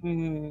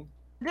 Mm-hmm.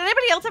 Did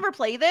anybody else ever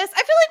play this?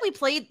 I feel like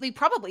we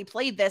probably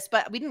played this,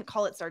 but we didn't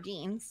call it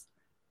sardines.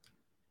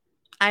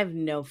 I have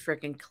no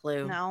freaking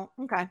clue. No.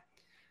 Okay.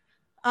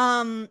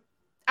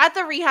 At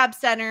the rehab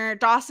center,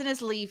 Dawson is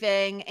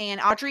leaving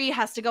and Audrey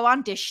has to go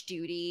on dish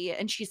duty.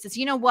 And she says,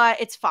 "You know what?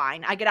 It's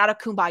fine. I get out of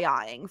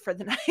kumbayaing for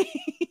the night."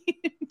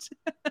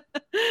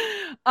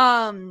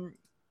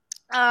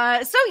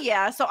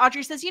 So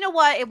Audrey says, "You know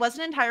what? It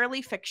wasn't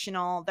entirely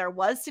fictional. There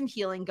was some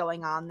healing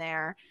going on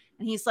there."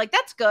 And he's like,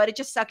 "That's good. It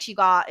just sucks you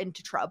got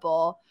into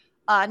trouble."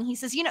 And he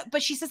says,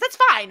 but she says, "That's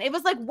fine. It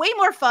was like way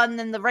more fun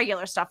than the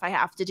regular stuff I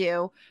have to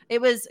do. It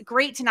was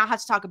great to not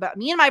have to talk about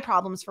me and my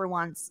problems for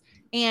once.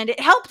 And it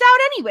helped out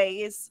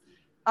anyways."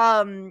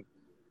 And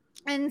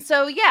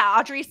so, yeah,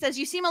 Audrey says,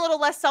 "You seem a little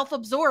less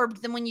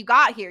self-absorbed than when you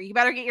got here. You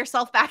better get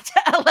yourself back to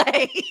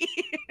LA."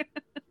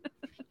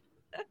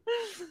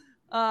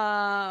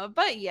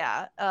 But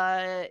yeah,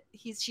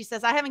 she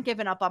says, "I haven't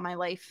given up on my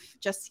life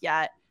just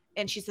yet."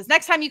 And she says,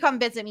 "Next time you come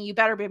visit me, you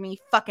better bring me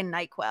fucking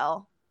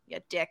NyQuil, you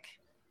dick."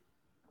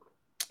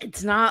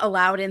 It's not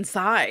allowed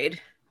inside.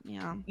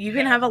 Yeah. You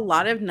can have a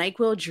lot of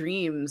NyQuil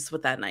dreams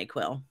with that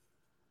NyQuil.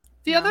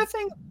 The other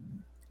thing,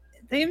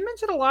 they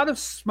mentioned a lot of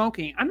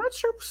smoking. I'm not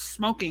sure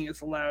smoking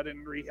is allowed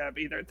in rehab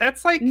either.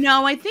 That's like...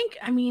 No, I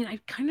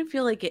kind of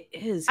feel like it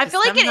is. I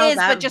feel like it is,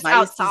 but just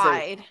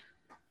outside.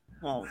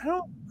 Well,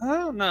 I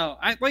don't know.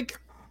 I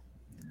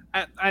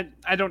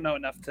don't know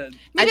enough to...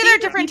 Maybe there are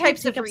different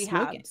types of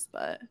rehabs,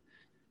 but...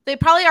 They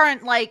probably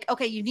aren't like,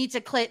 okay, you need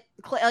to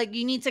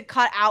you need to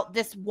cut out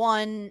this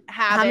one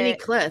habit. How many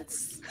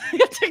clits? You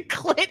have to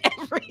clit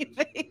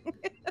everything.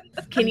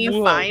 Can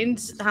you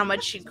find how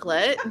much you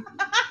clit?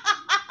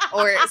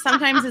 Or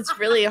sometimes it's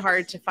really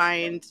hard to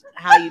find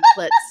how you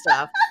clit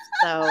stuff.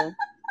 So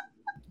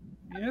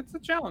yeah, it's a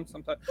challenge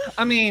sometimes.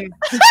 I mean,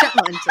 it's a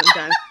challenge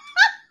sometimes.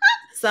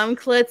 Some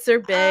clits are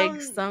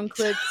big, some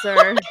clits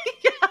are.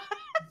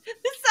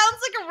 This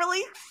sounds like a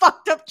really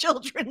fucked up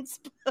children's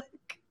book.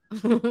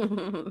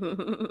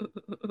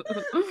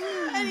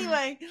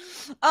 Anyway,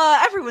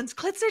 everyone's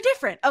clits are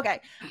different.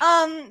 Okay.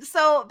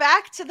 So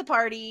back to the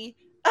party.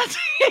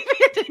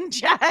 David and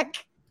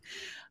Jack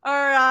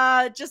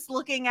are just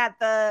looking at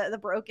the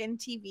broken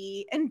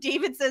TV, and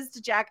David says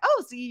to Jack,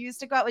 "Oh, so you used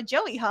to go out with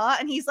Joey, huh?"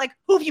 And he's like,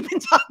 "Who have you been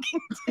talking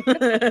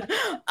to?"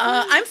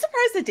 I'm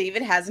surprised that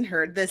David hasn't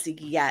heard this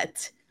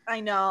yet.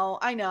 I know.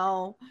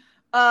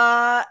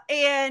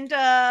 And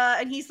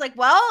he's like,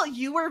 "Well,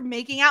 you were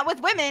making out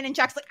with women." And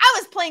Jack's like, "I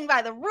was playing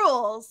by the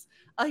rules."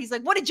 He's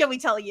like, "What did Joey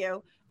tell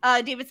you?"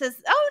 David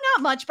says, "Oh,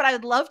 not much, but I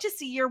would love to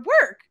see your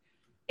work."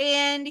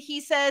 And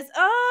he says,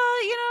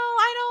 I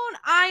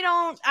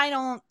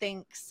don't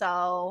think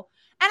so."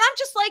 And I'm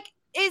just like,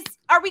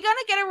 are we going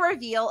to get a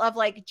reveal of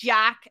like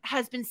Jack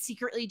has been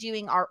secretly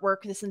doing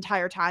artwork this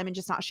entire time and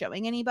just not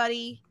showing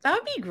anybody? That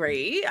would be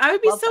great. I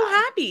would be so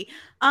happy.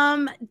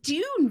 Do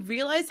you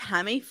realize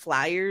how many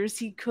flyers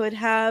he could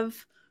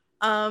have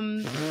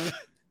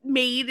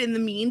made in the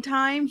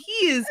meantime?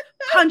 He is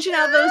punching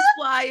out those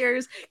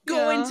flyers,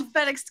 going to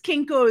FedEx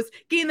Kinko's,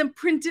 getting them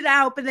printed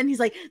out, but then he's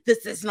like,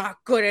 "This is not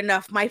good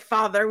enough. My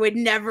father would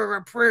never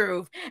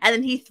approve." And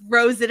then he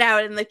throws it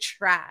out in the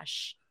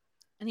trash.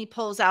 And he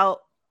pulls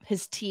out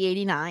his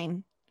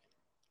T89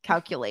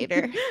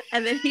 calculator.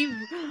 And then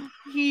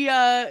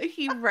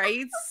he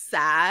writes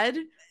sad.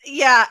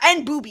 Yeah,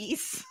 and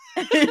boobies.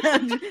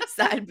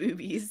 Sad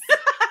boobies.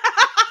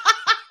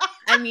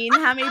 I mean,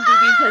 how many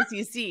boobies has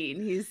he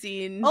seen? He's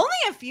seen only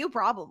a few,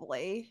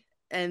 probably.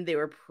 And they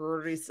were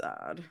pretty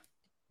sad.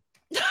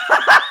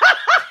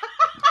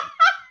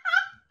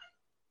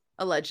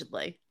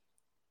 Allegedly.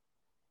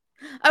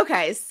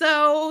 Okay,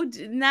 so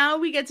now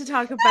we get to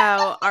talk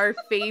about our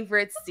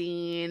favorite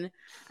scene,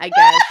 I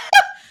guess.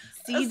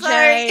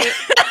 CJ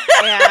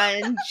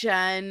and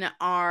Jen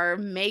are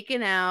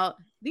making out.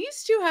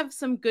 These two have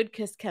some good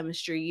kiss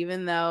chemistry,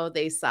 even though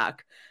they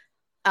suck.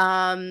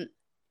 In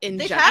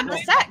They've general. had the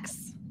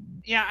sex.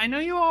 Yeah, I know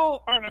you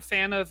all aren't a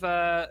fan of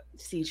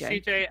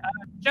CJ.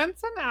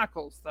 Jensen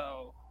Ackles,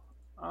 though.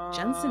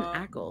 Jensen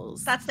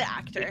Ackles. That's the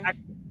actor.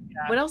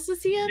 Yeah. What else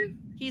is he in?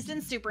 He's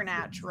in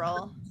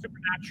Supernatural.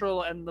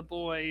 Supernatural and The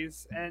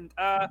Boys. And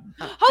oh,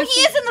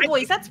 he is in The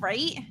Boys. That's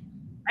right.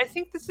 I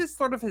think this is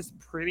sort of his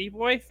pretty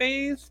boy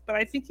phase, but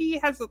I think he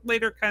has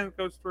later kind of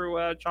goes through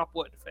a chop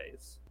wood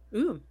phase.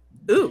 Ooh.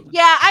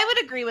 Yeah, I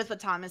would agree with what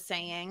Tom is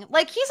saying.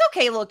 Like, he's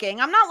okay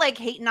looking. I'm not like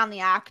hating on the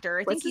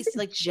actor. I think he's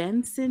like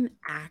Jensen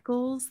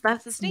Ackles.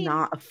 That's his name.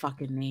 not a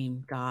fucking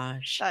name.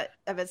 Gosh.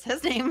 If it's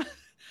his name.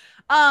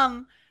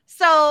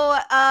 So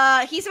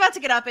he's about to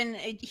get up and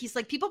he's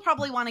like, people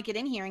probably want to get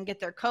in here and get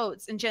their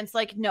coats. And Jen's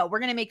like, no, we're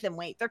going to make them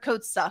wait. Their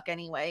coats suck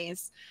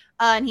anyways.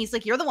 And he's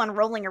like, you're the one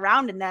rolling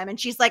around in them. And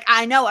she's like,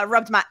 I know, I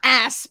rubbed my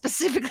ass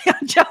specifically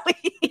on Joey.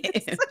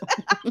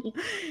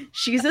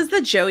 She says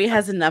that Joey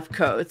has enough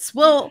coats.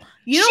 Well,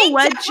 you know she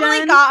what, definitely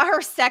Jen? got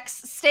her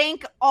sex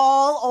stank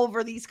all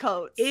over these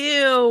coats. Ew.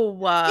 You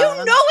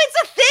know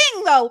it's a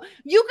thing, though.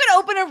 You could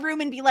open a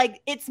room and be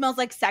like, it smells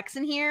like sex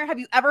in here. Have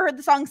you ever heard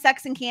the song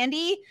Sex and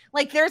Candy?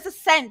 Like, there's a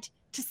scent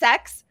to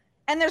sex,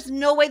 and there's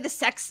no way the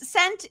sex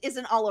scent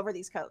isn't all over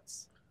these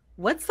coats.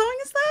 What song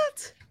is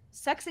that?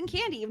 Sex and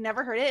Candy. You've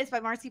never heard it? It's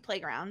by Marcy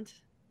Playground.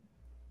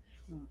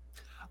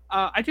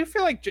 I do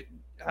feel like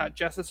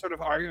Jess is sort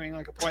of arguing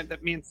like a point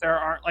that me and Sarah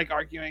aren't like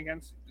arguing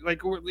against.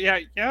 Like,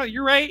 yeah,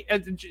 you're right.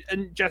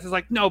 And Jess is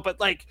like, no, but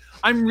like,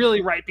 I'm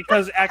really right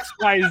because X,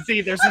 Y,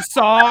 Z. There's a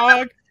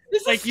song.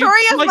 This is like, the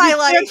story of my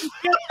life.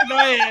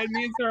 And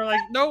me and Sarah are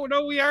like,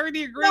 no, we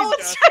already agreed. No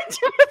one's trying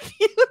to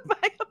refute my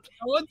opinion.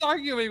 No one's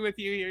arguing with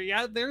you here.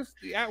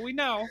 Yeah, we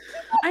know.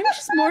 I'm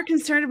just more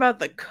concerned about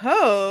the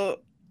coat.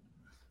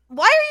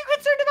 Why are you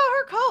concerned about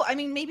her coat? I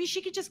mean, maybe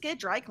she could just get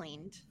dry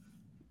cleaned.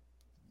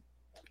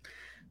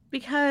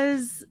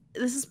 Because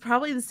this is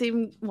probably the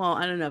same. Well,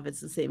 I don't know if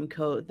it's the same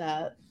coat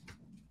that.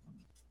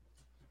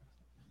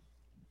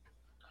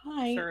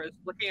 Hi. Sarah's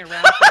looking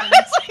around. What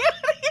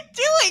are you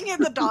doing?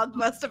 And the dog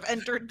must have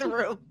entered the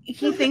room.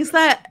 He thinks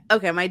that.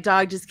 Okay, my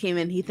dog just came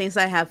in. He thinks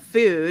I have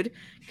food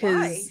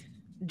because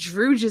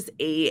Drew just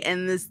ate,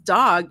 and this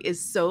dog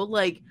is so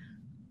like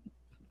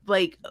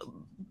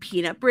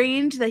peanut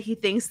brained that he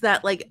thinks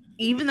that like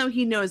even though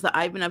he knows that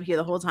I've been up here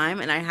the whole time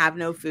and I have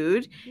no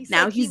food,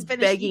 now he's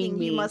begging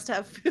me. You must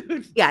have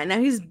food. Yeah, now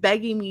he's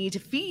begging me to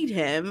feed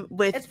him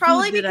with it's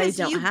probably food that because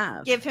I don't you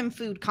have. Give him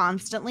food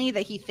constantly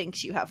that he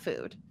thinks you have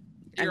food.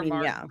 I mean,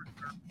 yeah.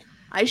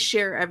 I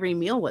share every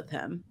meal with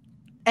him.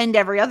 And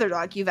every other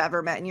dog you've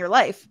ever met in your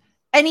life.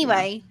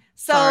 Anyway,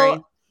 so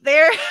Sorry.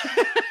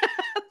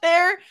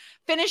 they're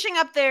finishing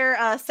up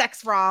their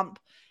sex romp.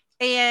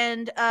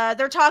 And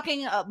they're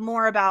talking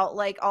more about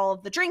like all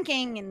of the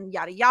drinking and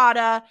yada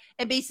yada,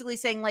 and basically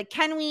saying like,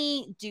 can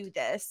we do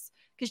this?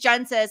 Because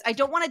Jen says, I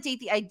don't want to date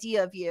the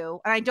idea of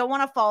you, and I don't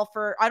want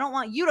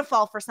you to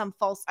fall for some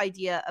false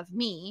idea of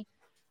me.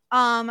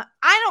 I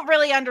don't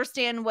really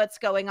understand what's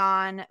going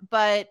on,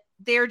 but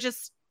they're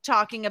just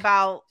talking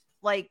about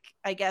like,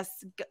 I guess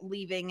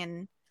leaving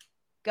and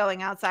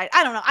going outside.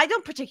 I don't know. I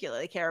don't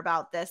particularly care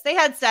about this. They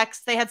had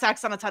sex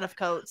on a ton of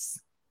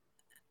coats.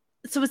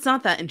 So it's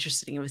not that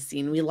interesting of a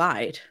scene. We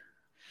lied.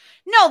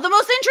 No, the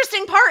most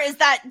interesting part is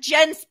that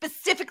Jen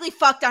specifically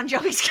fucked on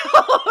Joey's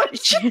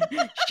coat.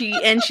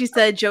 she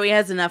said Joey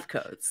has enough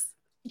coats.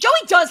 Joey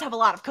does have a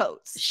lot of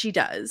coats. She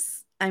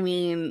does. I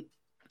mean,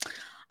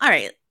 all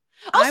right.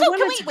 Also,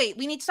 wait?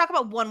 We need to talk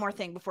about one more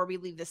thing before we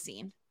leave this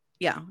scene.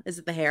 Yeah. Is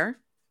it the hair?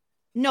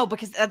 No,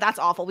 because that's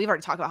awful. We've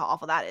already talked about how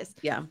awful that is.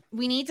 Yeah.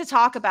 We need to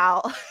talk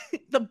about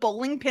the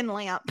bowling pin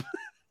lamp.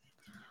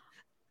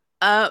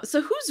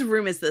 So whose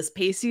room is this?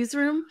 Pacey's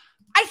room?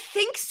 I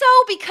think so,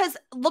 because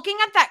looking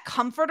at that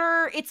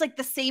comforter, it's like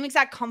the same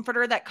exact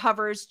comforter that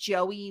covers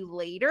Joey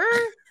later,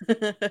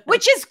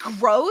 which is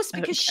gross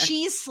because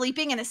she's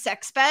sleeping in a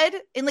sex bed,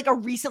 in like a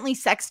recently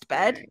sexed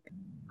bed.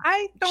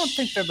 I don't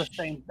think they're the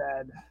same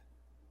bed.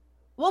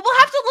 Well, we'll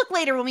have to look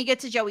later when we get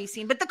to Joey's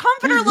scene, but the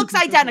comforter looks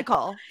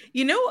identical.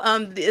 You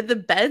know,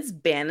 the bed's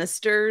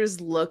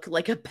banisters look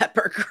like a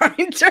pepper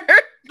grinder.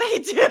 They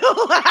do.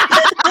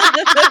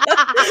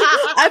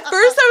 At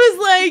first I was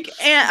like,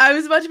 and I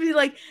was about to be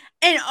like,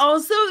 and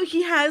also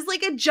he has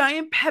like a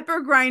giant pepper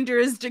grinder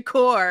as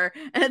decor.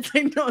 And it's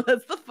like, no,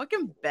 that's the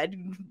fucking bed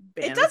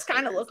banister. It does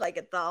kind of look like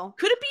it though.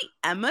 Could it be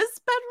Emma's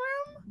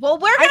bedroom? Well,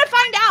 we're gonna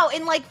find out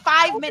in like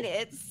 5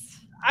 minutes.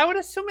 I would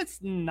assume it's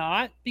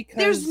not, because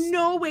There's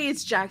no way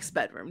it's Jack's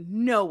bedroom.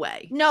 No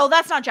way. No,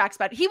 that's not Jack's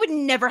bed. He would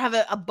never have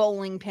a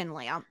bowling pin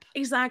lamp.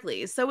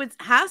 Exactly. So it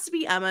has to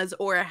be Emma's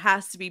or it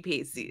has to be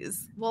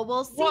Pacey's. Well,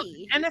 we'll see. Well,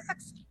 and if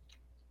it's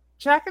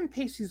Jack and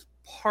Pacey's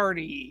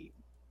party,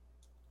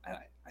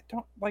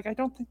 I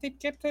don't think they'd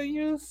get to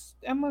use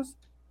Emma's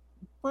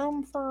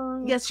room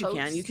for. Yes, you Coats.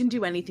 can. You can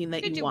do anything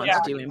that You you do want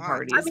whatever to do you in want.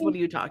 parties. I mean, What are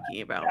you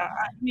talking about?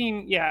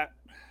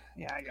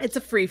 Yeah, I guess. It's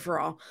a free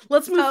for all.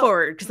 Let's move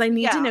forward because I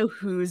need to know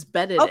whose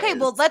bed it is. Okay,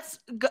 well, let's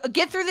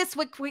get through this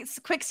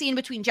quick scene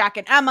between Jack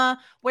and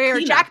Emma, where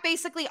Jack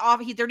basically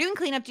they're doing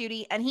cleanup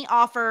duty, and he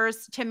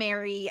offers to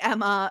marry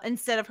Emma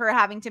instead of her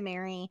having to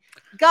marry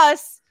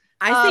Gus.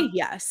 I say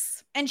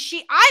yes, and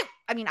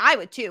I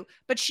would too,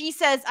 but she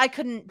says I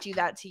couldn't do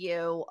that to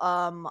you.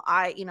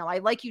 I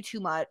like you too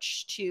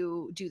much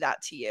to do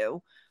that to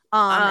you.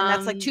 And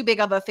that's like too big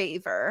of a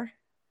favor.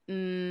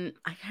 I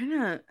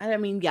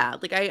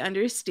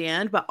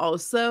understand, but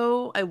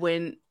also I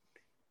wouldn't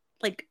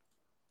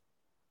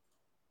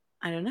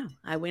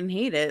I wouldn't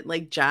hate it.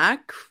 Like,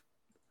 Jack,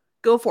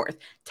 go forth.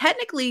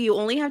 Technically, you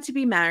only have to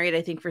be married,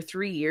 I think, for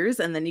 3 years,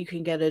 and then you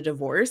can get a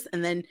divorce,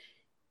 and then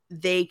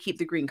they keep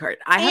the green card.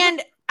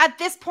 At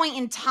this point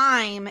in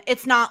time,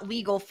 it's not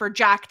legal for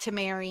Jack to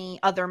marry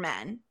other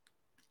men.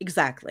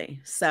 Exactly.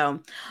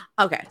 So,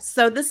 okay.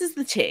 So this is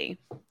the tea.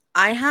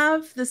 I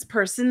have this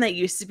person that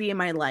used to be in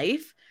my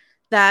life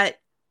that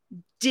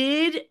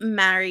did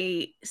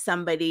marry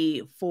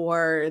somebody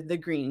for the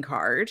green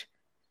card,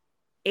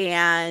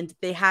 and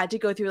they had to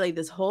go through like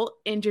this whole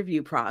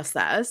interview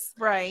process.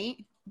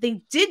 Right.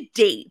 They did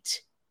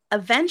date.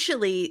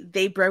 Eventually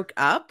they broke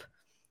up,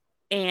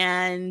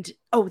 and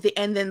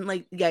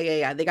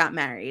they got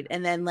married,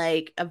 and then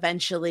like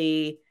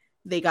eventually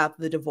they got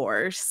the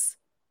divorce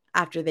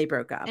after they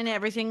broke up, and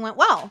everything went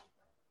well,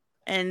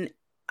 and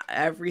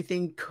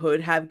everything could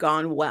have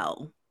gone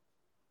well.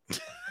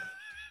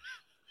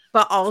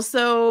 But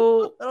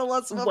also,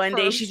 one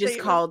day she just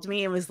called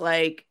me and was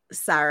like,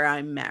 Sarah,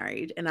 I'm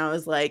married. And I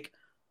was like,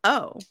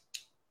 oh,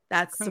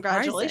 that's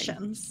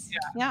congratulations.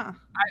 Yeah.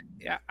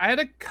 I had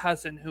a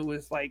cousin who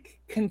was like,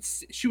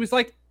 she was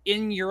like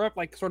in Europe,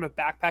 like sort of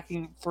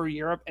backpacking for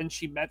Europe. And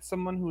she met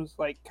someone who was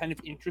like kind of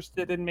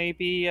interested in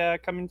maybe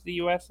coming to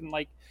the US. And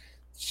like,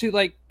 she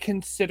like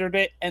considered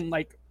it. And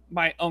like,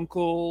 my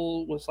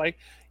uncle was like,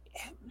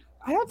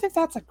 I don't think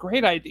that's a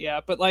great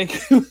idea, but like,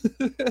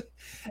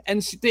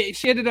 and she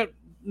ended up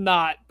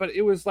not, but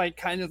it was like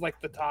kind of like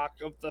the talk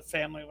of the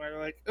family where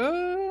like,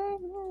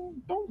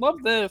 don't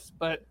love this,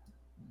 but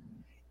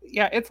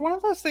yeah, it's one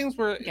of those things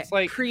where it's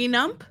like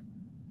prenup,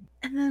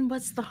 and then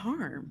what's the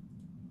harm?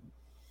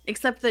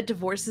 Except that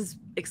divorce is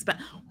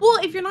expensive.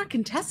 Well, if you're not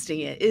contesting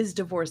it, is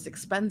divorce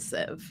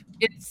expensive?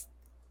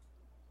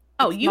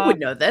 You would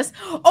know this.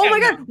 Oh my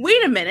God,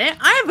 wait a minute.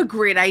 I have a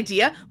great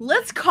idea.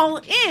 Let's call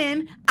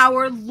in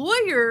our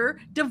lawyer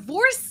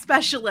divorce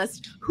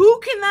specialist. Who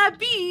can that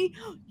be?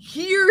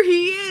 Here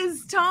he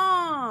is,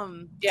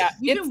 Tom. Yeah,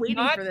 you've been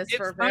waiting for this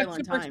for a very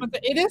long time.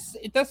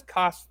 It does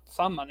cost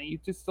some money. You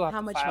just still have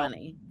How to much file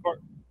money?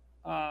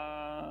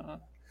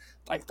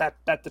 Like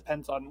that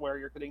depends on where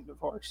you're getting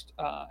divorced.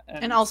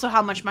 And also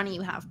how much money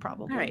you have,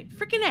 probably. All right,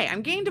 freaking A.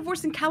 I'm getting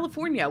divorced in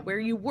California where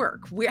you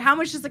work. How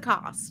much does it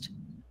cost?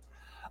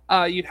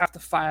 You'd have to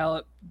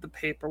file the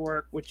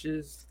paperwork, which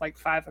is like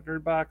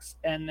 $500,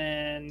 and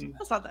then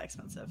that's not that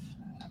expensive.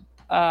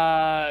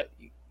 And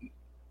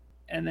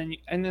then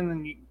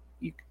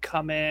you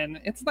come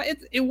in. It's like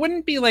it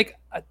wouldn't be like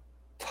a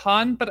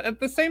ton, but at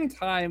the same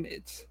time,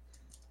 it's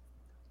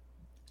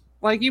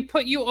like you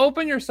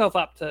open yourself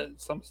up to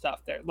some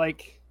stuff there,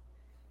 like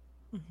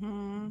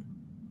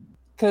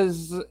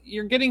because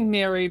you're getting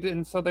married,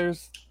 and so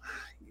there's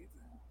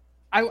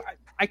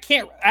I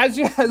can't,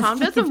 Tom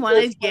doesn't want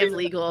to give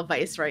legal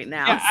advice right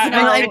now.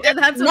 Yeah,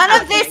 that's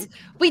none of this.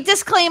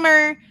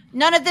 Disclaimer: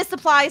 none of this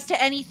applies to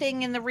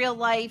anything in the real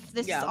life.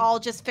 This is all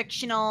just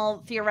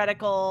fictional,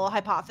 theoretical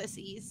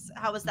hypotheses.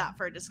 How was that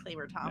for a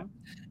disclaimer, Tom?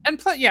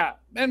 Yeah.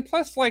 And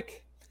plus,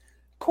 like,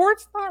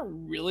 court's not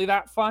really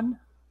that fun.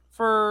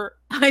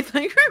 I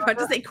thought you were about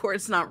to say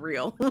court's not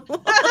real.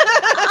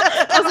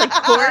 I was like,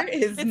 court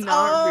is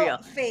not real.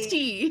 Fake.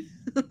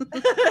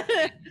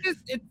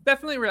 It's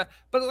definitely real,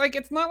 but like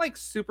it's not like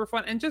super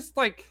fun, and just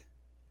like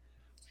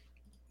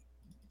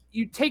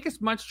you take as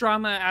much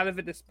drama out of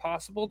it as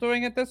possible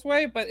doing it this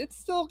way, but it's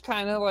still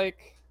kind of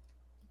like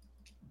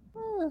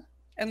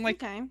and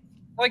like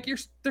like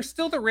there's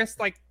still the risk,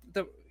 like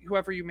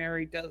whoever you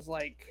marry does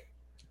like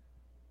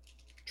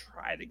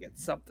try to get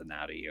something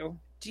out of you.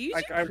 Do you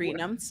do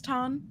prenups,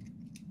 Tom?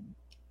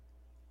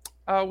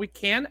 We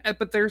can,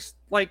 but there's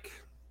like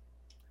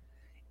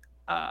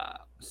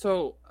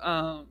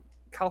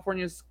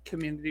California's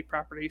community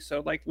property,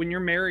 so like when you're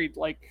married,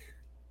 like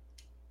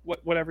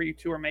whatever you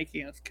two are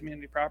making is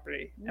community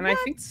property. And I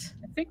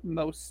think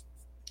most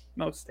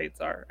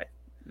states are. I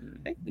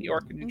think New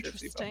York and New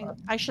Jersey both are.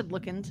 I should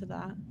look into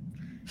that.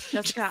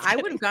 Jessica, I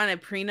would have gone a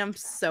prenup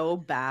so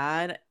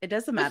bad. It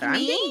doesn't matter.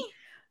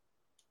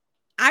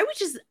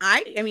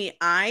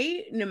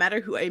 I no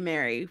matter who I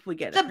marry would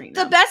get a prenup.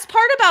 The best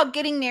part about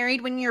getting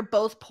married when you're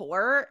both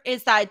poor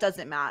is that it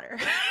doesn't matter.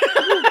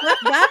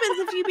 What happens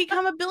if you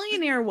become a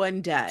billionaire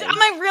one day?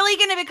 Am I really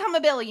going to become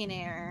a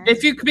billionaire?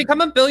 If you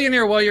become a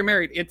billionaire while you're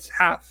married, it's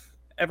half.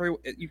 Well,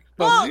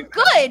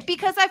 good,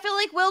 because I feel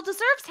like Will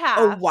deserves half.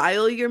 Oh,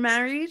 while you're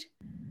married?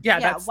 Yeah,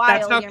 that's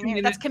how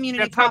that's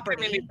community property.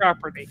 Community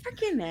property.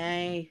 Freaking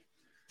A.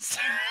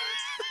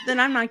 Then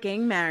I'm not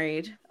getting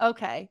married.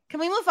 Okay. Can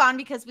we move on?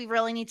 Because we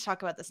really need to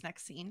talk about this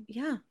next scene.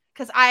 Yeah.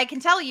 Because I can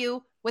tell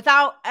you,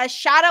 without a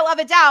shadow of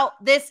a doubt,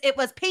 it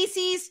was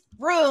Pacey's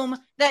room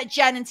that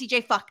Jen and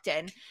CJ fucked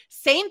in.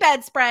 Same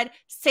bedspread,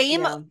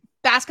 same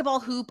basketball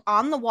hoop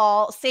on the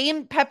wall,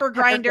 same pepper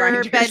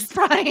grinder bed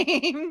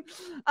frame.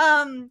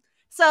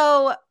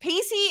 So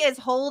Pacey is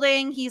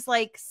he's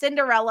like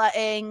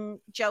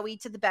Cinderella-ing Joey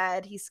to the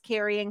bed. He's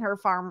carrying her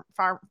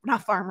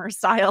not farmer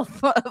style,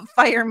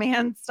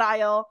 fireman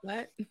style.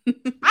 What?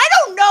 I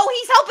don't know.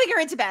 He's helping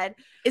her into bed.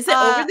 Is it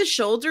over the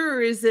shoulder,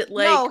 or is it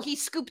like... No, he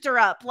scooped her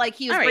up. Like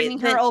he was bringing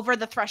her over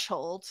the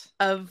threshold.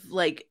 Of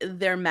like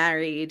their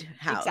married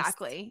house.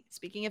 Exactly.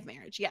 Speaking of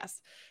marriage,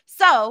 yes.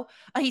 So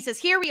he says,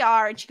 here we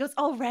are. And she goes,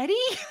 already?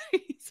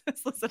 He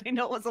says, listen, I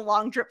know it was a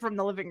long trip from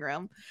the living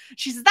room.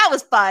 She says, that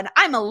was fun.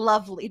 I'm a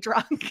lovely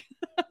drunk.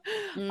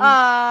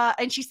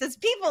 And she says,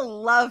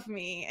 people love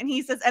me. And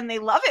he says, and they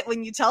love it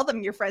when you tell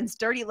them your friend's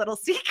dirty little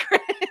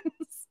secrets.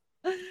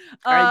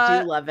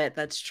 I do love it.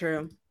 That's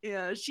true.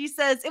 Yeah. She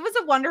says, it was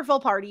a wonderful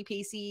party,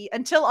 Pacey,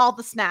 until all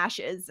the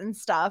smashes and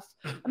stuff.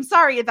 I'm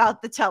sorry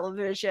about the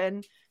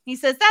television. He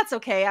says, that's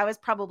okay. I was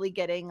probably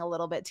getting a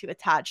little bit too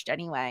attached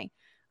anyway.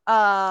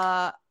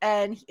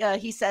 And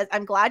he says,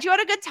 I'm glad you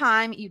had a good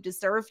time. You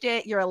deserved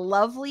it. You're a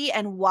lovely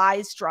and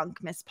wise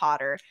drunk, Miss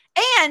Potter.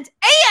 And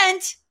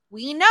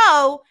we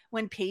know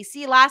when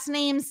Pacey last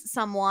names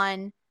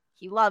someone,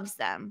 he loves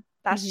them.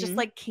 That's just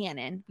like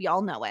canon. We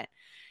all know it.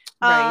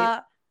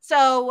 Right.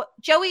 So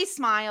Joey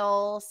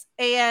smiles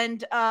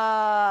and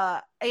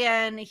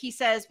he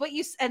says,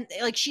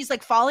 like she's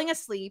like falling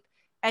asleep,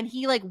 and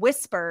he like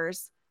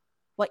whispers,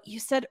 what you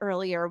said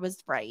earlier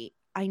was right.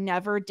 I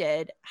never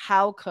did.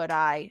 How could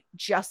I?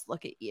 Just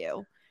look at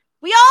you.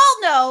 We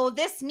all know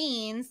this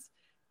means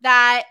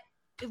that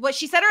what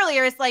she said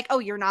earlier is like, oh,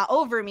 you're not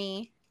over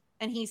me.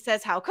 And he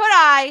says, how could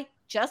I?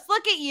 Just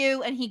look at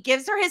you. And he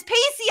gives her his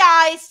Pacey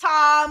eyes,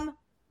 Tom.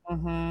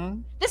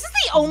 Mm-hmm. This is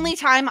the only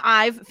time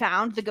I've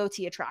found the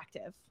goatee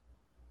attractive.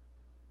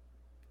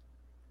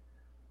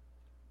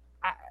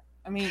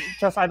 I mean,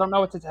 just I don't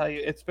know what to tell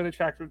you. It's been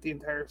attractive the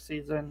entire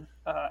season.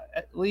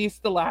 At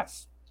least the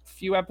last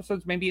few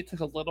episodes. Maybe it took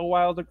a little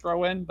while to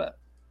grow in, but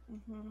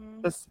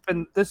this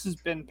has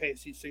been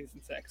Pacey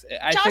season 6.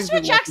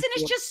 Joshua Jackson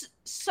is just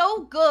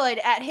so good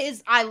at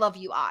his I love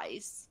you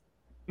eyes.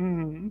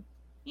 Mm-hmm.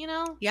 You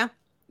know? Yeah.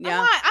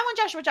 I want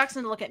Joshua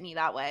Jackson to look at me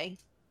that way.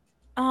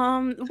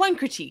 One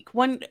critique,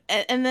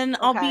 and then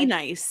I'll be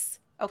nice.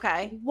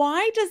 Okay.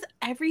 Why does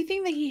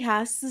everything that he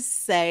has to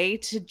say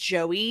to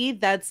Joey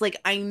that's like,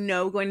 I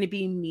know, going to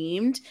be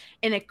memed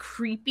in a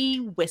creepy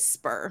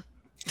whisper?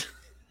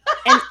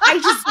 And I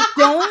just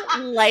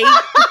don't like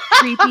the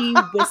creepy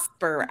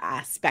whisper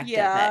aspect of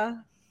it.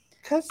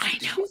 Because I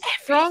know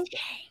everything.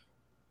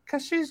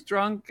 Because she's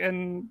drunk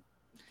and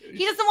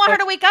he doesn't want her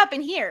to wake up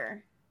and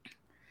hear.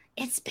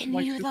 It's been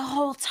you the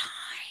whole time.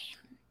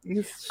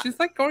 She's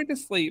like going to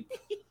sleep.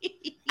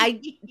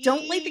 I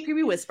don't like the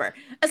creepy whisper.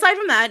 Aside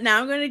from that, now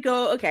I'm going to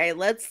go, okay,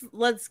 let's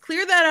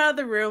clear that out of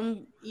the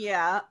room.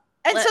 Yeah.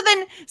 And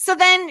so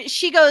then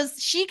she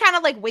kind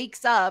of like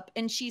wakes up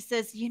and she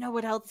says, you know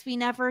what else we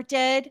never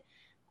did?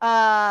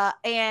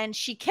 And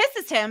she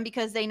kisses him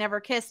because they never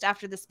kissed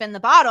after the spin the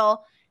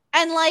bottle.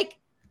 And like,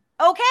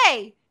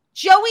 okay,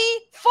 Joey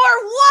for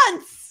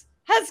once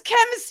has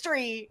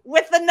chemistry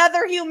with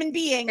another human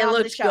being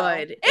on the show.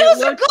 Good. It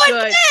was a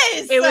good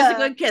kiss. It was a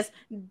good kiss.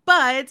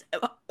 But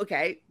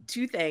okay,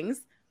 2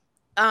 things.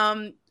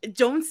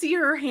 Don't see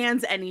her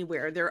hands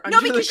anywhere. They're under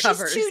the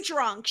covers. She's too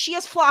drunk. She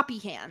has floppy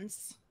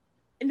hands.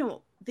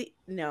 No,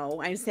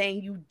 I'm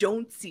saying you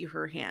don't see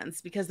her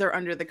hands because they're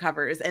under the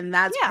covers, and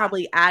that's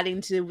probably adding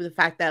to the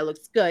fact that it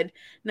looks good.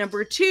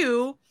 Number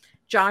 2,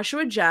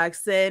 Joshua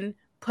Jackson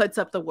puts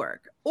up the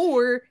work,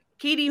 or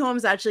Katie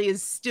Holmes actually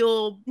is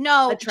still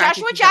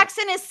Joshua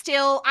Jackson is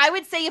still, I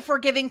would say, if we're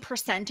giving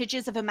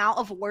percentages of amount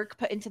of work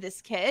put into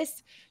this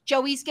kiss,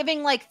 Joey's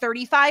giving like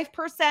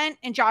 35%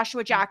 and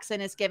Joshua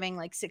Jackson is giving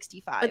like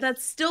 65%. But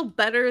that's still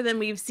better than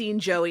we've seen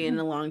Joey in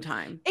a long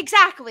time.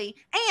 Exactly.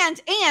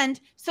 And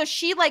so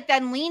she like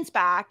then leans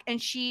back and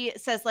she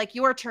says like,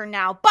 your turn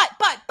now. But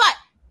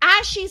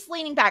as she's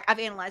leaning back, I've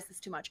analyzed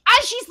this too much.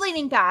 As she's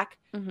leaning back,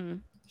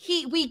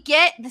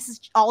 this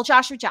is all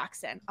Joshua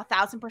Jackson,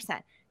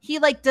 1,000%. He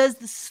like does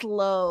the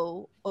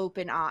slow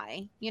open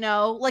eye, you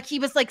know, like he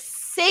was like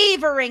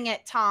savoring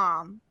it,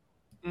 Tom.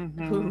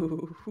 Mm-hmm.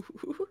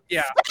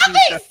 Yeah. Stop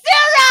it,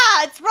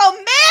 Sarah! It's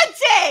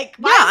romantic.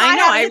 Yeah, I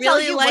know. I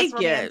really like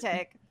it.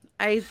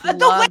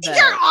 The way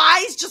your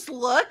eyes just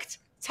looked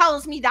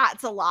tells me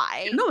that's a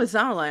lie. No, it's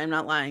not a lie. I'm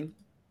not lying.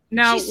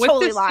 Now, She's with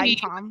totally this lying, scene,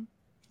 Tom.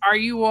 are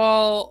you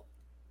all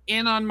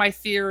in on my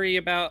theory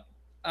about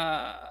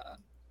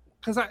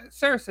because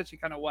Sarah said she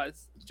kind of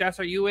was. Jess,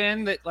 are you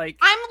in that? Like,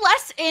 I'm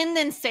less in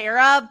than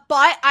Sarah,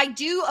 but I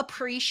do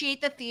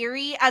appreciate the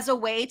theory as a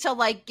way to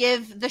like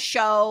give the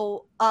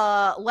show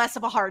less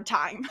of a hard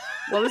time.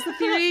 What was the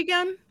theory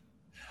again?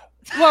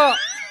 well,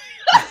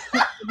 I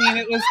mean,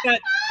 it was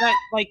that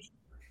like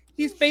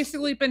he's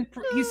basically been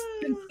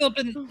still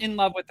been in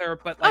love with her,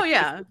 but like, Oh,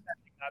 yeah. just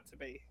pretending not to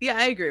be. Yeah,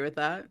 I agree with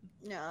that.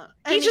 Yeah,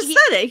 He just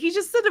said it. He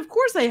just said, "Of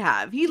course I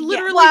have." He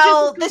literally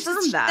just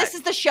confirmed that. This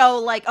is the show.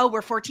 Like, oh,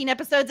 we're 14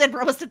 episodes in. We're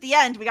almost at the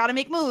end. We got to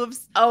make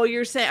moves. Oh,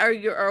 you're saying?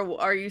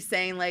 Are you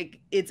saying like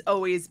it's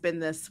always been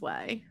this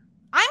way?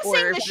 I'm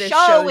saying Or the if this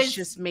show is is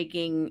just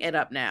making it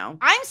up now.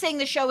 I'm saying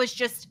the show is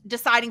just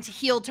deciding to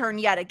heel turn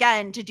yet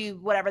again to do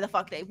whatever the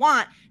fuck they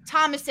want.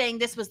 Tom is saying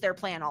this was their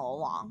plan all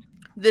along.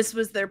 This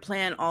was their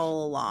plan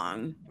all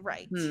along.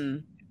 Right.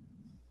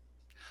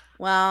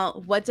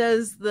 Well, what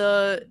does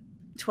the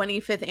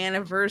 25th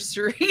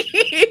anniversary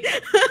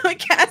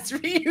cast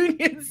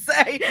reunion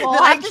say We'll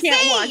that I have to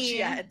can't watch see.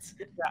 yet?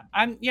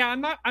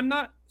 I'm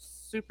not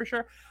super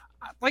sure.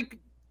 Like,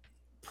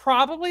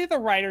 probably the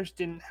writers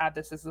didn't have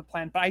this as a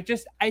plan, but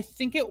I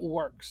think it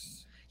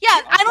works. Yeah,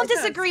 I don't It does.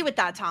 disagree with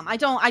that, Tom. I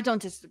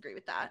don't disagree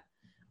with that.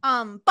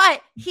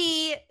 But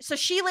so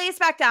she lays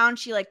back down,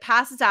 she like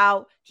passes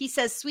out. He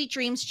says, "Sweet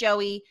dreams,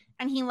 Joey."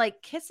 And he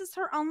like kisses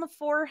her on the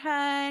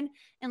forehead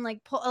and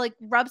like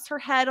rubs her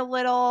head a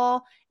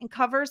little and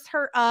covers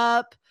her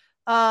up,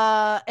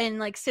 and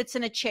like sits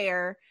in a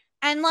chair.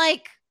 And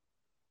like,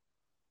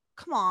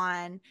 come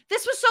on,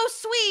 this was so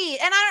sweet.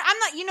 And I'm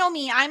not, you know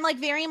me, I'm like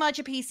very much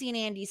a Pacey and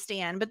Andy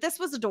stan, but this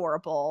was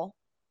adorable.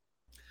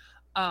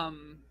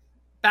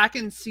 Back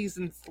in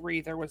season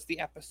 3, there was the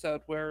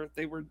episode where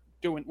they were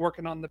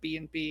working on the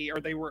B&B, or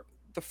they were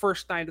the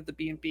first night of the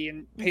B&B,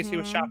 and Pacey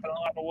was chopping a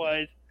lot of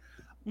wood.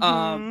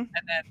 And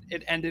then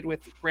it ended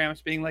with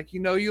Gramps being like,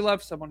 you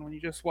love someone when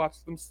you just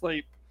watch them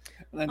sleep.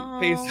 And then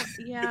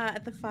Pacey, yeah,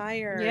 at the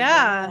fire.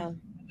 Yeah.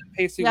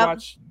 Pacey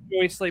watched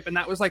Joey sleep, and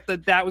that was like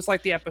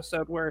the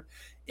episode where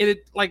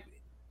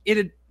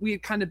we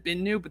had kind of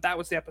been new, but that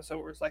was the episode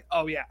where it's like,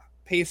 oh yeah,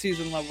 Pacey's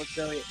in love with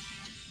Joey.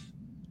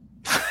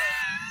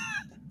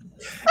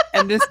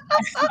 And this,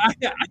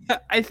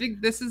 I think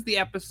this is the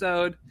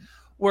episode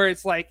where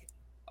it's like,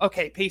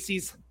 okay,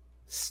 Pacey's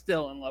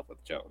still in love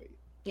with Joey.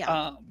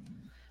 Yeah.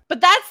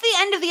 But that's the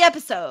end of the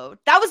episode.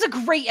 That was a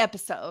great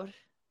episode.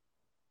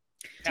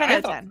 10 out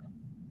of 10.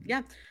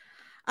 Yeah.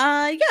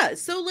 Yeah.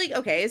 So like,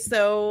 okay.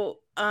 So,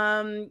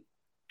 I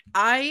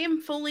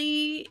am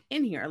fully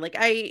in here. Like,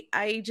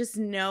 I just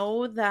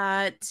know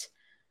that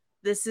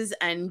this is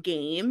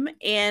Endgame,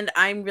 and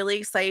I'm really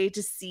excited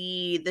to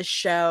see the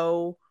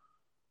show,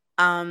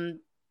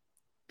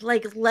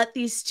 like let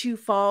these two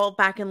fall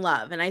back in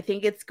love. And I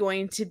think it's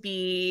going to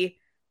be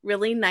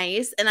really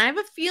nice. And I have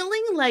a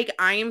feeling like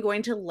I am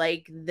going to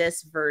like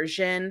this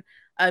version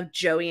of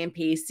Joey and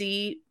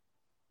Pacey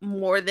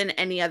more than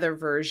any other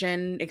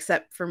version,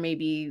 except for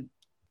maybe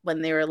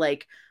when they were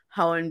like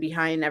hoeing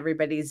behind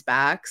everybody's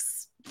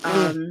backs.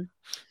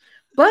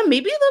 But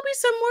maybe there'll be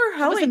some more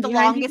hoeing. Was it the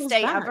behind longest people's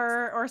day backs.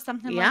 ever or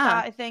something like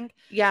that, I think.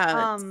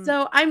 Yeah.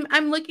 So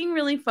I'm looking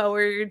really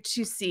forward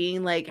to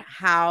seeing like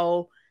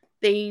how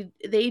they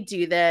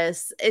do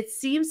this. It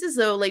seems as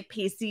though like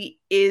Pacey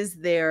is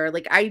there.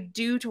 Like, I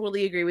do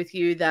totally agree with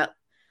you that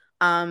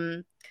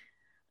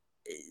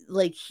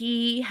like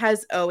he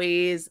has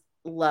always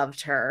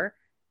loved her.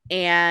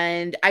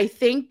 And I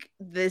think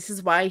this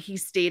is why he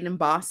stayed in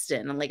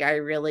Boston. And like, I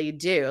really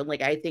do.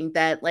 Like, I think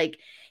that like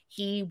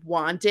he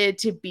wanted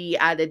to be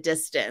at a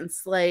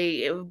distance,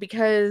 like,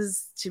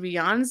 because to be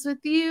honest with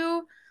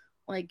you,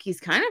 like, he's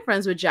kind of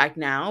friends with Jack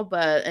now,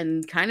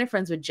 and kind of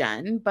friends with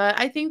Jen, but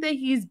I think that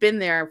he's been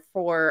there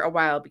for a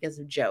while because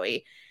of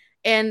Joey.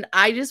 And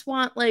I just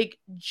want like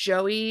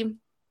Joey.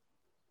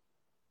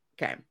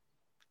 Okay.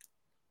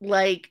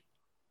 Like,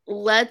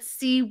 let's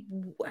see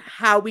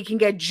how we can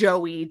get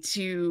Joey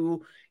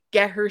to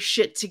get her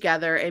shit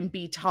together and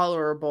be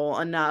tolerable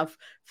enough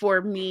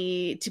for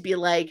me to be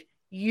like,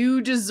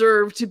 you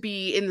deserve to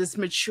be in this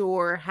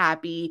mature,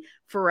 happy,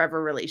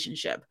 forever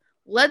relationship.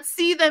 Let's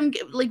see them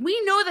like,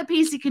 we know that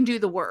Pacey can do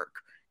the work.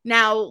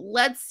 Now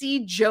let's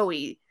see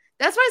Joey.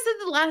 That's why I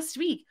said the last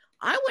week,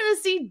 I want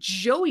to see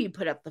Joey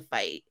put up the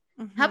fight.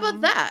 How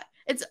about that?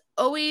 It's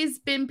always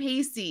been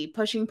Pacey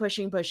pushing.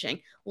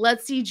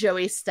 Let's see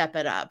Joey step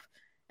it up.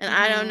 And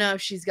I don't know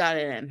if she's got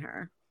it in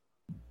her.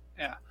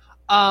 Yeah.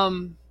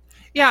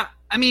 Yeah,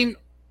 I mean,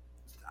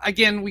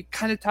 again, we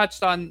kind of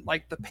touched on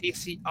like the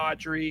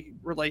Pacey-Audrey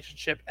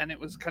relationship, and it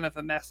was kind of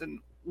a mess. And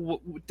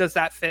does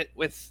that fit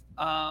with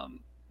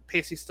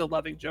Pacey still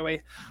loving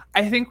Joey?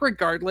 I think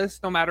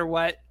regardless, no matter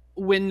what,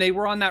 when they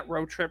were on that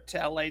road trip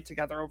to LA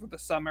together over the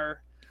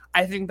summer,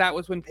 I think that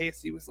was when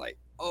Pacey was like,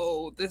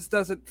 oh, this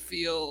doesn't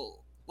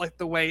feel like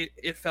the way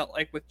it felt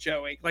like with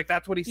Joey. Like,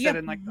 that's what he said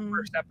in like the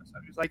first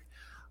episode. He was like,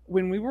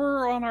 when we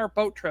were on our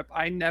boat trip,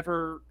 I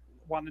never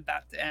wanted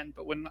that to end.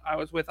 But when I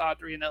was with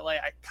Audrey in LA,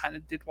 I kind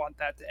of did want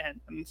that to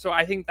end. And so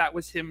I think that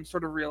was him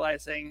sort of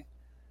realizing,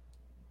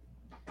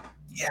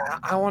 yeah,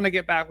 I want to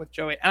get back with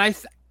Joey. And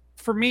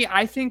for me,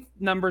 I think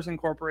Numbers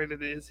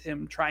Incorporated is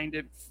him trying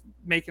to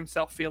make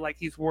himself feel like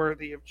he's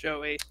worthy of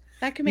Joey.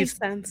 That could make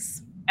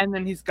sense. And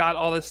then he's got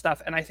all this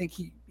stuff. And I think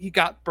he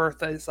got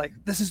Bertha is like,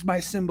 this is my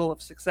symbol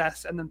of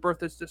success. And then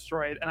Bertha's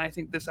destroyed. And I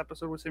think this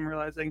episode was him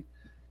realizing,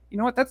 you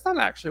know what? That's not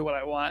actually what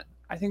I want.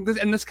 I think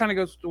this kind of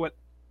goes to what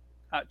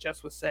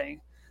Jess was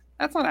saying.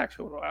 That's not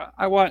actually what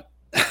I want.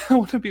 I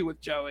want to be with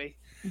Joey.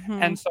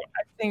 Mm-hmm. And so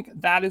I think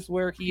that is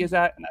where he is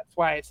at. And that's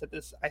why I said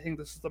this. I think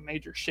this is a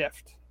major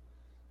shift.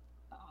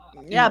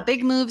 Yeah,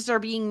 big moves are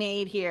being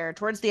made here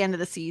towards the end of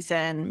the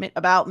season,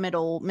 about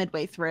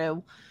midway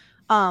through.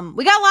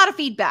 We got a lot of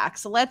feedback,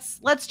 so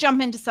let's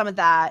jump into some of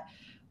that.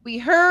 We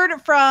heard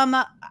from,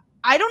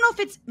 I don't know if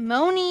it's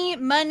Money.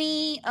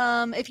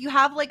 If you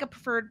have like a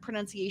preferred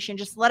pronunciation,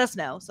 just let us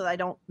know so that I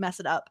don't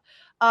mess it up.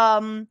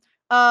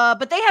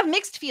 But they have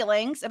mixed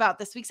feelings about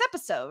this week's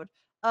episode.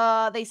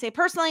 They say,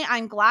 personally,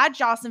 I'm glad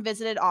Dawson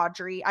visited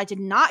Audrey. I did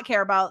not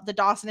care about the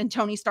Dawson and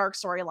Tony Stark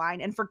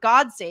storyline. And for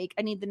God's sake,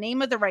 I need the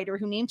name of the writer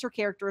who named her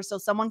character so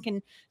someone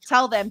can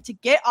tell them to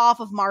get off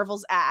of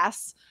Marvel's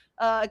ass.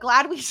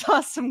 Glad we saw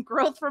some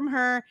growth from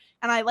her.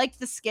 And I liked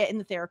the skit in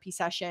the therapy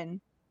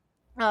session.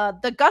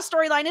 The Gus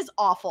storyline is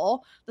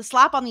awful. The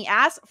slap on the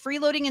ass,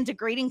 freeloading and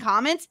degrading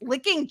comments,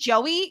 licking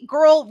Joey.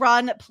 Girl,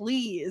 run,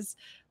 please.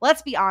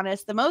 Let's be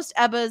honest. The most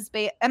Emma's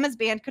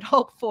band could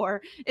hope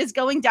for is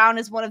going down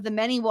as one of the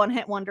many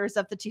one-hit wonders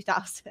of the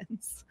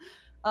 2000s.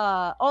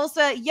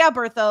 Also, yeah,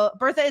 Bertha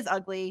is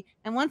ugly.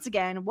 And once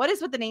again, what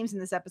is with the names in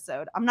this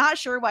episode? I'm not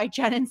sure why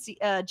Jen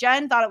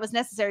thought it was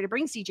necessary to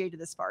bring CJ to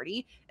this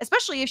party,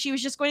 especially if she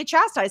was just going to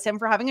chastise him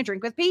for having a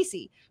drink with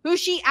Pacey, who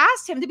she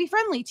asked him to be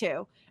friendly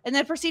to, and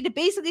then proceed to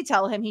basically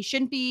tell him he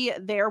shouldn't be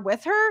there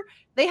with her.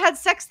 They had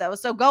sex though,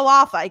 so go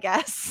off, I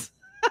guess.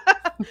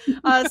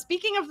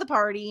 Speaking of the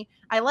party,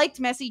 I liked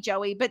Messy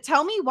Joey, but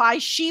tell me why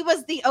she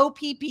was the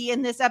OPP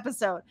in this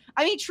episode.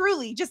 I mean,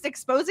 truly, just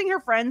exposing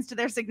her friends to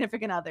their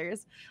significant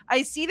others.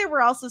 I see there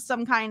were also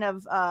some kind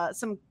of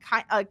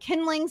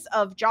kindlings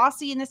of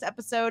Jossie in this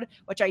episode,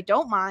 which I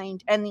don't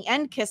mind. And the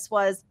end kiss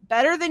was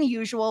better than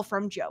usual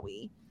from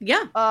Joey.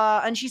 Yeah.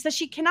 And she says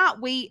she cannot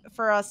wait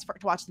for us to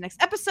watch the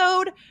next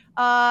episode.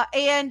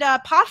 And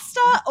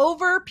pasta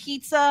over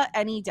pizza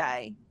any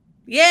day.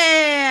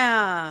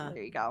 Yeah.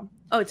 There you go.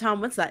 Oh,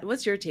 Tom, what's that?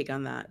 What's your take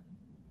on that?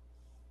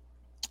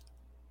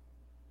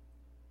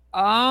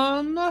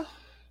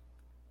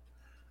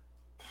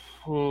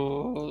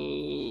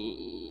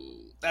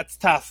 That's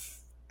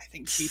tough. I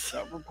think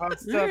pizza over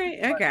pasta. All right,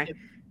 okay.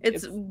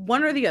 It's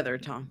one or the other,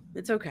 Tom.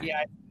 It's okay.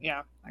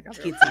 Yeah. I got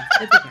pizza.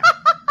 It's okay.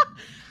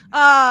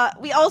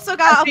 We also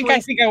got. I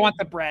think I want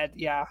the bread.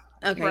 Yeah.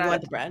 Okay, bread. You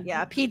want the bread?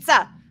 Yeah,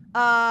 pizza.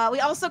 We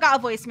also got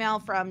a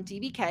voicemail from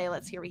DBK.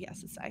 Let's hear what he has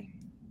to say.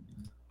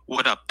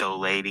 What up, though,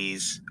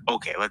 ladies?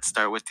 Okay, let's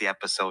start with the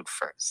episode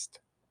first.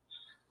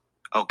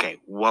 Okay,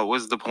 what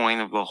was the point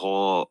of the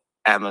whole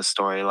Emma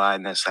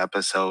storyline this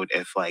episode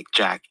if, like,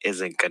 Jack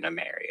isn't gonna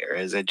marry her?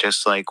 Is it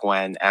just like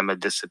when Emma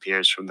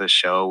disappears from the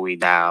show, we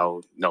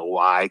now know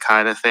why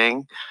kind of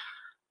thing?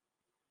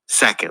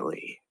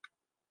 Secondly,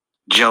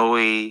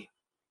 Joey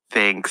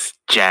thinks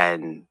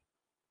Jen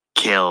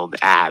killed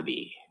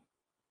Abby.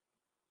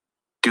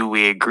 Do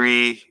we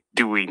agree?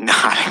 Do we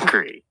not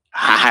agree?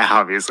 I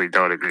obviously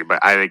don't agree, but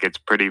I think it's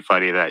pretty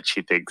funny that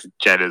she thinks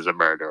Jen is a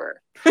murderer.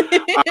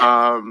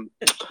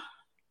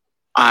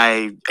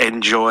 I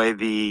enjoy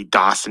the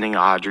Dawson and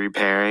Audrey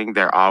pairing.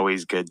 They're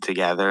always good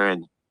together,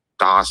 and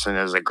Dawson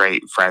is a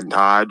great friend to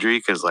Audrey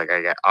because, like,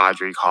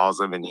 Audrey calls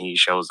him and he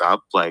shows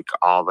up like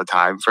all the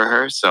time for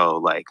her. So,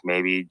 like,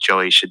 maybe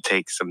Joey should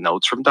take some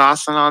notes from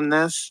Dawson on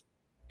this.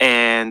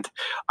 And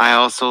I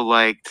also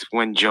liked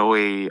when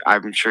Joey,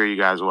 I'm sure you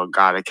guys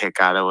got a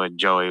kick out of when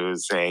Joey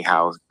was saying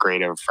how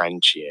great of a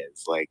friend she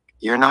is. Like,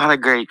 you're not a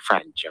great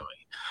friend, Joey.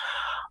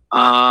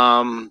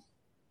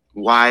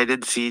 Why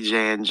did CJ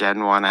and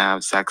Jen want to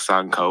have sex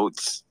on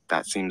coats?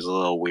 That seems a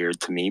little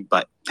weird to me,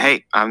 but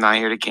hey, I'm not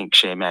here to kink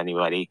shame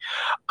anybody.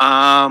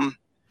 That's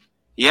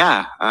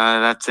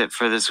it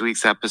for this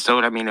week's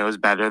episode. I mean, it was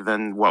better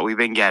than what we've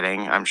been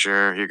getting. I'm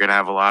sure you're going to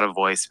have a lot of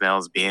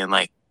voicemails being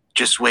like,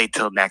 just wait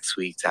till next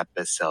week's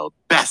episode.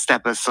 Best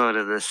episode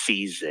of the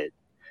season.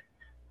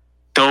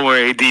 Don't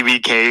worry,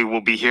 DBK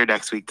will be here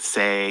next week to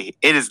say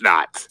it is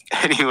not.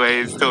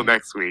 Anyways, till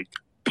next week.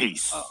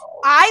 Peace.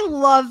 I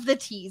love the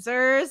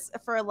teasers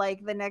for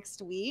like the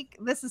next week.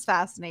 This is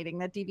fascinating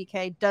that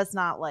DBK does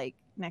not like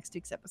next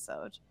week's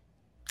episode.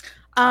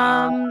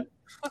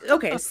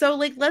 Okay, so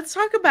like let's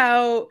talk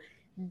about,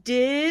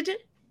 did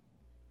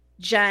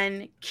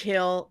Jen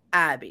kill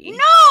Abby?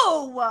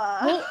 No.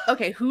 Well,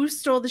 okay, who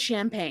stole the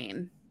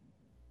champagne?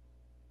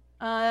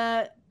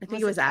 I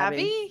think it was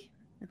Abby.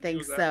 I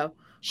think so.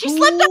 She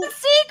slept on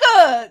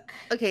Seagook.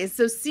 Okay,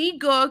 so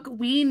Seagook,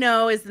 we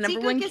know, is the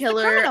number Seagook one is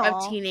killer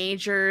of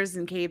teenagers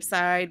in Cape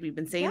Side. We've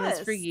been saying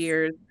this for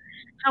years.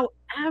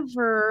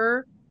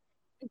 However,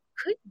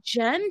 could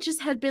Jen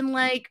just have been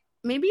like,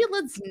 maybe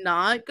let's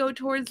not go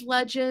towards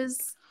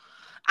ledges?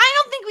 I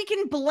don't think we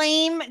can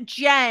blame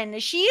Jen.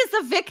 She is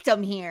a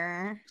victim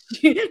here.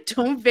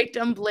 Don't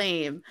victim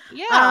blame.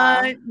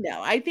 Yeah.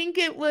 No, I think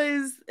it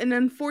was an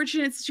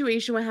unfortunate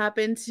situation what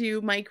happened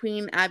to my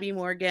queen, Abby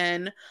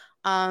Morgan.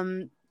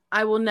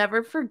 I will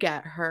never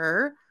forget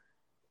her.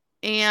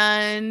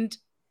 And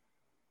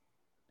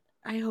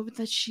I hope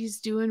that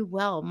she's doing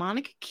well.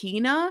 Monica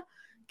Keena,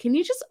 can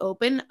you just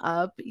open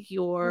up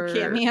your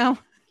cameo?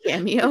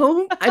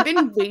 I've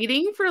been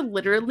waiting for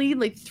literally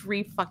like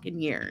 3 fucking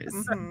years.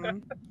 Mm-hmm.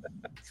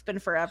 It's been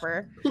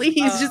forever.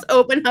 Please just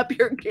open up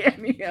your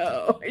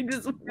cameo. I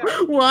just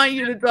want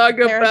you to talk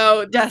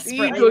about the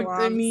Seacook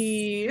to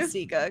me.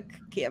 Seacook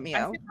cameo.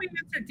 I think we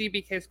answered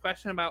DBK's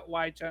question about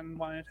why Jen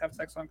wanted to have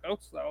sex on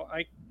goats, though.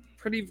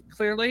 Pretty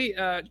clearly,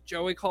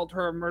 Joey called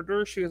her a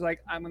murderer. She was like,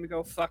 I'm going to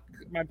go fuck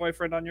my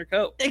boyfriend on your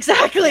goat.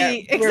 Exactly.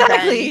 Yeah,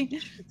 exactly.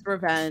 It's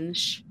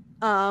revenge.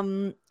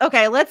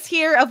 Okay, let's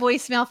hear a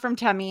voicemail from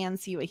Temmie and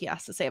see what he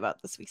has to say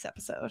about this week's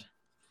episode.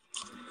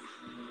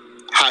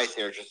 Hi,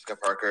 Sarah Jessica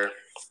Parker.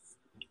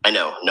 I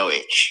know, no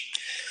H.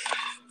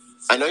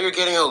 I know you're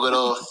getting a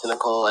little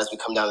cynical as we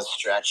come down the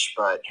stretch,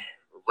 but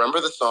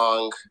remember the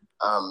song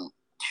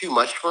Too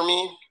Much For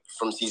Me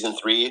from season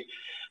 3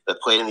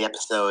 that played in the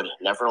episode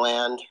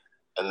Neverland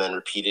and then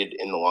repeated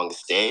in The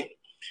Longest Day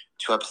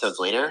 2 episodes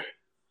later?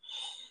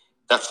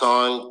 That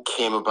song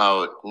came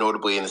about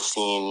notably in the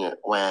scene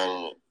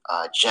when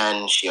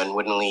Jen, she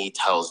unwittingly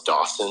tells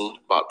Dawson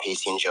about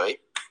Pacey and Joey.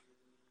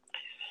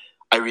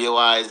 I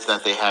realized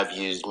that they have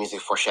used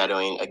music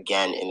foreshadowing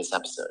again in this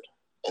episode,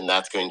 and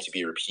that's going to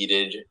be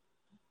repeated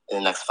in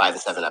the next 5 to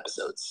 7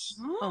 episodes.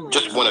 Oh,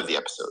 just one of the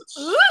episodes.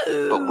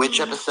 Ooh. But which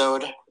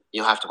episode,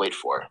 you'll have to wait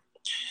for.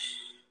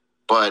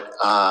 But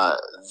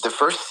the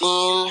first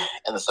scene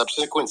and the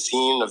subsequent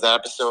scene of that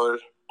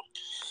episode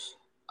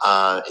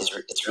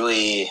it's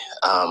really,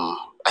 I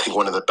think,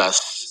 one of the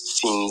best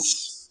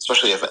scenes,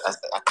 especially of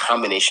a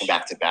combination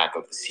back-to-back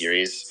of the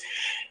series.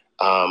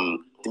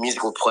 The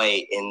music will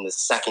play in the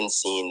second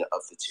scene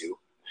of the 2.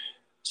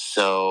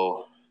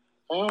 So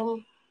I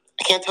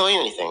can't tell you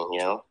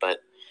anything, but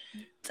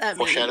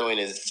foreshadowing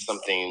is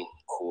something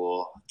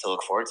cool to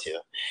look forward to.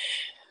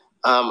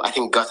 I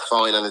think Gus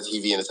falling on the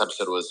TV in this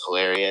episode was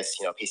hilarious.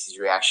 Pacey's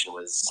reaction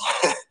was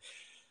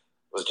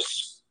was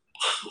just,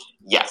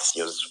 yes,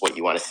 it was what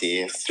you want to see.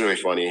 It's really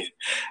funny.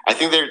 I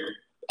think they're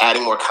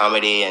adding more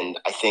comedy, and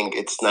I think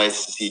it's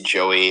nice to see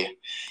Joey,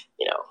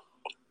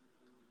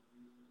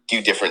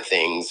 do different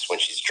things when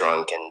she's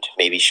drunk and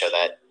maybe show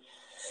that,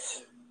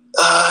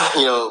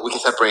 we can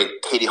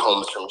separate Katie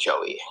Holmes from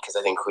Joey, because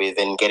I think we've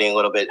been getting a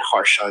little bit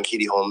harsh on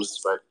Katie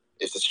Holmes, but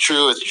if it's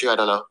true, it's true. I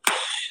don't know.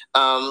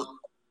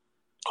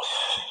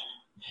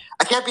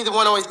 I can't be the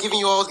one always giving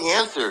you all the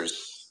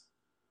answers.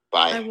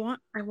 Bye.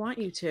 I want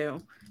you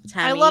to.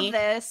 Temmie. I love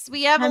this.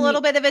 We have Temmie. a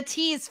little bit of a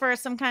tease for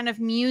some kind of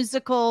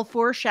musical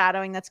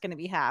foreshadowing that's going to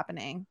be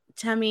happening.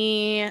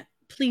 Temmie,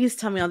 please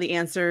tell me all the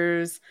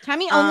answers.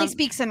 Temmie only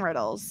speaks in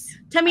riddles.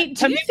 Temmie,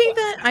 do you think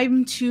that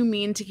I'm too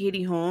mean to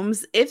Katie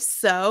Holmes? If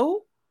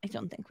so, I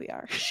don't think we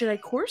are. should I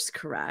course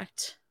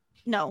correct?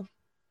 No.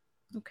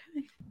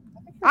 Okay.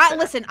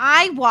 Listen,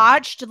 I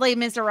watched Les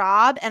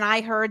Miserables and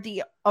I heard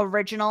the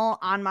original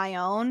on my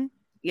own.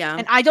 Yeah.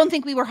 And I don't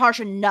think we were harsh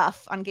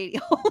enough on Katie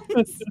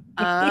Holmes.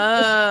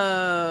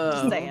 Oh.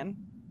 Just saying.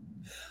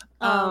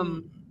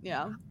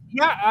 Yeah.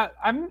 Yeah,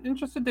 I'm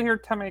interested to hear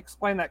Temmie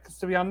explain that, because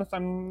to be honest,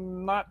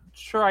 I'm not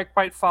sure I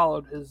quite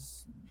followed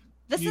his.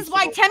 This is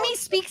why Temmie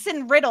speaks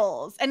in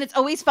riddles, and it's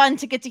always fun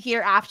to get to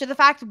hear after the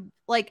fact,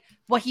 like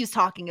what he's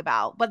talking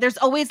about. But there's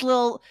always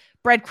little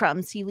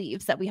breadcrumbs he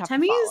leaves that we have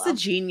Temmie to is a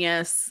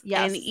genius.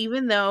 Yes. And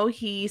even though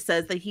he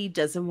says that he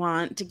doesn't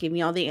want to give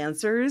me all the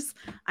answers,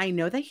 I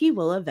know that he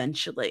will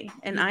eventually.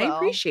 And He I will.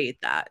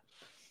 appreciate that.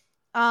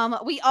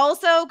 We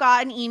also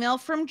got an email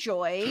from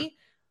Joy.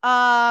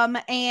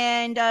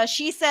 And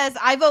she says,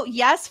 I vote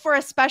yes for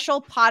a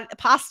special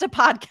pasta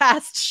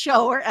podcast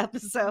show or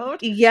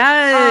episode.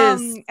 Yes.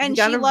 And you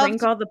gotta she loved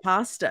rank all the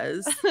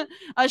pastas.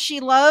 she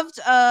loved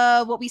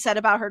what we said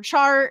about her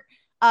chart.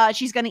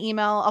 She's going to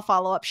email a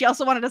follow-up. She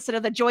also wanted us to know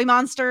that Joy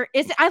Monster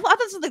isn't, I thought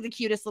this was like the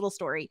cutest little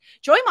story.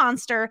 Joy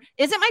Monster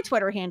isn't my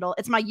Twitter handle.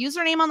 It's my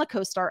username on the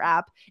CoStar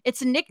app.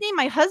 It's a nickname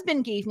my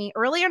husband gave me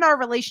earlier in our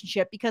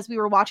relationship because we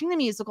were watching the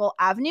musical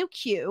Avenue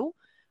Q.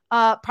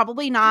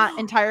 Probably not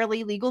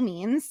entirely legal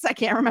means. I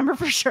can't remember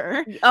for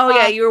sure. Oh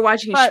yeah, you were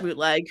watching a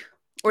Schmootleg.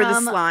 Or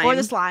the slime. Or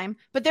the slime.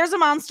 But there's a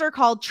monster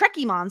called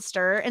Trekkie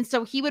Monster. And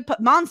so he would put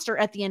monster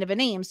at the end of a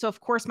name. So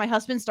of course my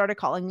husband started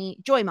calling me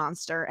Joy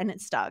Monster and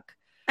it stuck.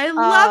 I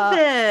love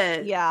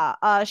it.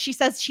 Yeah. She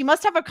says she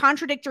must have a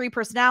contradictory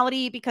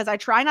personality because I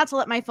try not to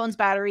let my phone's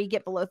battery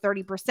get below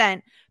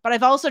 30%, but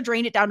I've also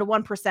drained it down to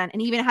 1%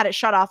 and even had it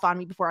shut off on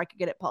me before I could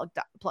get it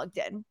plugged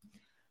in.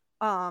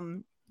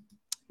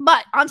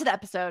 But onto the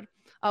episode.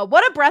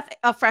 What a breath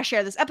of fresh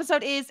air this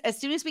episode is. As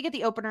soon as we get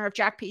the opener of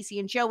Jack, Pacey,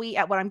 and Joey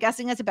at what I'm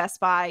guessing is a Best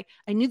Buy,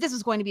 I knew this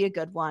was going to be a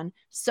good one.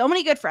 So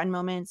many good friend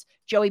moments.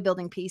 Joey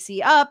building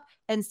Pacey up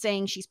and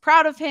saying she's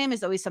proud of him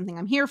is always something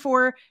I'm here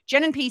for.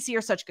 Jen and Pacey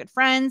are such good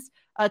friends.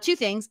 Two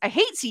things. I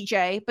hate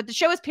CJ, but the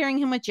show is pairing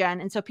him with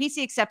Jen. And so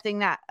Pacey accepting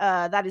that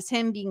that is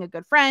him being a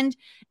good friend.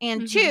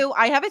 And two,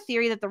 I have a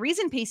theory that the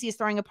reason Pacey is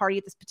throwing a party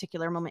at this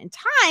particular moment in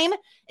time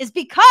is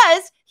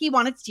because he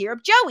wanted to cheer up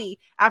Joey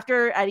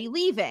after Eddie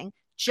leaving.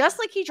 Just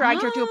like he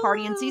dragged her to a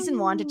party in season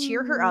 1 to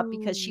cheer her up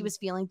because she was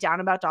feeling down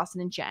about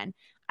Dawson and Jen.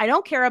 I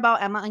don't care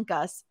about Emma and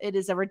Gus. It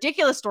is a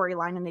ridiculous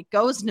storyline and it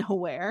goes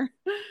nowhere.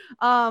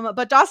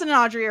 But Dawson and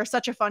Audrey are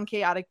such a fun,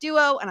 chaotic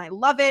duo, and I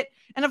love it.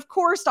 And of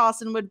course,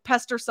 Dawson would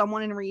pester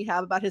someone in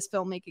rehab about his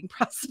filmmaking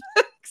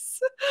prospects.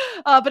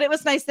 But it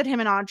was nice that him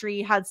and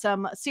Audrey had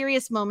some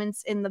serious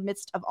moments in the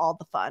midst of all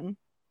the fun.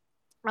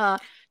 Go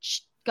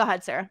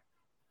ahead, Sarah.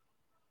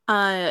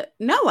 No,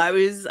 I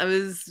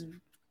was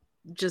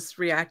just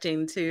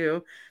reacting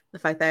to the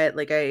fact that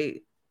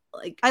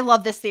I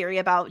love this theory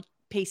about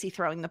Pacey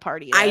throwing the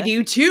party. I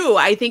do too.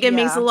 I think it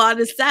makes a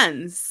lot of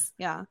sense.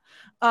 Yeah.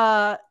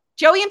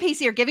 Joey and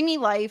Pacey are giving me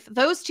life.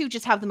 Those two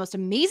just have the most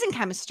amazing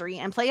chemistry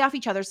and play off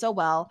each other so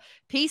well.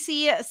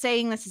 Pacey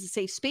saying this is a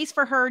safe space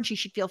for her and she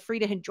should feel free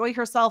to enjoy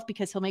herself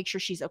because he'll make sure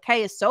she's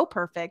okay is so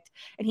perfect.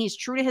 And he's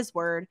true to his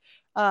word.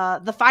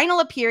 The final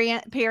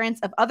appearance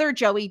of other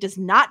Joey does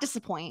not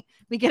disappoint.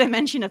 We get a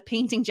mention of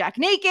painting Jack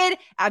naked,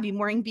 Abby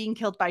Mooring being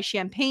killed by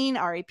champagne,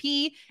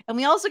 R.I.P. And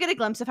we also get a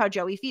glimpse of how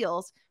Joey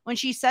feels. When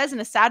she says in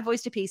a sad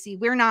voice to Pacey,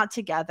 "We're not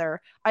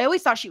together," I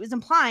always thought she was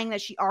implying that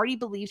she already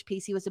believed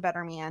Pacey was a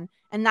better man,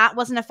 and that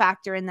wasn't a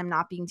factor in them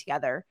not being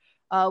together.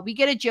 We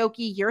get a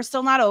jokey, "You're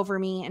still not over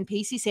me," and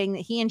Pacey saying that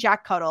he and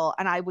Jack cuddle,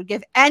 and I would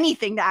give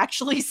anything to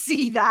actually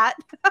see that.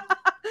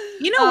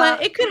 You know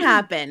what? It could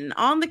happen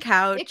on the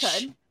couch. It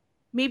could.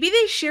 Maybe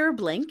they share a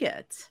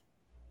blanket.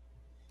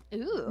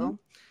 Ooh.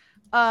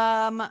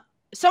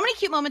 So many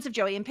cute moments of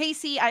Joey and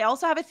Pacey. I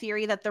also have a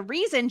theory that the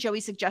reason Joey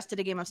suggested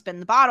a game of spin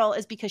the bottle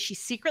is because she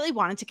secretly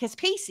wanted to kiss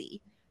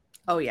Pacey.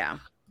 Oh, yeah.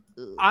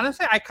 Ooh.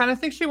 Honestly, I kind of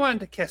think she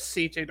wanted to kiss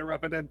CJ to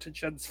rub it into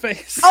Jen's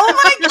face.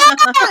 Oh my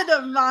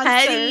god!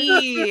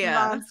 Monster.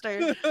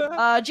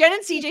 Monster. Jen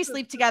and CJ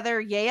sleep together.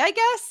 Yay, I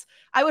guess.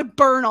 I would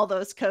burn all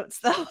those coats,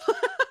 though.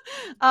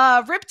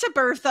 Rip to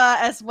Bertha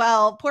as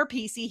well. Poor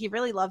Pacey. He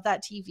really loved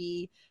that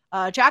TV.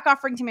 Jack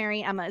offering to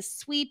marry Emma is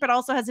sweet, but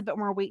also has a bit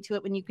more weight to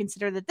it when you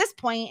consider that at this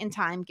point in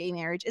time, gay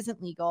marriage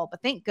isn't legal.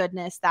 But thank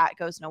goodness that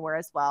goes nowhere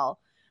as well.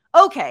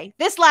 Okay,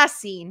 this last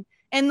scene.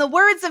 In the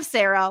words of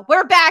Sarah,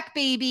 we're back,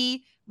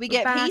 baby. We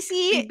get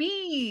Pacey.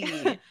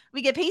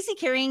 We get Pacey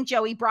carrying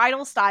Joey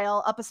bridal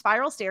style up a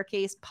spiral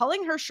staircase,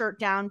 pulling her shirt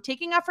down,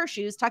 taking off her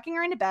shoes, tucking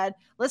her into bed,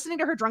 listening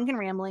to her drunken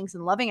ramblings,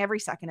 and loving every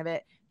second of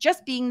it.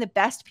 Just being the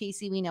best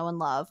Pacey we know and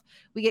love.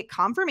 We get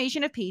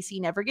confirmation of Pacey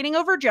never getting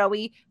over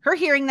Joey, her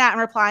hearing that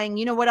and replying,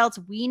 "You know what else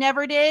we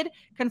never did?"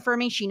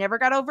 Confirming she never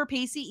got over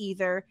Pacey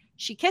either.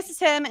 She kisses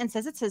him and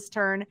says it's his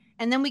turn.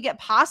 And then we get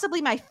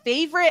possibly my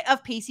favorite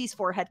of Pacey's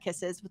forehead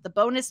kisses with the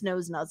bonus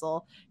nose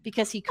nuzzle,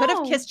 because he could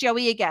have kissed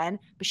Joey again,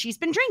 but she's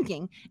been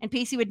drinking and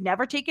Pacey would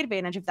never take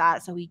advantage of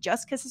that. So he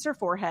just kisses her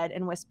forehead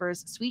and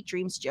whispers, "Sweet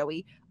dreams,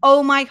 Joey."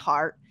 Oh, my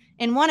heart.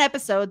 In one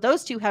episode,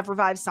 those two have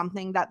revived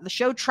something that the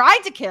show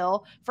tried to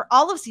kill for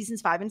all of seasons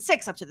 5 and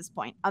 6 up to this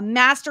point. A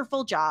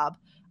masterful job.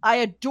 I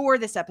adore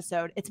this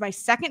episode. It's my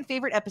second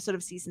favorite episode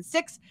of season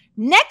 6.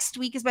 Next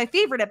week is my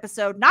favorite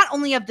episode, not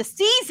only of the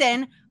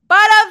season,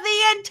 but of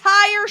the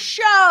entire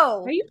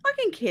show. Are you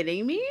fucking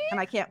kidding me? And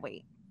I can't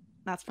wait.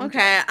 That's from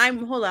okay.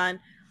 Joy. Hold on.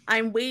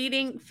 I'm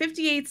waiting.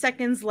 58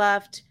 seconds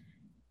left.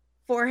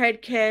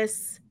 Forehead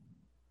kiss.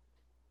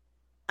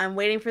 I'm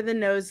waiting for the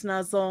nose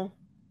nuzzle.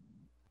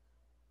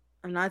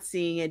 I'm not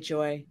seeing it,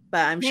 Joy,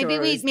 but I'm sure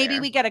maybe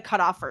we get a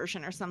cutoff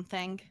version or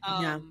something.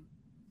 Yeah.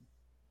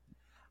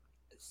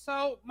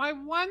 So my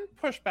one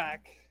pushback.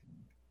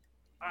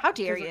 How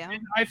dare you?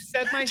 I've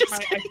said I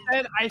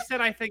said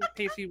I think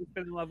Pacey was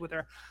in love with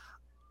her.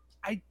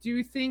 I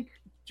do think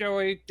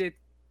Joey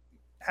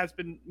has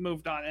been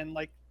moved on, and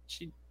like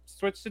she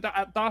switched to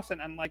Dawson,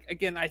 and like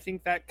again, I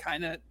think that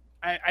kind of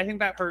I think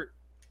that hurt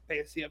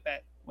Pacey a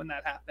bit when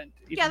that happened.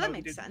 Yeah, that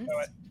makes sense.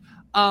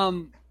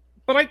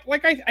 But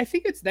I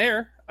think it's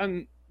there.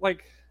 And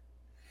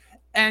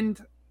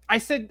I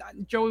said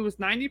Joey was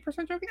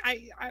 90% joking.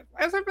 I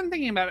as I've been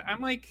thinking about it,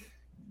 I'm like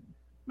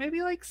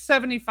maybe like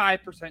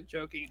 75%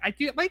 joking. I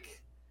do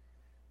like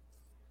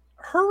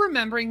her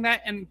remembering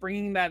that and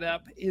bringing that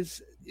up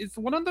is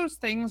one of those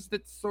things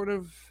that's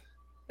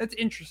that's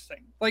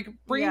interesting. Like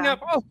bringing up,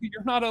 "Oh,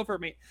 you're not over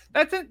me."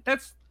 That's it.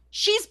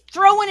 She's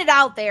throwing it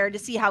out there to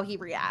see how he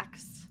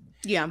reacts.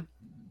 Yeah.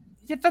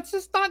 Yeah, that's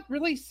just not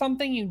really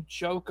something you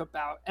joke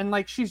about. And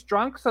like she's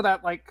drunk, so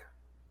that like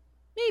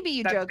maybe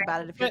you joke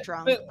about it if you're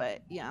drunk,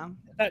 but yeah.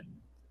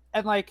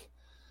 And like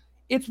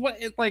it's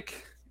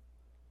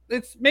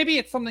maybe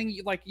it's something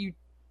you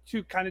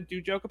two kind of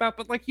do joke about,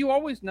 but like you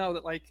always know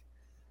that like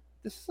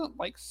this isn't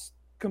like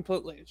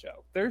completely a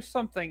joke. There's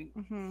something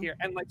here,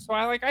 and like so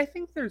I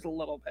think there's a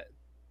little bit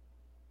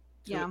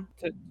to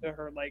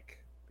her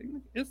like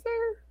being, is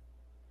there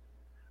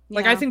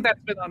like I think that's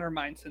been on her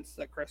mind since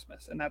the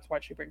Christmas, and that's why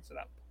she brings it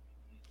up.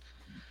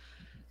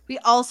 We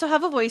also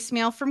have a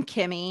voicemail from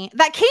Kimmy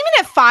that came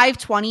in at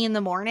 5:20 in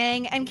the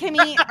morning. And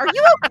Kimmy, are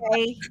you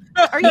okay?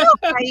 Are you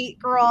okay,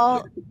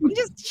 girl? You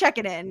just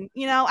checking in.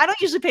 You know, I don't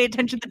usually pay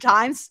attention to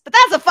times, but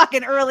that's a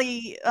fucking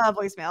early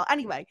voicemail.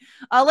 Anyway,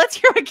 let's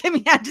hear what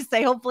Kimmy had to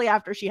say, hopefully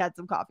after she had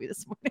some coffee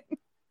this morning.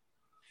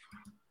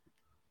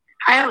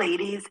 Hi,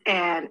 ladies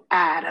and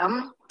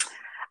Adam.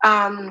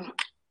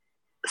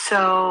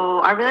 So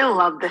I really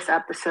loved this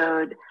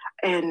episode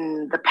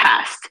in the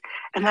past.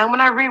 And then when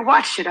I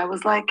rewatched it, I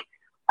was like,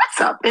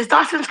 what's up? Is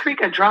Dawson's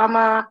Creek a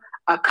drama,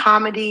 a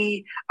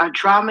comedy, a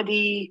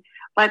dramedy?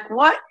 Like,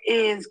 what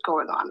is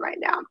going on right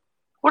now?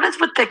 What is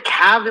with the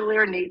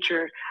cavalier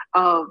nature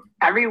of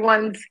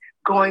everyone's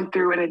going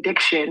through an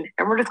addiction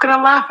and we're just going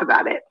to laugh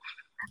about it?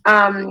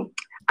 I've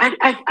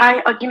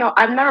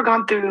never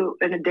gone through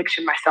an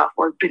addiction myself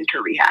or been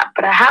to rehab,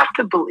 but I have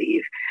to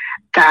believe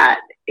that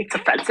it's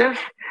offensive.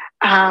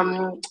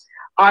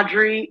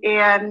 Audrey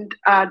and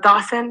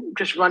Dawson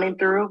just running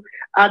through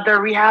their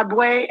rehab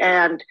way,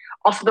 and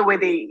also the way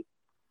they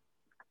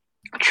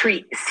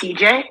treat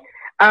CJ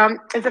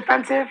is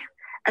offensive.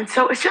 And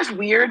so it's just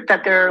weird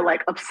that they're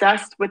like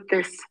obsessed with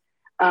this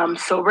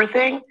sober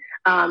thing.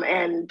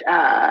 And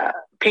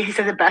Pacey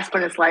says it best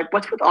when it's like,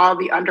 what's with all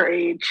the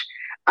underage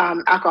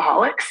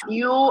alcoholics?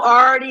 You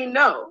already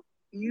know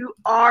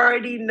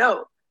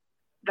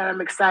that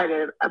I'm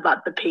excited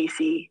about the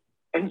Pacey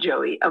and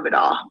Joey of it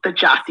all, the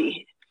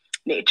Jossie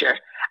nature.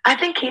 I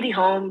think Katie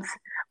Holmes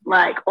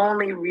like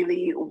only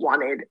really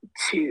wanted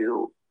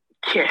to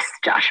kiss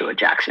Joshua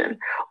Jackson,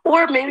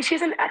 or maybe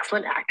she's an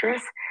excellent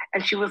actress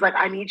and she was like,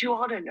 I need you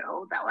all to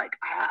know that like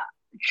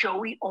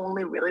Joey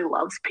only really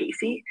loves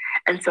Pacey,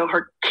 and so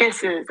her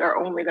kisses are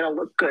only going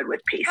to look good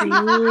with Pacey.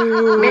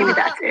 Maybe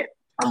that's it.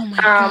 Oh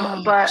my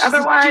God. But She's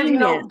otherwise, you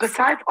know,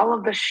 besides all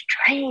of the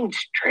strange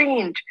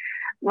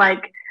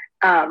like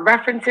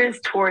references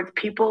towards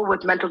people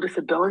with mental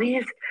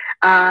disabilities,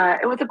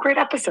 it was a great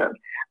episode.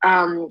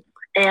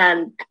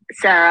 And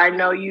Sarah, I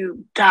know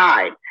you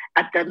died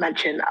at the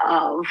mention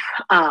of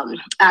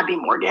Abby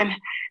Morgan.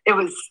 It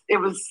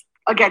was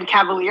again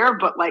cavalier,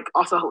 but like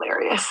also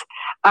hilarious.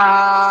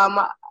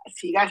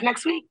 See you guys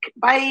next week.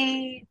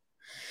 Bye.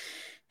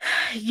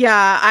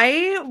 Yeah,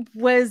 I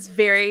was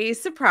very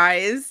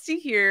surprised to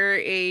hear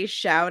a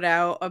shout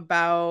out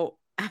about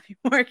Abby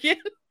Morgan,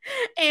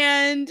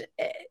 and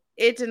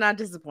it did not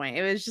disappoint.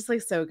 It was just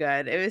like so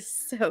good. It was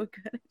so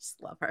good. I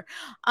just love her.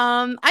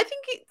 I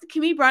think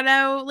Kimmy brought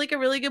out like a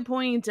really good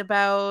point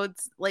about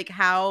like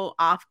how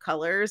off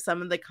color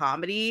some of the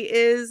comedy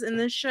is in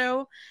this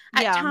show.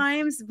 At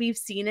times, we've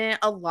seen it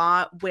a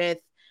lot with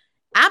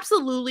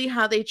absolutely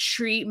how they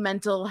treat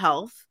mental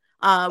health.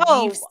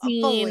 We've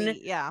seen,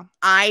 fully,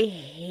 I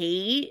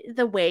hate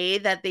the way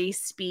that they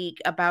speak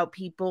about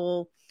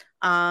people,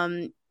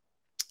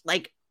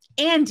 like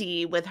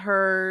Andy with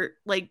her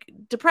like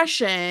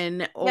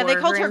depression or they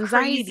called her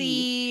anxiety.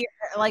 crazy,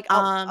 like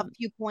a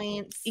few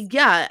points.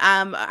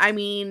 I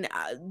mean,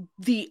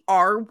 the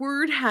R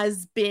word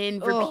has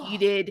been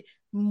repeated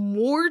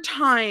more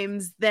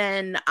times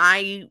than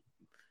I'm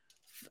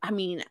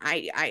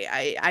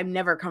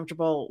never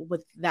comfortable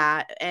with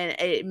that, and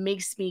it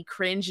makes me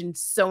cringe and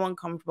so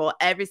uncomfortable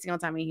every single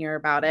time I hear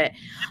about it.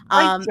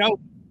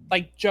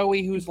 Like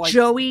Joey, who's like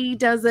Joey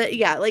does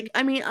it,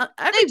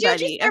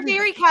 everybody. They're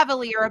very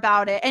cavalier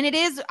about it, and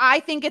I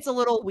think it's a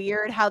little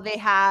weird how they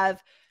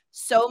have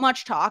so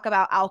much talk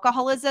about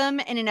alcoholism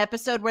in an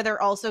episode where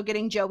they're also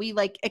getting Joey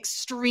like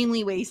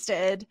extremely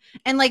wasted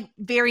and like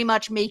very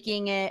much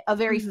making it a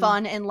very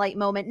fun and light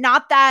moment.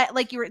 Not that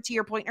like you were to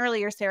your point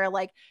earlier, Sarah,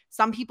 like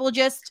some people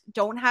just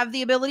don't have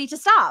the ability to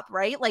stop,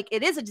 right? Like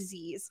it is a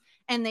disease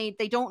and they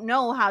don't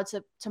know how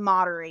to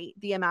moderate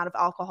the amount of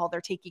alcohol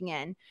they're taking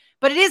in.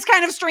 But it is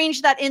kind of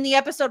strange that in the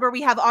episode where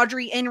we have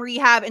Audrey in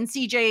rehab and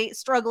CJ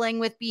struggling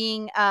with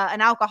being an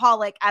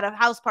alcoholic at a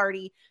house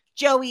party,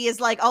 Joey is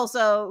like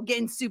also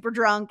getting super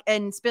drunk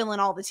and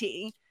spilling all the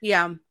tea.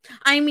 Yeah.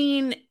 I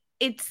mean,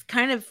 it's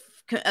kind of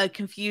a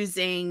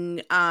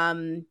confusing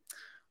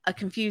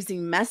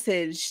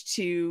message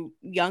to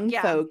young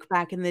folk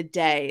back in the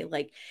day.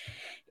 Like,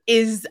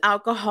 is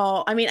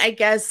alcohol, I mean, I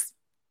guess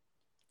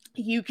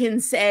you can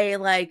say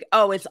like,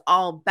 oh, it's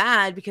all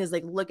bad because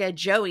like, look at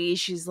Joey,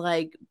 she's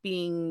like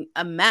being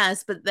a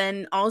mess, but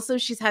then also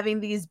she's having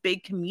these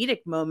big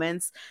comedic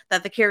moments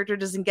that the character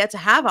doesn't get to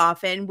have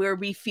often, where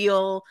we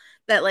feel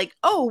that like,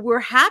 oh, we're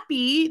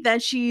happy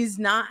that she's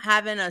not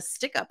having a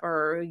stick up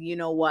or you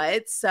know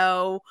what.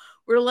 So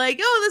we're like,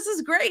 oh, this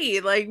is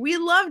great. Like we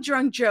love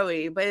drunk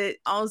Joey, but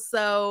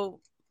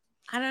also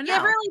I don't know.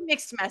 Yeah, really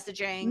mixed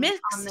messaging.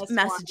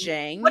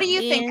 Messaging. What do you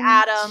think,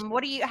 Adam?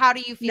 How do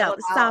you feel? No,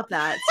 stop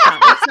that.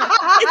 Stop.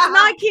 It's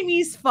not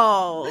Kimmy's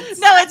fault.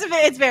 No,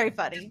 it's very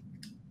funny.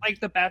 Like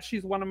the best.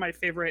 She's one of my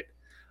favorite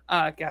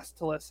guests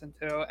to listen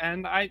to,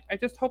 and I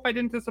just hope I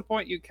didn't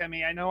disappoint you,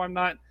 Kimmy. I know I'm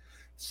not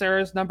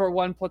Sarah's number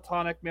one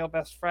platonic male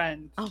best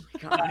friend. Oh my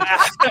god.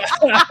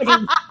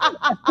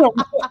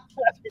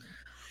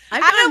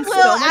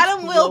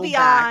 Adam will be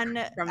on.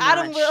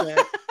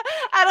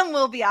 Adam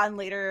will be on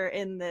later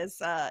in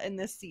this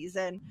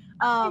season.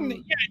 Yeah,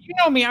 you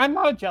know me. I'm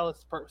not a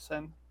jealous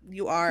person.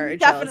 You are a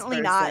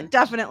definitely jealous person.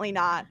 Definitely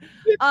not.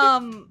 But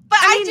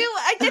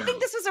I did think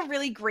this was a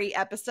really great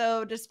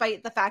episode,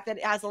 despite the fact that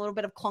it has a little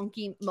bit of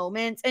clunky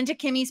moments. And to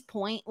Kimmy's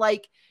point,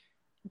 like,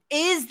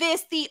 is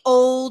this the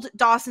old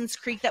Dawson's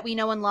Creek that we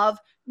know and love?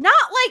 Not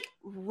like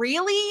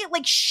really,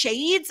 like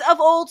shades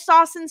of old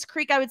Dawson's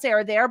Creek, I would say,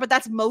 are there, but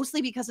that's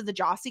mostly because of the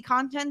Jossie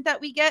content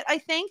that we get, I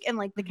think, and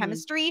like the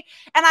chemistry.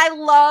 And I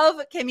love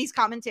Kimmy's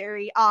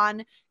commentary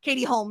on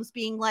Katie Holmes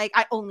being like,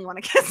 I only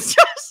want to kiss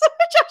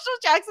Joshua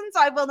Jackson,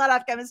 so I will not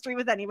have chemistry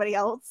with anybody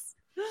else.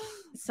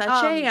 Such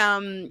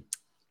a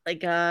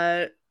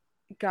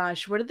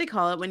gosh, what do they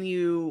call it when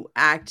you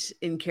act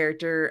in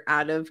character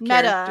out of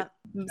character?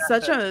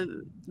 Such a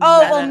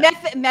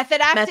method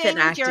acting.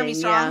 Jeremy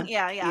Strong.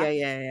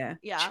 Yeah.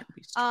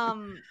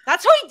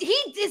 That's why he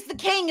is the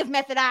king of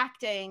method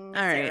acting.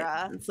 All right,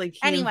 Sarah. it's like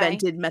he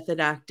invented method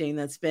acting.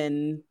 That's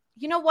been.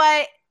 You know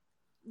what?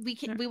 We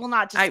will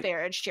not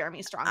disparage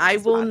Jeremy Strong. I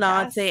will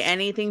not say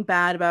anything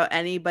bad about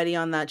anybody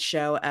on that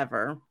show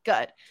ever.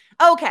 Good.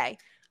 Okay.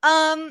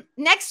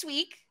 Next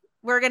week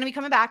we're going to be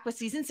coming back with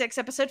season 6,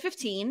 episode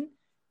 15.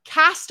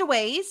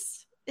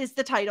 Castaways is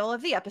the title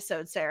of the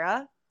episode,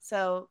 Sarah.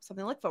 So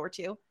something to look forward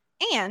to.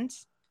 And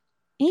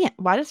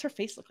why does her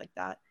face look like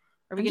that?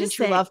 Are we getting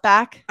true love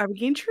back? Are we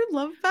getting true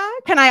love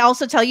back? Can I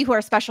also tell you who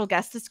our special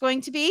guest is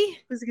going to be?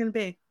 Who's it going to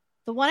be?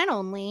 The one and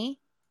only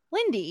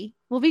Lindy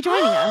will be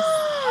joining us.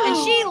 And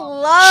she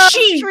loves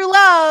true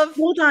love.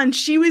 Hold on.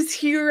 She was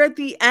here at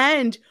the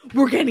end.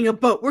 We're getting a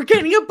boat. We're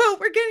getting a boat.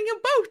 We're getting a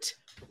boat.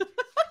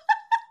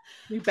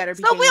 We better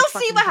be. So we'll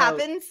see what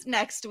happens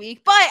next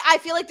week. But I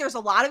feel like there's a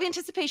lot of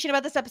anticipation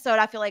about this episode.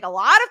 I feel like a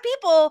lot of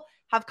people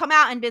have come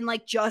out and been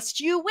like,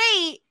 just you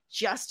wait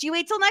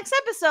till next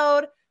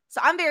episode. So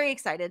I'm very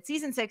excited.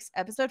 Season 6,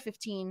 episode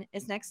 15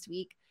 is next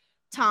week.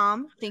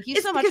 Tom, thank you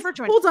so much for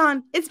joining. Hold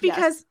on. It's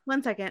because,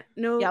 one second.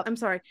 No, I'm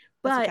sorry.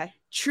 But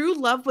true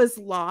love was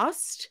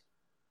lost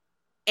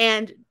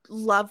and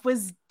love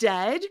was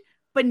dead.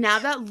 But now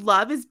that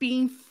love is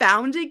being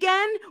found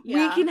again,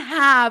 we can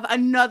have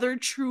another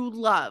true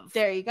love.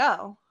 There you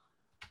go.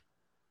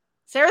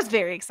 Sarah's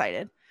very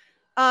excited.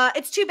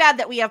 It's too bad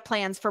that we have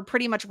plans for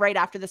pretty much right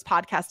after this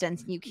podcast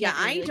ends. And you can't.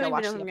 I don't even know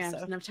if I'm gonna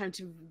have enough time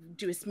to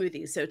do a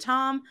smoothie. So,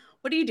 Tom,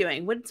 what are you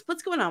doing?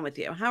 What's going on with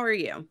you? How are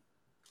you?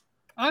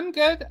 I'm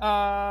good.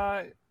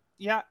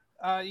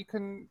 You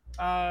can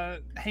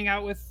hang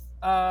out with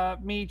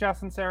me,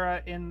 Joss, and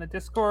Sarah in the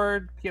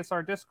Discord,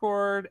 PSR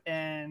Discord,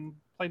 and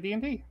play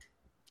D&D.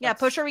 Yeah,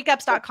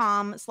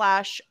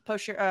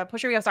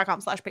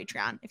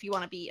 postyourrecaps.com/Patreon if you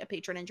want to be a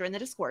patron and join the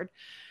Discord.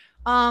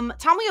 Tom,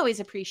 we always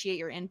appreciate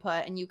your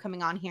input and you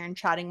coming on here and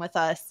chatting with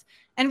us.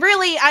 And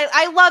really,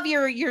 I love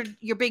your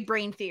big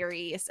brain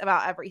theories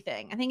about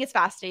everything. I think it's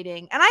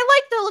fascinating. And I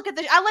like to look at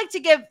I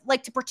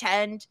like to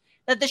pretend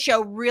that the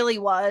show really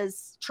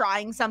was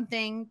trying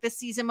something this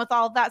season with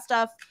all of that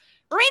stuff.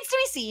 Remains to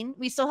be seen.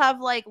 We still have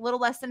like a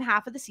little less than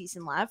half of the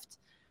season left.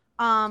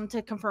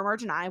 To confirm or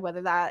deny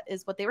whether that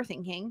is what they were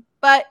thinking,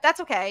 but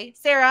that's okay.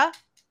 Sarah,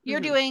 you're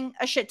doing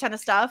a shit ton of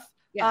stuff.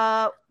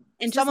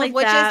 And some of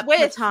which is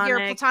with your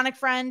platonic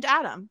friend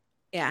Adam.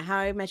 Yeah, How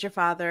I Met Your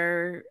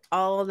Father,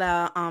 all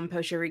the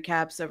post-show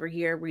recaps over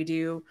here. We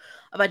do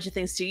a bunch of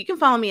things too. You can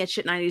follow me at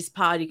Shit90s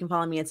Pod. You can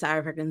follow me at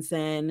Sarah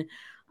Ferguson.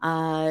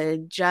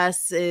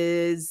 Jess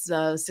is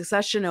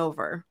Succession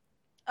over.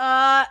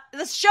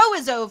 The show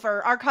is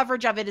over. Our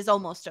coverage of it is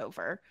almost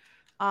over.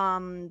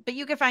 But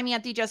you can find me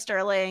at DJ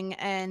Sterling,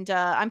 and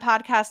I'm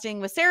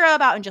podcasting with Sarah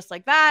about and just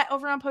like that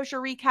over on Post Show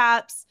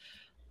Recaps,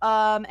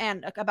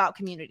 and about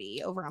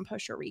community over on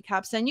Post Show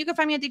Recaps. And you can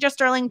find me at DJ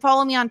Sterling.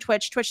 Follow me on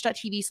Twitch,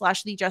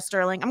 twitch.tv/DJ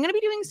Sterling. I'm going to be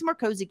doing some more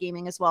cozy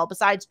gaming as well,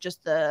 besides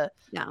just the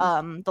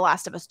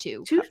Last of Us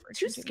 2. Too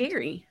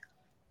scary.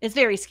 It's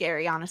very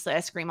scary, honestly. I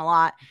scream a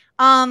lot.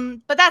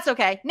 But that's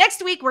okay.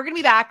 Next week, we're going to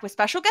be back with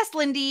special guest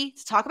Lindy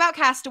to talk about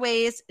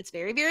Castaways. It's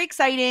very, very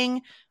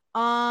exciting.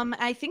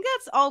 I think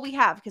that's all we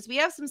have because we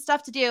have some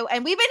stuff to do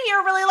and we've been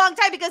here a really long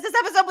time because this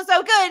episode was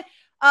so good.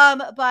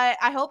 But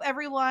I hope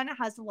everyone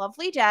has a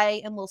lovely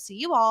day and we'll see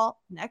you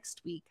all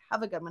next week.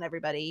 Have a good one,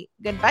 everybody.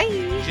 Goodbye.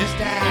 Just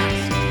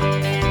ask.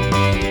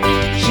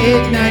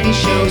 Shit 90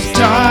 shows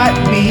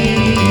taught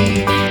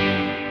me.